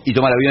abajo y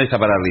toma el avión y está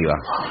para arriba.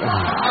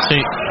 Sí.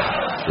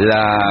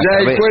 Ya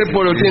el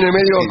cuerpo lo tiene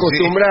medio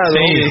acostumbrado.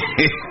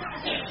 Sí.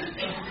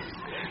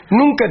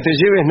 Nunca te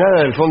lleves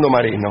nada del fondo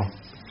marino.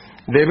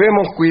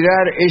 Debemos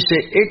cuidar ese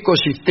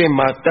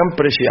ecosistema tan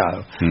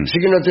preciado. Así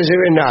que no te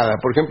lleves nada.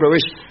 Por ejemplo,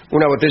 ves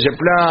una botella de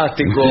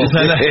plástico,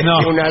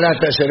 No. una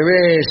lata de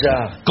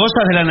cerveza.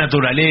 Cosas de la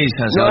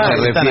naturaleza. No señor,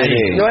 hay, que están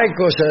ahí. no hay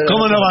cosas.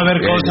 ¿Cómo no va a haber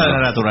Bien, cosas de no.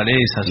 la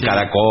naturaleza? Un Sí.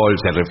 caracol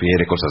se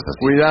refiere, cosas así.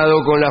 Cuidado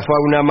con la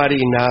fauna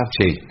marina.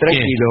 Sí.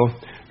 Tranquilo.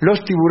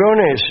 Los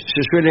tiburones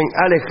se suelen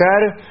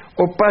alejar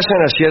o pasan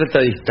a cierta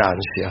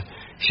distancia.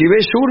 Si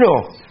ves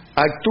uno,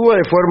 actúa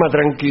de forma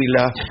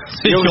tranquila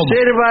Sí, y ¿cómo?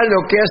 observa lo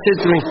que hace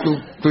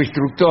tu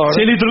instructor.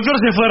 Si el instructor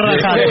se fue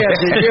rajado.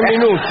 Hace 10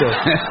 minutos.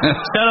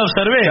 Ya lo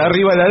observé. Está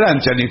arriba de la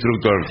lancha el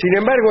instructor. Sin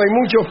embargo, hay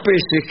muchos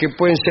peces que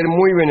pueden ser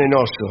muy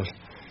venenosos.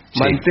 Sí.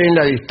 Mantén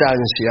la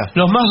distancia.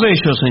 Los más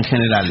bellos en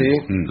general. Sí.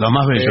 Los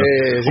más bellos.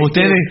 Sí,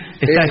 Ustedes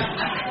están...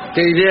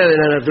 qué idea de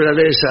la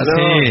naturaleza, ¿no?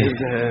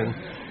 Sí.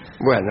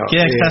 Bueno,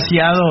 Queda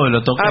extasiado,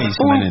 lo toca y se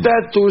apunta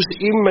envenena. tus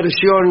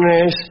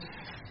inmersiones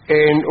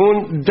en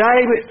un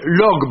dive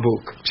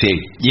logbook. Sí.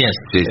 Yes.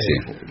 Sí.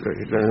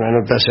 Lo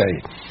anotas ahí.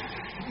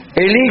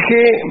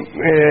 Elige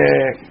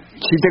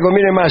si te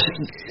conviene más,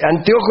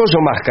 anteojos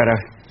o máscara.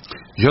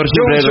 Yo Yo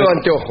siempre uso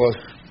anteojos,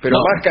 pero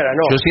No, máscara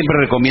no. Yo siempre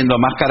recomiendo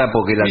máscara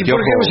porque el ¿Y por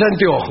anteojo... qué usa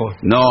anteojos?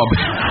 No,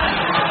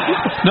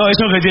 No,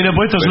 eso que tiene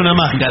puesto es una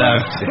máscara.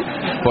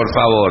 por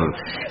favor.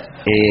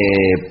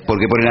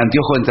 Porque por el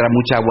anteojo entra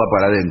mucha agua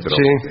para adentro.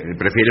 Sí.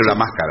 Prefiero la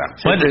máscara.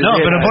 Bueno, no,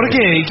 pero ¿por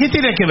qué? ¿Qué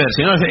tiene que ver?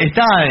 Si no,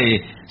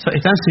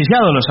 están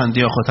sellados los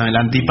anteojos también,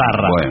 la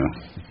antiparra. Bueno.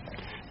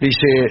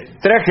 Dice,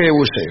 traje de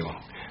buceo.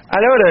 A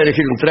la hora de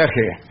elegir un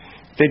traje,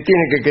 te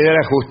tiene que quedar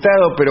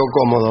ajustado pero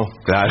cómodo.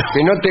 Claro.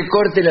 Que no te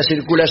corte la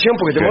circulación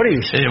porque te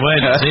morís.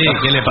 Bueno, sí,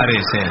 ¿qué le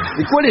parece?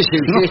 ¿Y cuál es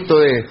el gesto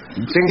de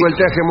tengo el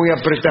traje muy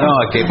apretado?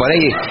 No, que por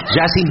ahí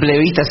ya a simple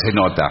vista se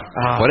nota.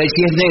 Ah. Por ahí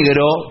si es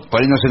negro,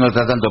 por ahí no se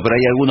nota tanto, pero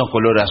hay algunos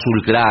color azul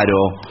claro,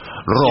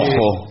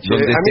 rojo, Sí,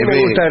 donde a mí se me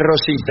ve... gusta el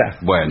rosita.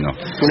 Bueno.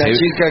 Una se-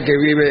 chica que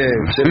vive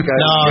cerca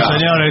de... No,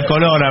 señor, el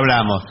color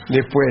hablamos.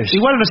 Después.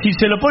 Igual si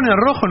se lo pone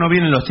rojo no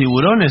vienen los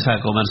tiburones a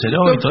comérselo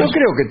No, y todo no eso.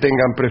 creo que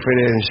tengan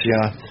preferencia.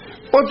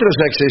 Otros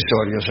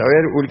accesorios, a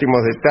ver,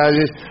 últimos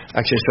detalles,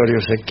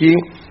 accesorios aquí.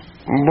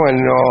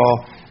 Bueno,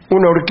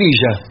 una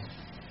horquilla.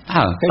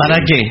 ¿Para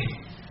qué?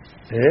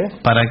 ¿Eh?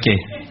 ¿Para qué?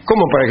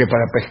 ¿Cómo para qué?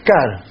 Para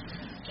pescar.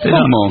 Pero,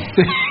 ¿Cómo?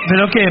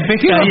 ¿Pero qué?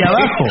 ¿Pesca ahí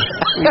abajo?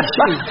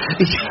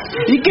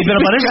 ¿Y qué? Pero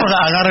para eso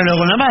agárrelo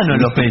con la mano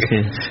los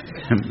peces.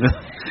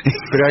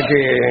 Pero hay que...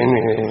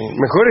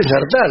 mejor es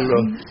hartarlo.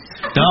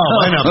 No,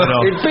 bueno, pero...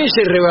 El pez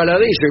es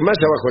rebaladizo y más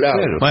abajo el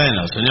agua. Bueno,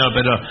 señor,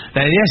 pero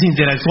la idea es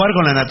interactuar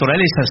con la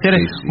naturaleza, ser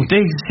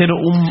usted ser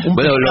un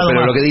Bueno, pescado pero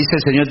más. lo que dice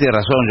el señor tiene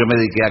razón. Yo me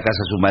dediqué a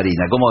caza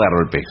submarina. ¿Cómo agarro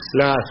el pez?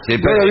 Sí,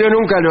 no lo vio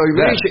nunca lo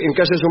Claro. en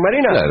casa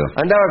submarina. Claro.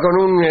 Andaba con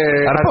un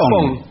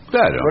arpón.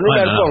 Claro. Con un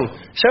Bueno, arpón.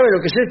 ¿Sabe lo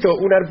que es esto?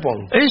 Un arpón.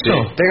 ¿Eso?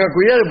 Sí. Tenga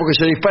cuidado porque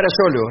se dispara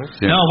solo.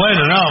 Sí. No,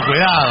 bueno, no,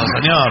 cuidado,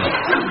 señor.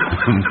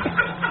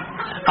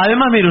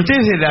 Además, mire, usted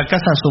es de la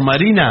casa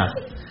submarina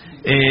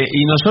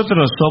y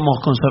nosotros somos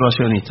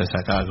conservacionistas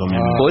acá con mi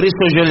amigo. Por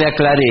eso yo le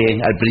aclaré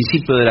al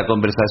principio de la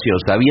conversación,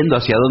 sabiendo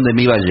hacia dónde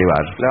me iba a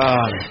llevar,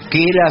 Claro. que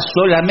era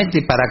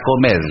solamente para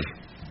comer.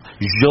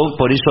 Yo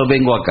por eso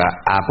vengo acá,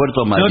 a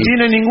Puerto Madryn. No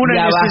tiene ninguna y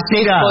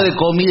abastezco necesidad. de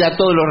comida a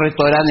todos los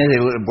restaurantes de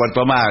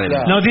Puerto Madryn.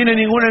 Claro. No tiene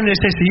ninguna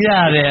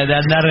necesidad de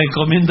andar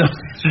comiendo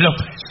los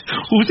peces.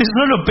 ¿Usted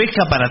solo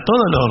pesca para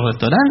todos los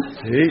restaurantes?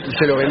 Sí,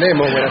 se lo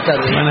vendemos. Buenas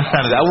tardes. Buenas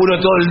tardes. Laburo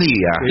todo el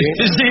día.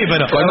 Sí,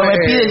 pero... Cuando me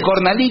piden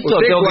cornalito,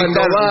 usted tengo que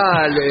cuando estar...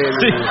 va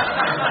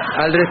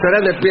al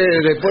restaurante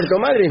de Puerto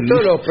Madryn,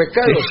 todos los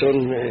pescados son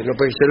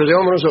se los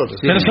llevamos nosotros.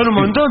 Pero son un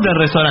montón de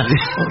restaurantes.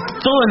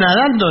 Todo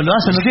nadando lo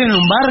hacen, no tienen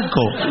un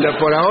barco.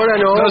 Por ahora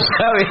no. No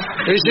sabe.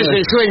 Ese es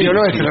el sueño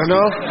nuestro, ¿no?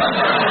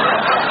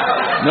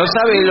 No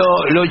sabe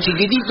lo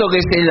chiquitito que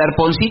es el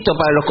arponcito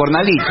para los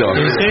cornalitos.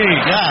 Sí,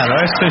 claro,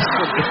 eso es...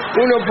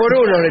 Uno por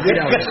uno le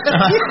tiramos.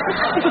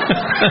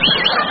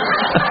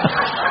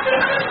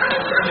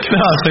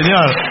 No,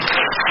 señor.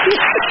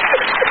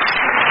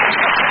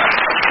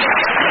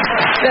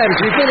 Claro,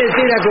 si usted le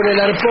tira con el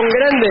arpón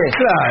grande,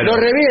 lo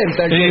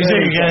revienta. Sí, sí,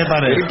 ¿qué le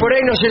parece? Y por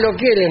ahí no se lo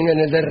quieren en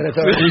el del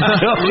restaurante.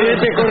 Y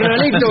este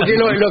cornalito que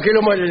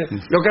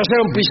lo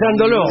cazaron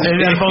pisándolo.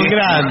 El arpón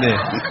grande.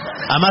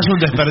 Además un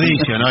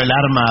desperdicio, ¿no? El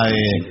arma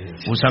de...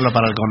 usarlo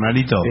para el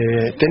cornalito.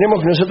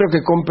 Tenemos nosotros que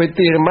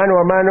competir mano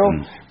a mano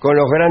con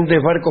los grandes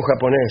barcos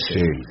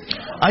japoneses. Sí.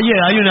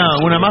 Hay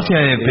una mafia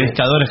de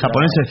pescadores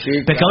japoneses, Sí,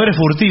 pescadores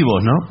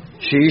furtivos, ¿no?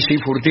 Sí,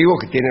 furtivos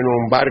que tienen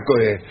un barco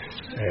de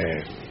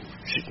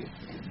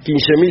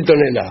 15.000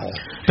 toneladas.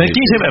 Pero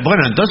 15,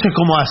 bueno, entonces,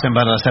 ¿cómo hacen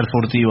para ser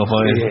furtivos?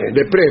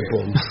 De prepo.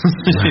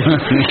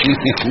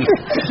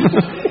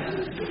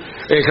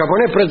 El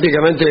japonés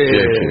prácticamente...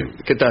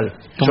 ¿Qué tal?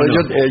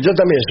 Yo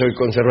también soy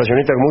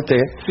conservacionista como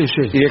usted.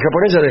 Sí. Y el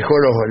japonés ya dejó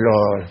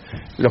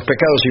los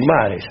pescados sin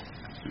mares.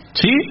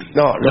 ¿Sí?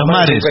 No, los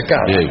mares sin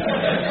pescado.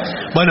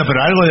 Bueno,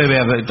 pero algo debe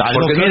haber,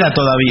 algo queda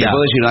todavía. Te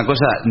puedo decir una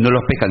cosa, no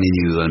los pescan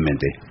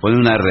individualmente. Ponen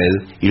una red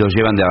y los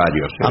llevan de a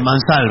varios. A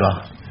mansalva.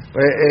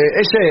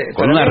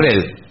 Con una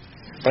red.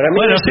 Para mí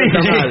Bueno, eso sí. está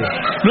mal.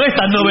 No es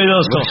tan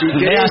novedoso. Si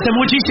querés- Hace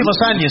muchísimos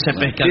años se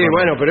pesca. Sí,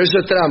 bueno, pero eso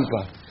es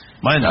trampa.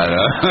 Bueno.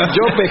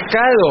 Yo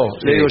pescado,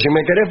 le digo, si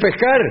me querés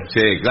pescar,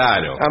 Sí,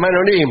 claro. a mano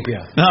limpia.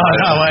 No,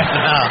 bueno,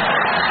 no.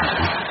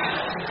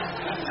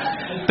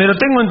 Pero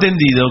tengo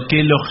entendido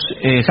que los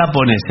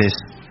japoneses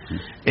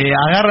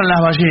agarran las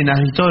ballenas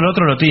y todo lo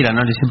otro lo tiran,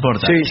 no les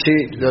importa. Sí,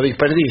 lo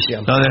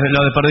desperdician.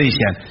 Lo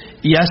desperdician.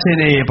 Y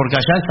hacen, porque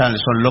allá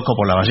son locos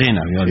por la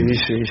ballena, ¿vio?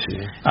 Sí.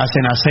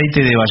 Hacen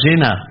aceite de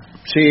ballena.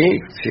 Sí,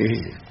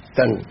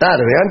 tan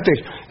tarde.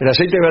 Antes el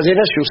aceite de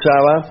ballena se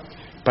usaba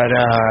para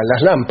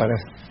las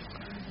lámparas.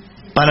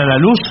 ¿Para la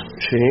luz?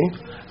 Sí.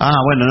 Ah,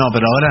 bueno, no,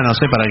 pero ahora no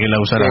sé para qué la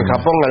usarán. En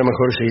Japón a lo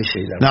mejor sí.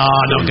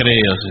 No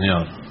creo,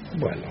 señor.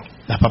 Bueno.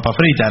 Las papas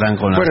fritas harán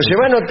con Bueno, ¿se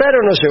va a notar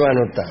o no se va a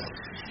notar?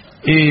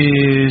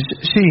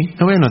 Sí,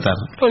 lo voy a anotar.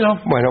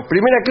 Bueno,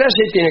 primera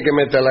clase tiene que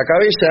meter la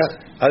cabeza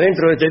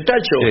adentro de este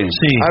tacho,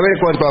 Sí. a ver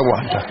cuánto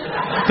aguanta.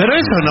 Pero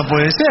eso no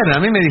puede ser, a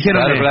mí me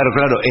dijeron que...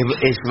 Claro.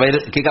 Es ver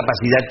qué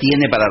capacidad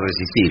tiene para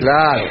resistir.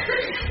 Claro.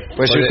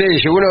 Pues si usted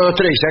dice 1, 2,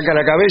 3 y saca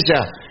la cabeza,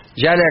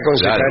 ya le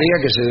aconsejaría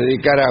que se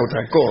dedicara a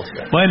otra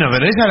cosa. Bueno,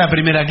 pero esa es la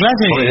primera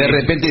clase. Porque de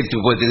repente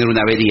tú puedes tener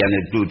una avería en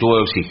el tubo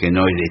de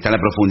oxígeno, está en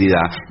la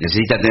profundidad,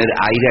 necesita tener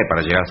aire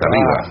para llegar hasta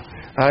arriba.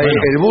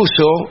 El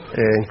buzo,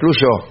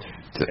 incluso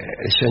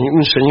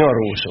un señor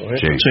buzo,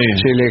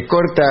 se le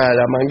corta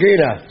la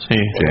manguera,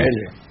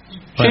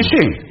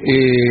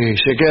 y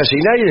se queda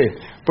sin aire,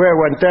 puede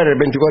aguantar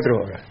 24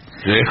 horas.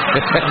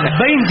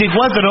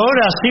 24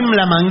 horas sin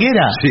la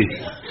manguera. Sí.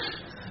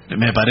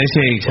 Me parece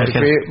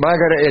exagerado.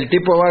 Porque el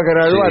tipo va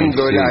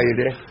graduando el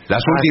aire.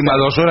 Las últimas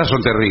 2 horas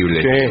son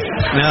terribles.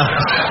 No.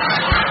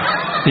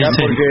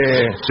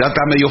 Porque ya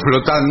está medio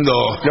flotando.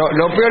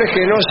 Lo peor es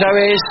que no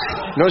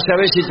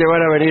sabes si te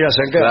van a venir a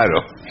sacar.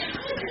 Claro.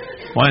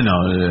 Bueno,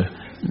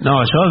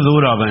 no, yo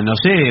duro, no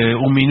sé,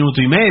 1 minuto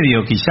y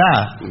medio quizá.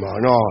 No,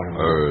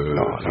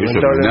 eso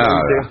no es nada.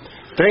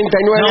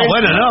 39. No,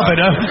 bueno, no,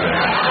 pero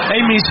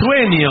es mi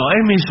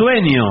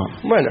sueño.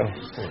 Bueno,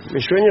 mi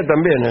sueño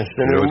también es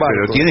tener un barco.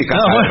 Pero tiene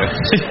caja.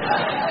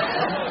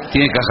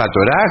 ¿Tiene caja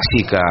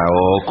torácica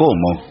o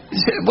cómo?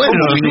 Bueno,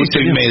 ¿Cómo 1 minuto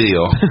y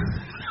medio?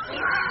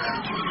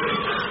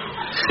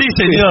 Sí,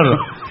 señor.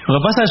 Lo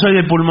que pasa es que soy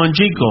de pulmón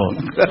chico.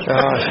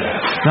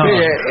 No.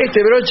 Mire,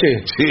 este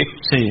broche,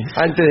 Sí.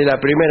 antes de la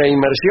primera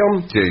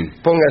inmersión,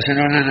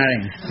 póngaselo en la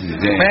nariz. Sí.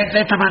 De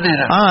esta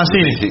manera. Ah, sí.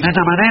 ¿De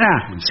esta manera?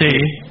 Sí.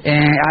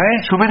 A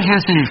ver,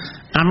 sumérjase.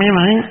 A mí,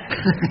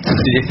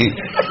 Sí.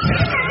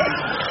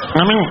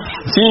 A mí,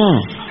 sí.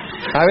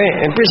 A ver,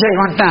 empieza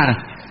a Contar.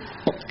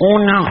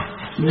 1,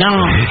 2,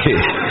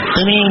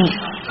 3,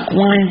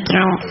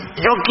 4.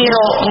 Yo quiero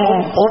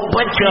un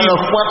pecho de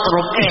los 4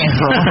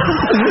 quesos.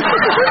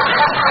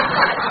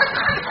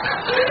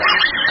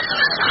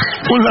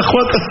 Una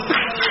 4.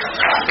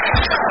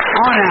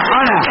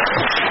 Ahora.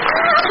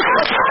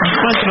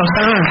 4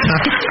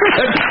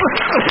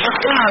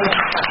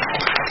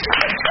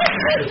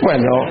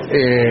 Bueno,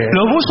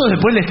 Los buzos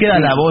después les queda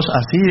la voz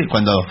así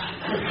cuando...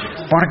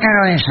 ¿Por qué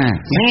lo dice?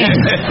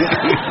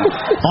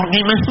 Porque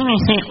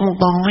imagínese un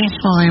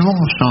congreso de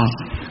buzos.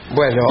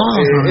 bueno,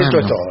 esto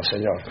es todo,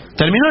 señor.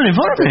 ¿Terminó el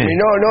informe?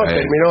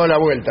 Terminó la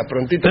vuelta,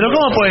 prontito. ¿Pero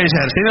cómo puede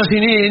ser? Si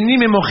ni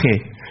me mojé.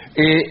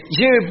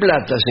 Lleve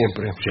plata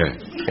siempre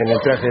en el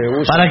traje de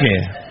buzo. ¿Para qué?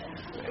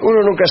 Uno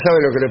nunca sabe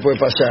lo que le puede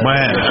pasar.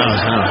 Bueno,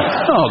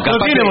 No, no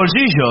tiene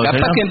bolsillo.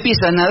 Capaz que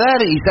empieza a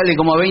nadar y sale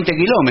como a 20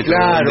 kilómetros de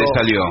Claro. donde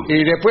salió. Y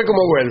después, ¿cómo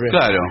vuelve?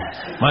 Claro.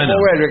 Bueno, ¿Cómo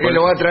vuelve? ¿Que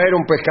lo va a traer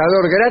un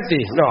pescador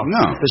gratis? No.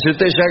 Pues si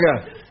usted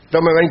saca,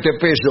 tome 20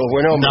 pesos,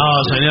 bueno. no,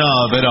 señor,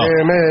 pero...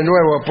 Me de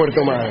nuevo a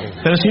Puerto Madre.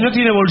 Pero si no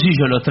tiene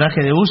bolsillo los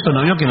trajes de buzo, ¿no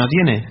vio que no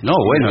tiene? No,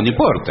 bueno, no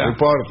importa. No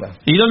importa.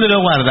 ¿Y dónde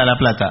lo guarda la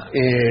plata?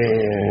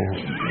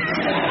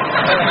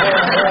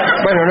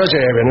 Bueno, no se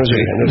debe.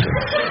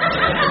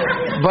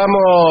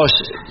 Vamos,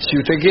 si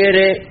usted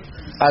quiere,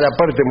 a la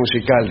parte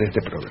musical de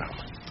este programa.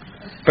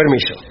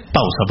 Permiso.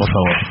 Pausa, por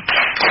favor.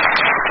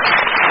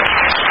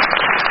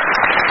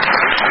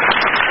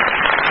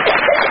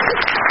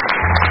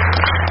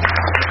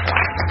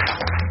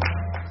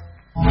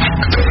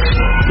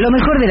 Lo Lo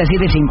mejor de las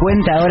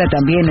 7.50 ahora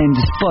también en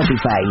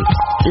Spotify.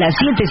 Las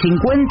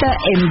 7.50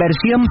 en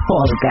versión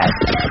podcast,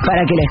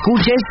 para que la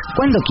escuches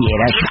cuando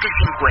quieras.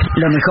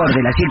 Lo mejor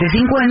de las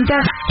 7.50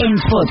 en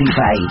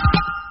Spotify.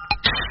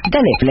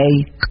 Dale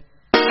play.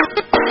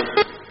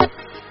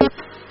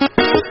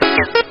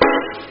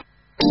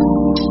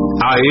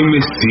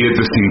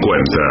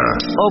 AM750.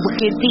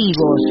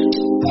 Objetivos.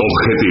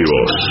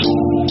 Objetivos.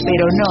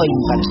 Pero no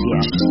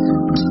imparciales.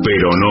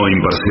 Pero no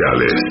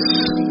imparciales.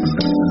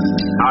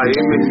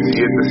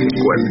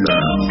 AM750.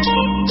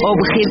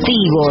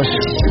 Objetivos.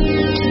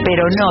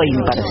 Pero no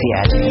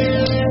imparciales.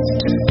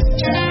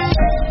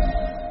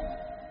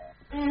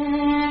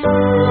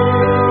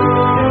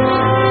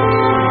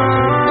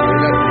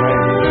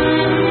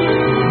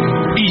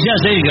 Ya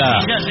llega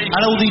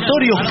al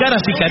auditorio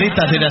Caras y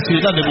Caretas de la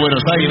ciudad de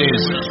Buenos Aires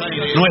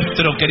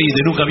nuestro querido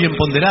y nunca bien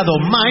ponderado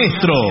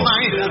maestro,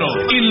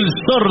 el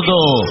sordo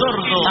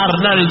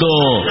Arnaldo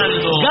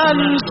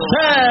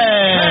Gansé.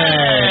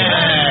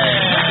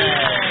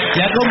 Y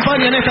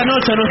acompañan esta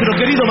noche a nuestro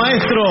querido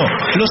maestro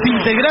los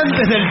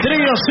integrantes del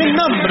trío sin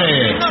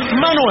nombre,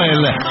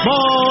 Manuel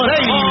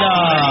Moreira,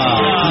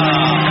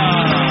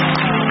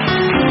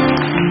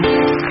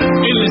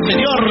 el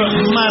señor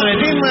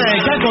Martín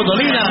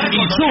Cacotolina y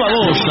su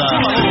babosa,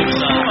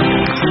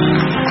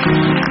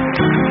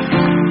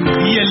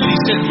 y el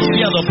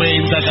licenciado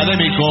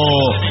pentacadémico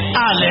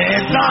Ale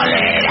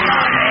Tolera.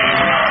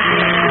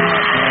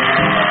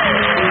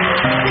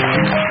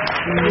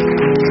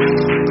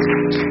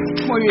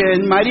 Muy bien,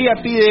 María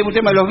pide un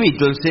tema de los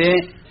Beatles,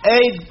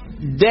 8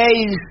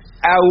 Days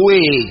a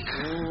Week.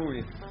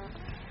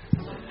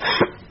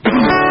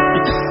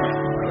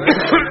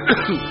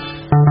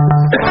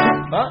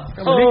 ¿Va?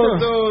 1,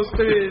 2,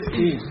 3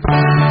 y...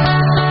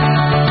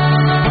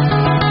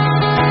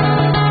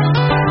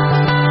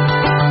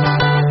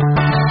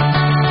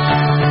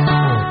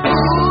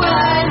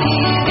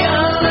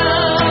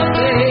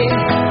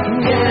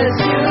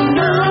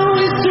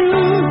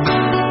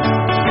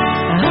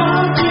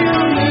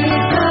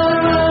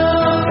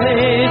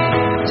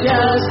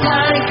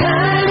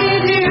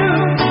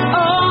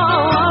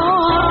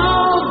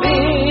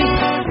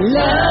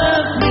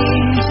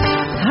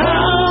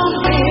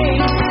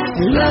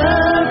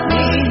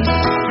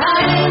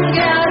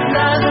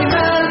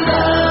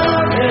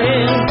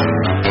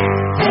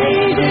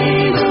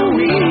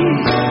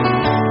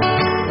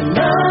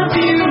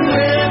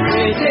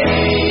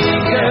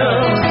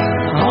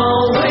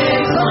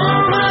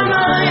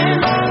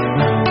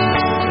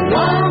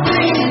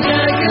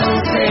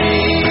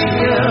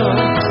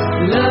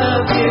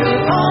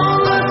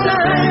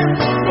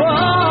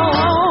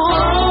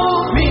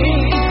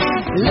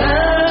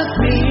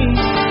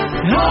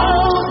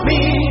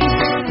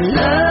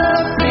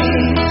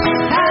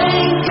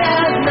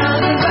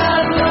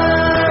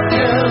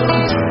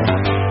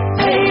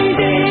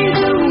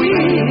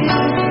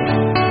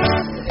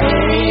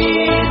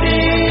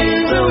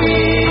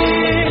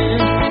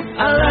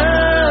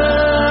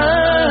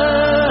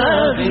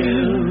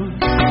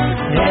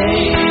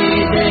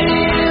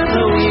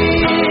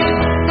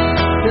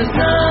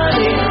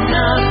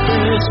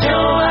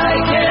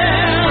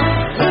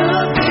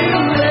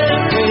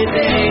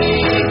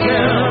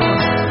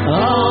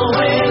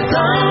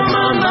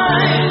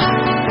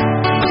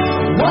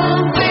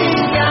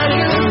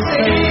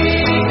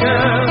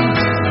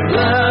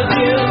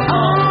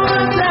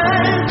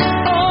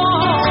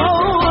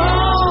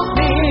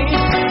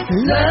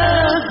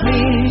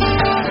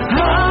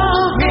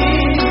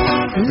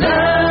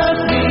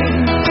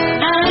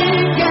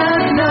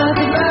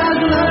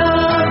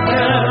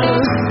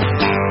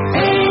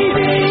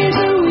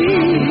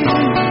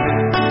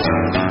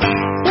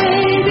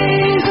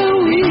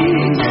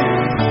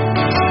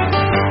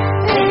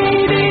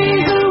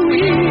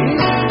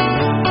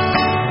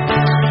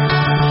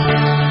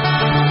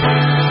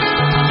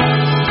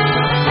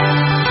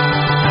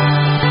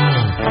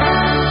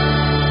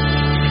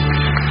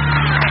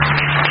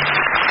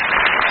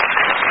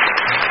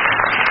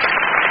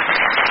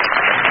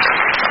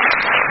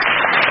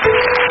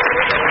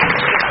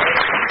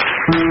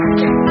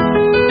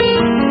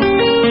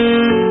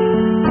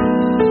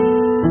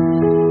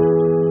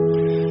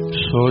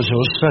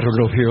 Sollozaron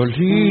los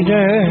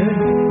violines,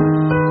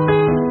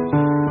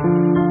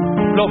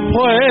 los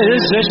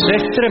bueyes se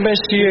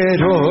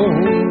estremecieron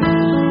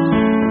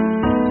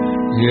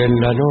y en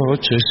la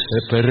noche se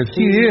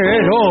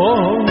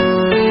perdieron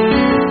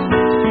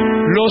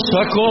los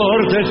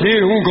acordes de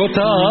un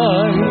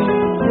gotán,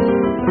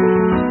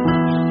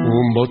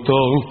 un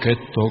botón que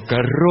toca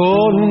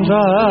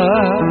ronda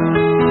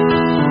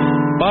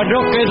para no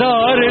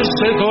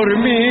quedarse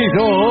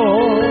dormido,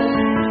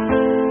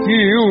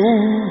 y un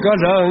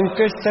galán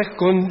que está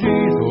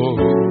escondido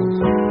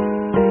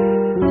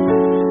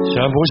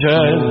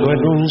chamullando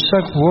en un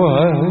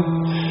zaguán.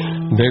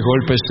 De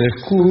golpe se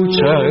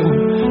escuchan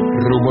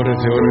rumores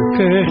de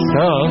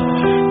orquesta,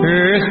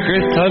 es que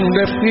están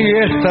de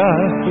fiesta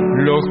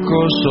los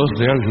cosos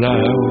de al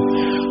lado.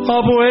 Ha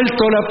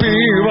vuelto la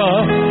piba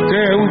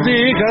que un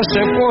día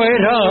se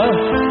fuera,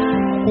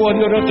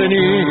 cuando no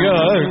tenía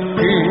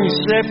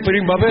 15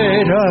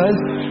 primaveras,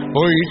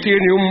 hoy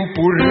tiene un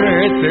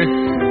purrete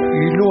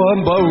y lo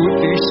han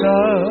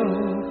bautizado.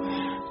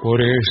 Por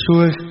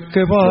eso es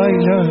que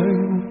bailan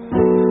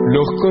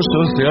los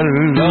cosos de al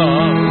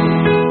lado.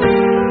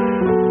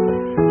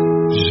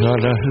 Ya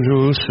las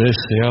luces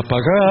se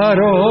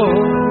apagaron,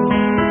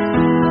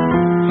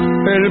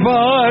 el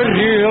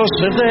barrio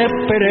se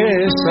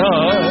depresa,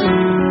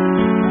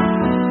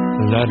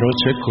 la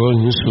noche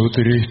con su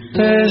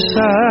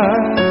tristeza,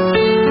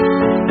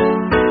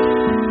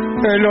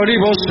 el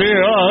olivo se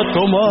ha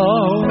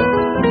tomado,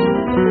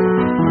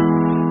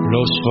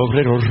 los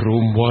obreros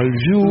rumbo al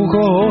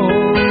yugo,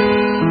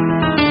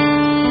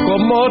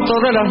 como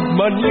todas las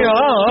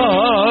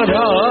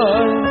mañanas,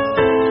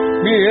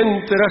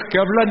 mientras que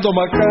hablando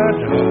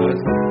macanas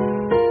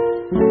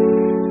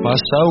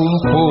pasa un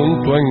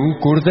punto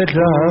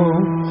encurdelao.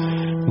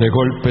 De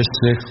golpe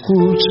se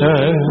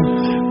escuchan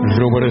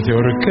rumores de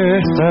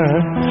orquesta,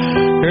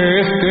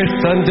 es que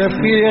están de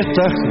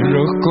fiestas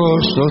los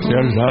cosos de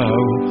al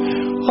lado.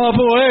 Ha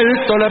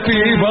vuelto la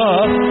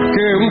piba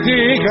que un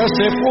día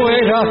se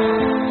fuera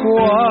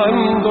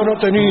cuando no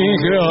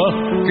tenía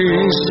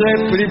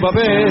 15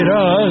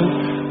 primaveras,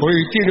 hoy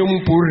tiene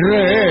un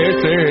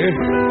purrete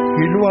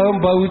y lo han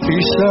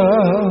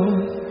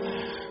bautizado.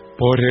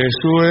 Por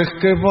eso es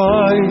que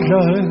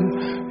bailan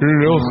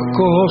los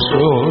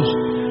cosos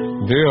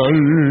de al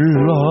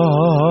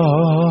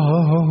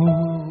lado.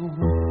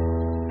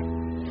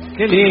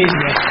 ¡Qué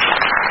lindo!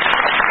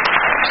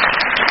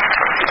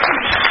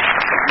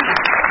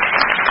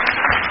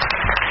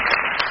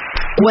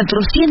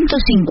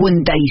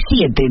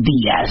 ...457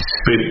 días.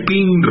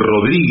 Pepín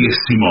Rodríguez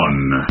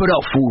Simón.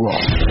 Prófugo.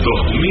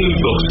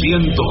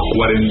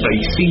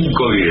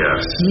 2245 días.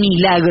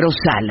 Milagro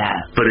Sala.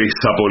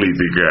 Presa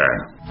política.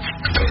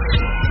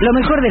 Lo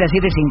mejor de las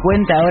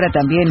 7.50 ahora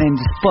también en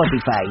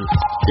Spotify.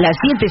 Las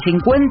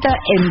 7.50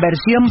 en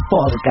versión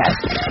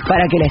podcast,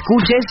 para que la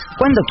escuches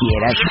cuando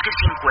quieras.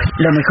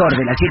 Lo mejor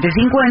de las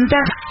 7.50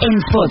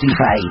 en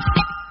Spotify.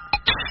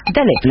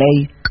 Dale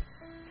play.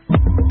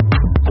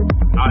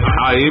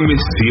 AM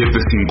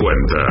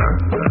 750.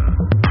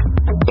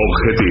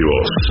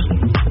 Objetivos,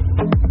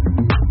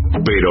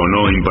 pero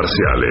no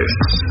imparciales.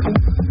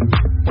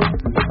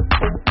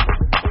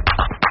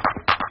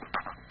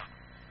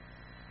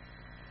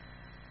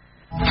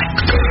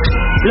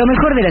 Lo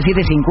mejor de las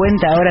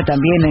 7.50 ahora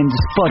también en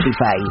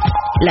Spotify.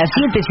 Las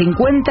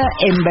 7.50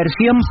 en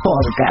versión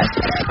podcast,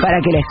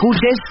 para que la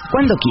escuches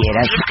cuando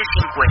quieras.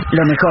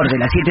 Lo mejor de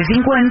las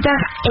 7.50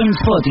 en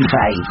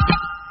Spotify.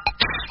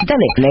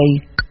 Dale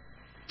play.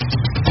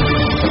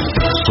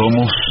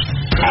 Somos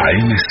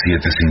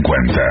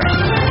AM750.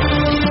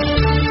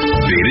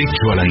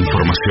 Derecho a la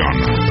información.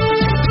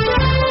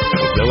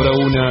 La hora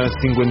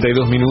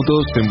 1:52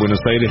 minutos. En Buenos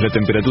Aires la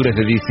temperatura es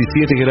de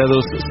 17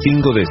 grados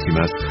 5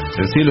 décimas.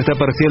 El cielo está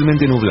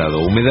parcialmente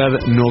nublado, humedad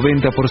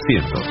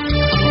 90%.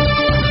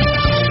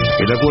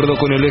 El acuerdo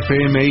con el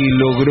FMI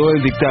logró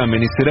el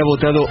dictamen y será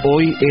votado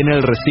hoy en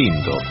el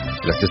recinto.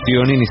 La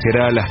sesión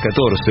iniciará a las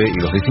 14 y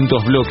los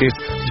distintos bloques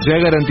ya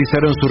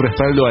garantizaron su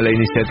respaldo a la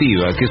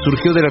iniciativa que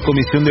surgió de la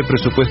Comisión de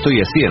Presupuesto y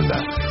Hacienda.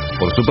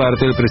 Por su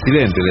parte, el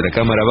presidente de la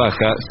Cámara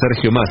Baja,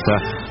 Sergio Massa,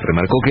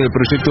 remarcó que el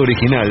proyecto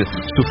original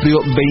sufrió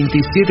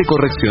 27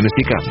 correcciones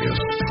y cambios.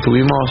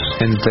 Tuvimos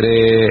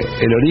entre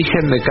el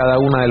origen de cada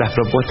una de las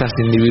propuestas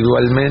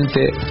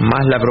individualmente,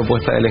 más la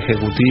propuesta del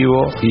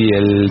Ejecutivo y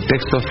el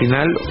texto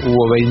final,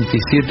 hubo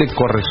 27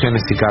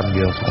 correcciones y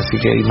cambios. Así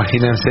que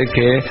imagínense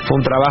que fue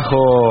un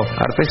trabajo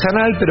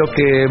artesanal, pero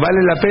que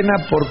vale la pena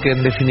porque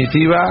en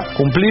definitiva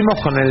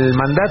cumplimos con el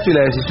mandato y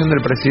la decisión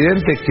del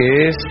presidente,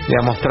 que es,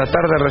 digamos,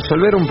 tratar de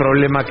resolver un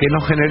problema que no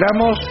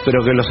generamos,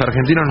 pero que los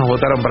argentinos nos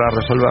votaron para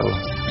resolverlo.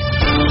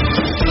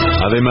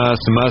 Además,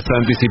 Massa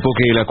anticipó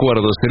que el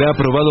acuerdo será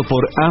aprobado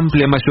por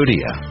amplia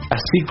mayoría.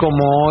 Así como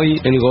hoy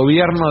el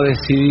gobierno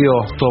decidió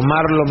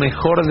tomar lo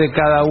mejor de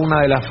cada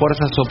una de las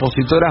fuerzas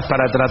opositoras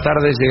para tratar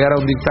de llegar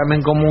a un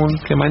dictamen común,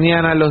 que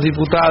mañana los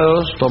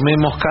diputados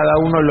tomemos cada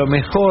uno lo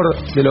mejor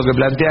de lo que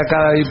plantea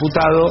cada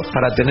diputado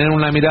para tener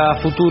una mirada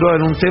a futuro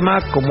en un tema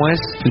como es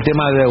el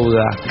tema de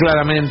deuda.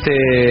 Claramente,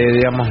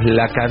 digamos,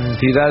 la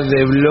cantidad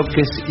de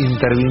bloques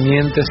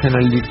intervinientes en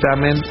el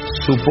dictamen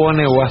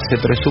supone o hace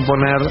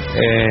presuponer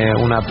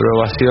una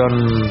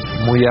aprobación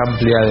muy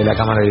amplia de la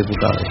Cámara de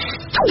Diputados.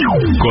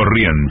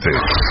 Corrientes.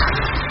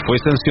 Fue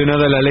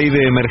sancionada la ley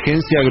de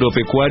emergencia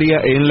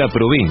agropecuaria en la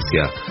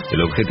provincia.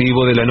 El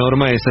objetivo de la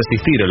norma es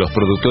asistir a los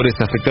productores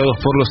afectados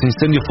por los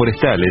incendios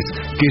forestales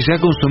que ya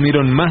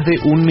consumieron más de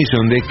 1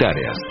 millón de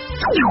hectáreas.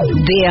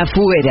 De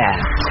afuera.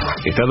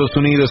 Estados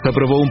Unidos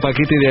aprobó un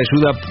paquete de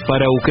ayuda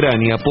para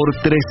Ucrania por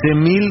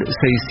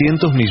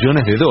 $13.600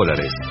 millones.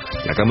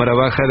 La Cámara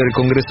Baja del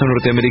Congreso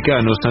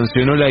norteamericano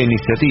sancionó la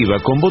iniciativa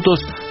con votos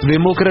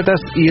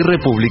demócratas y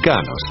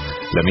republicanos.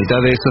 La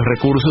mitad de esos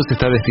recursos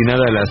está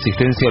destinada a la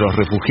asistencia a los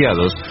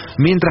refugiados,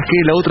 mientras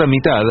que la otra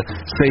mitad,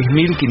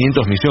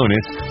 6.500 millones,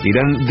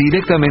 irán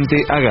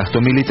directamente a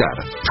gasto militar.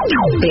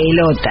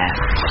 Pelota.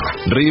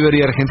 River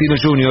y Argentinos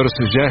Juniors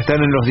ya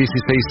están en los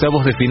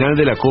 16avos de final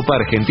de la Copa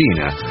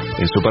Argentina.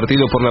 En su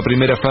partido por la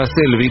primera fase,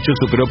 el Bicho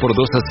superó por 2-0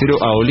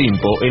 a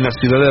Olimpo en la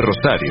ciudad de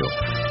Rosario.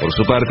 Por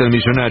su parte, el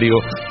Millonario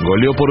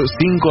goleó por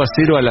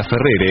 5-0 a La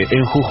Ferrere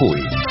en Jujuy.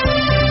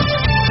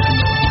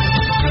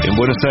 En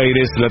Buenos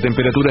Aires, la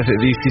temperatura es de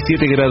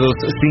 17 grados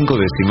 5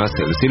 décimas,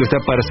 el cielo está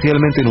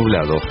parcialmente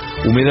nublado,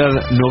 humedad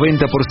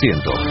 90%.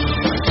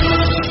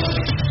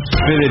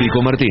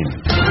 Federico Martín.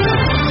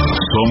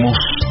 Somos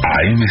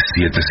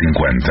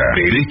AM750.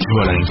 Derecho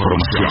a la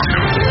información.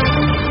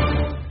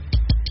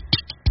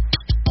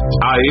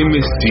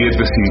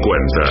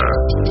 AM750.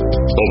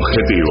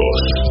 Objetivos,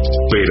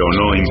 pero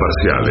no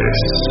imparciales.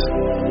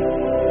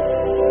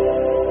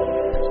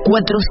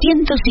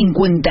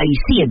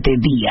 457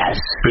 días.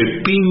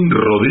 Pepín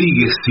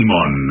Rodríguez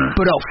Simón.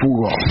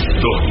 Prófugo.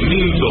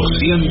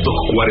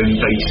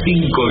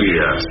 2245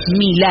 días.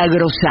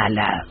 Milagro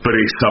Sala.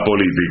 Presa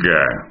política.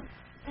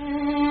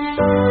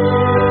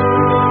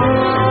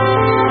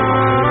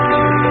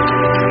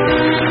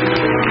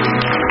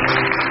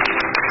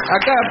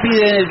 Acá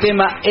piden el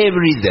tema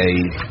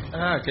Everyday.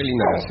 Ah, qué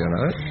linda canción,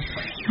 a ver.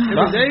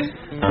 ¿Everyday?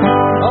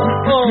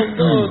 1,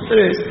 2,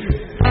 3.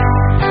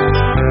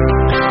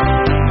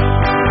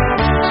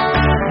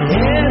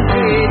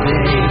 Every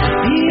day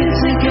is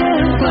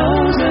getting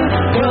closer,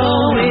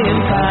 going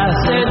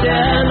faster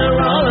than a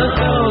roller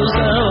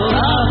coaster.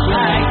 Love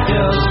like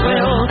this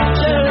will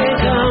surely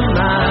come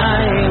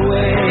my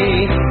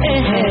way. Hey,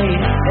 hey,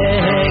 hey,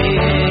 hey.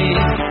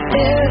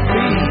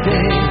 Every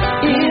day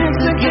is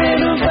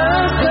getting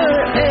faster.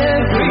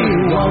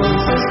 Everyone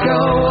says go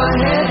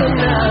ahead and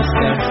ask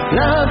her.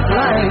 Love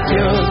like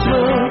yours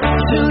will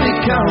surely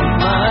come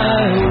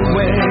my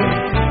way.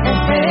 Hey,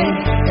 hey,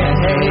 hey,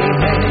 hey.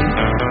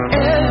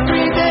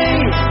 Every day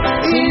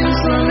seems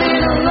a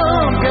little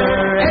longer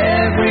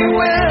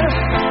everywhere.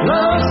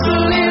 Love's a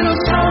little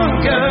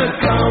stronger.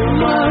 Come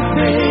what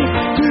may.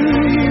 Do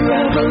you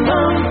ever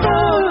long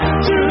for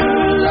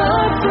true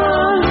love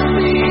from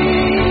me?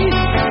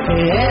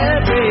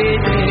 Every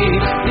day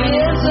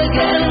is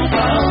getting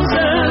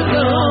closer,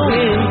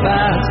 going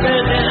faster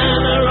than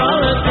a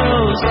roller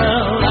coaster.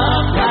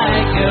 Love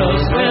like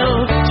yours will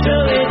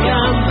surely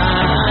come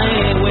my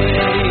way.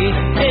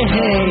 Hey,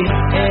 hey,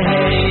 hey,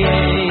 hey,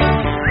 hey.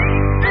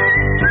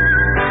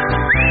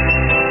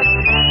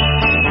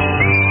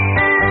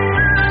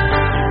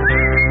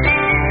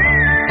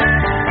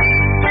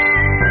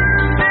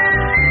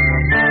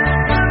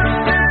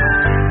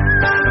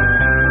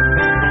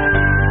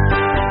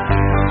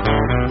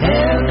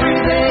 Every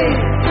day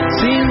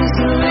seems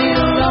a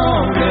little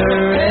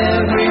longer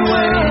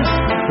everywhere.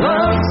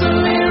 Love's a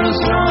little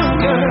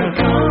stronger,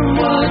 come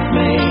what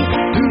may.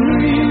 Do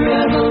you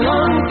ever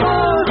long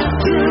for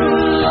true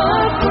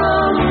love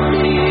from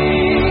me?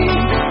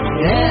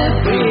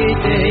 Every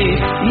day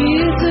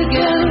is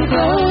getting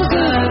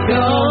closer,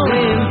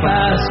 going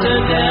faster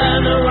than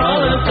a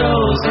roller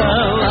coaster.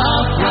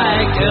 Love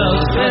like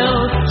yours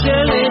will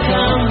surely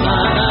come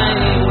my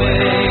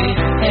way.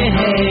 Hey,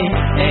 hey,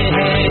 hey, hey,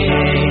 hey.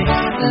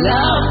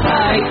 Love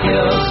like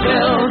yours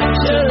will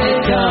surely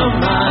come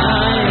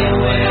my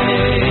way.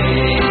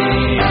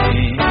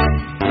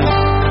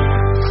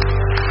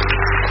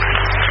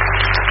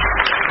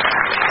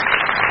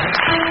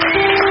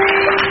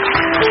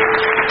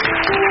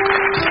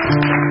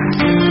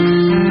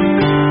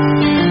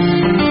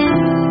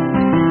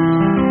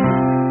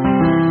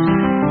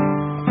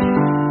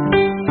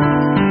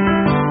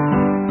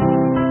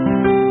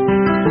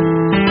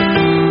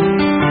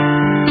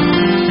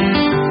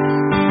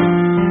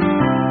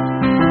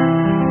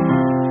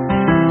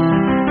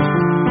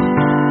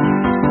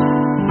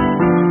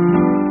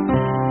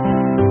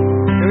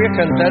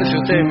 Cantar, si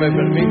ustedes me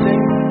permiten,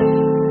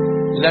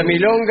 la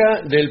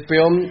milonga del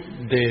peón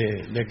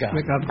de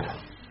campo.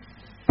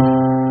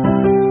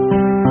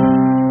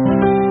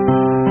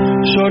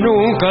 Yo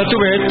nunca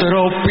tuve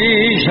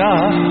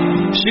tropilla,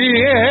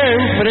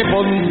 siempre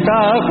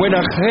montaba en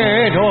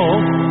ajeno.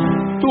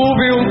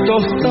 Tuve un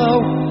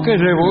tostado que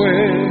de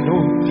bueno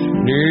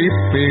ni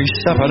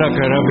pisaba la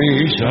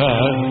caramilla.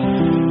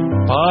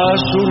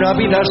 Paso una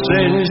vida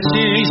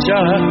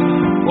sencilla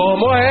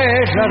como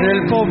es la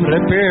del pobre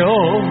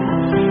peón.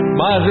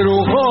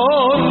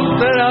 Madrugón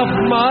tras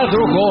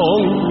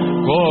madrugón,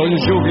 con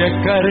lluvia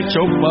escarcha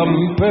un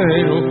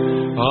pampero.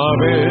 A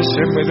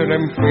veces me duele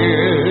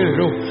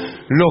empero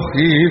los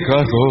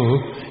hígados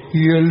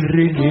y el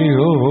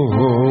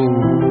riñón.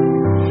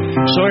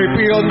 Soy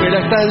peón de la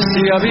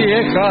estancia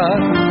vieja,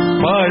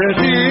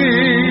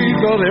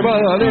 partido de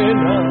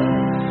Magdalena.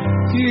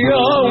 Y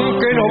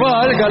aunque no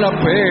valga la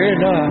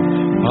pena,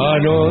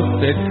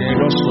 anote que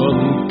no son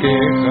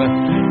quejas.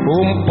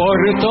 Un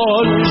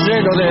portón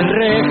lleno de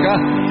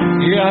rejas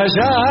y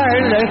allá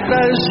en la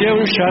estancia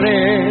un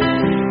chalet.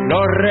 Lo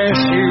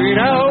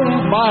recibirá un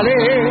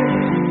palé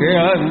que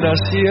anda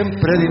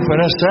siempre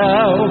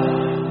disfrazado.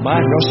 Mas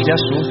no se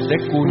asuste,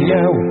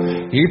 cuñao,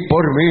 y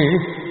por mí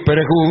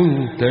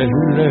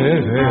pregúntenle.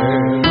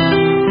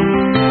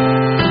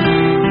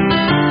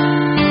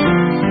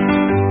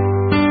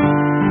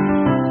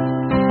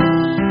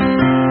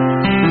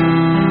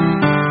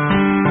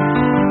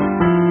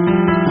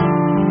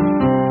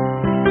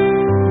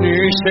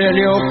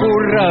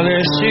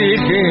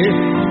 decirle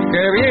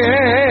que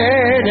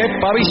viene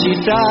pa'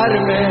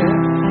 visitarme,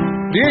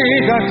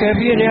 diga que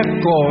viene a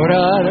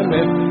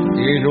cobrarme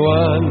y lo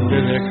han de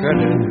dejar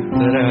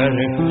entrar.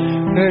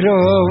 El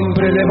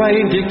hombre le va a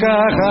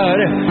indicar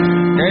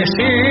que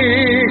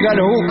siga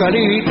los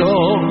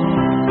bucanitos.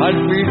 Al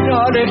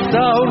final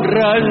está un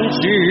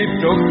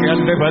ranchito que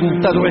han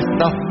levantado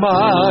estas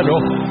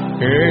manos.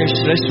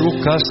 Esa es su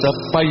casa,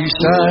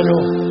 paisano,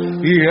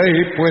 y ahí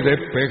puede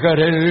pegar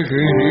el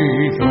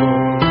grito.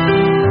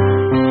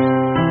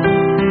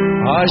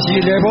 Allí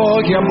le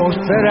voy a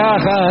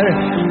mostrar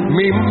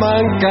mi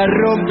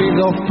mancarrón y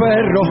 2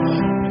 perros,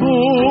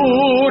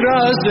 una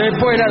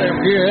cepuera de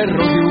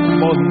fierro y un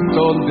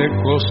montón de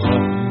cosas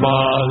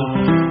más.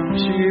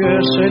 Si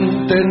es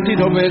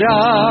entendido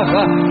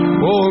verá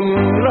un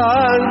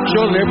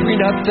rancho de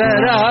fina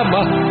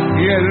trama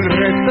y el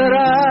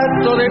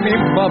retrato de mi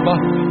mamá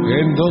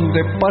en donde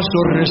paso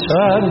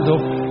rezando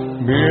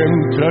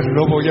mientras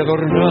lo voy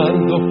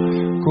adornando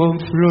con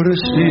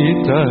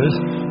florecitas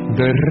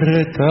de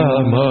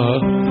retama.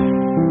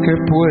 Que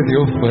puede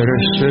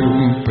ofrecer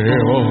un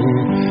peón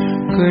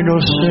que no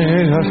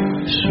sea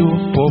su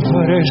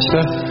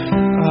pobreza.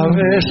 A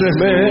veces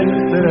me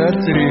entra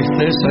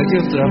tristeza y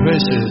otras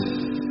veces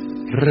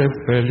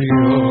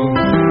rebelión.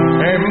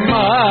 En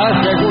más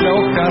de una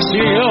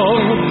ocasión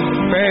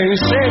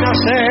pensé en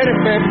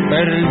hacerme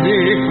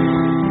perder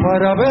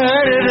para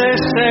ver de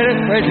ser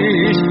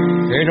feliz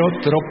en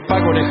otro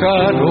pago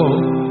lejano,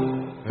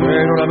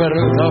 pero la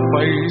verdad,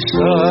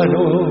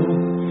 paisano,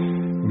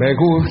 me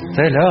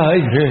gusta el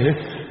aire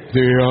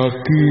de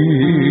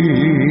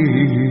aquí.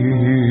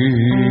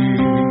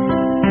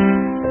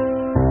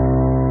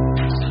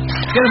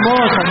 ¡Qué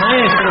hermoso,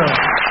 maestro!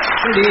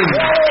 ¡Qué lindo!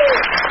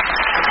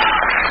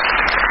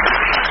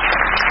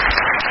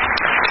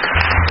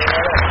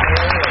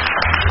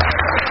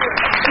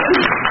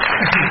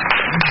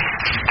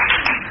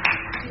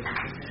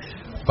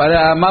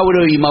 Para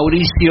Mauro y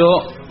Mauricio,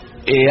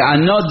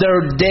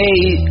 Another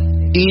Day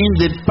in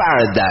the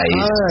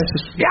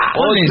Paradise.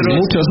 Otro,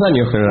 muchos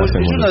años que no lo pues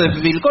hacemos. es uno de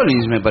Phil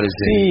Collins, me parece.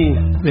 Sí,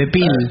 De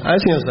Pil. a ver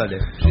si nos sale.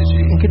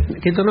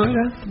 ¿Qué tono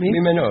era? Mi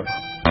menor.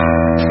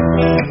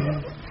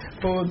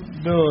 1,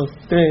 2,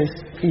 3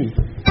 y...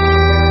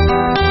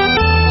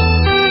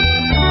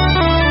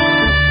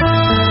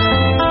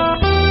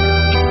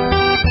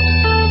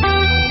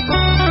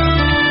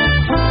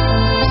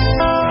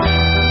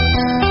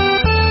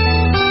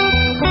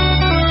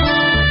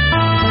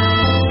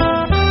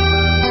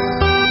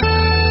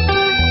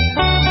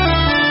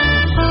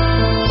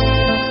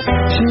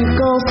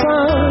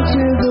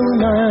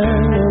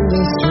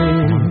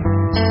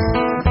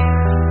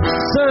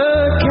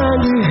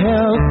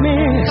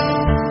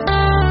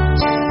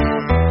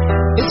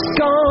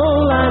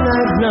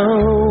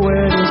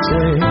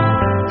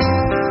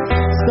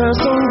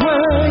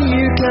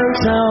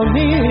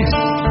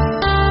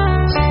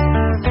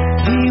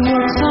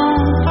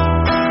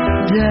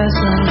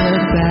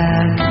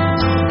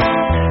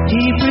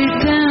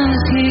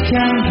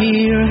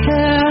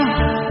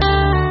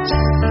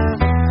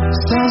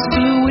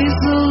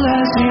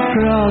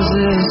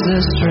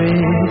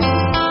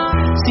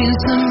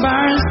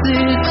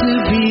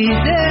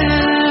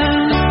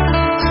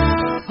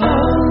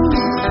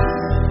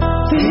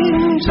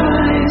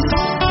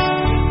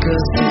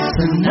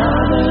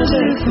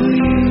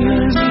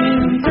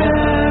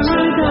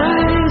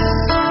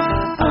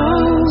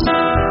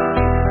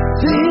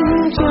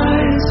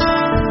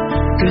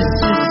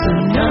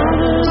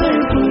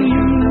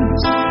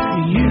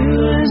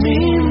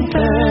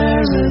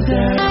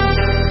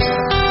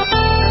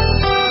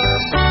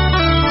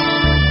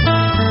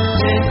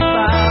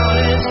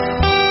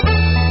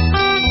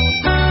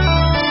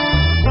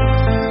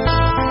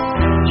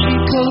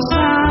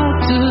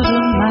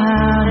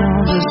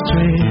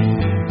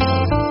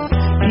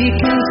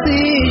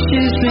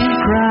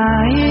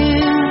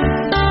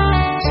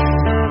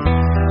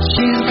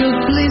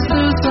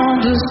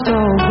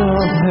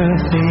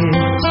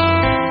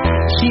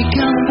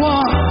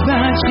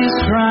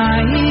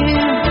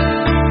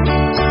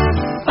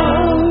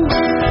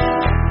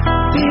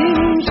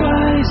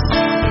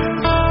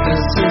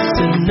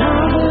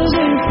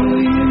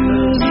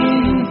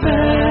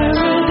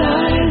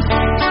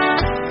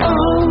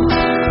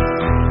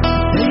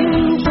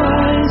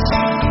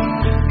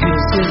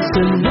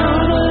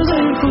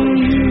 Another day for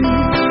you,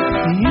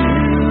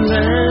 you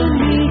and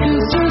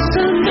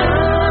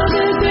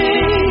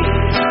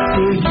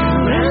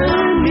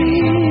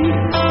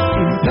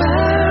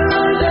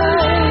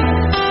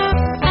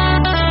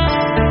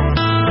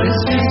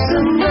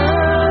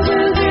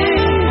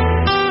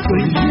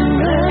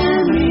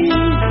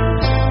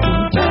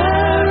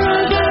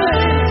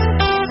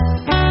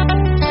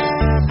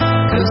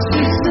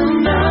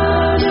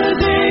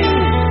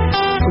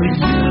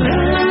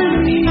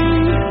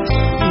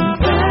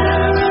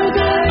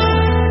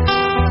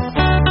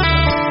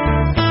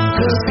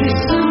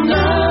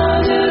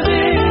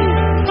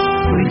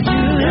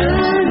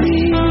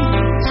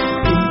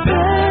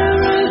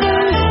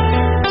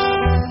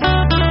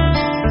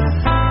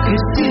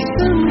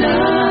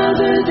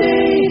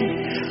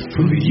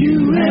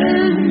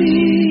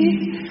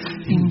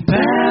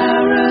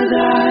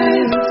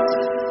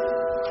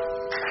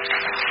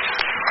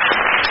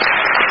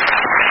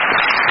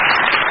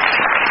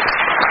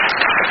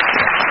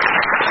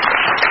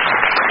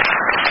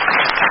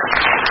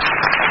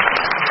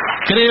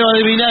Creo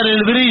adivinar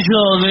el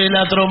brillo de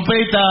la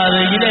trompeta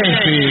de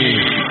Gillespie.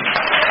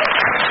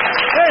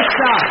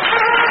 ¡Esa!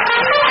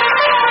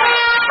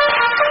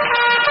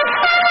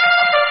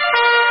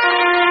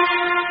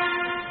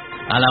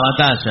 A la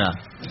batalla.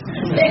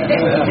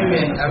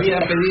 Había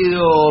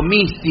pedido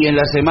Misty en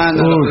la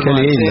semana. Qué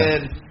lindo.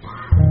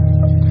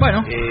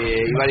 Bueno.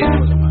 Y varias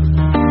cosas más.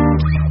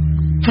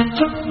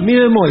 Mi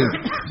bemol.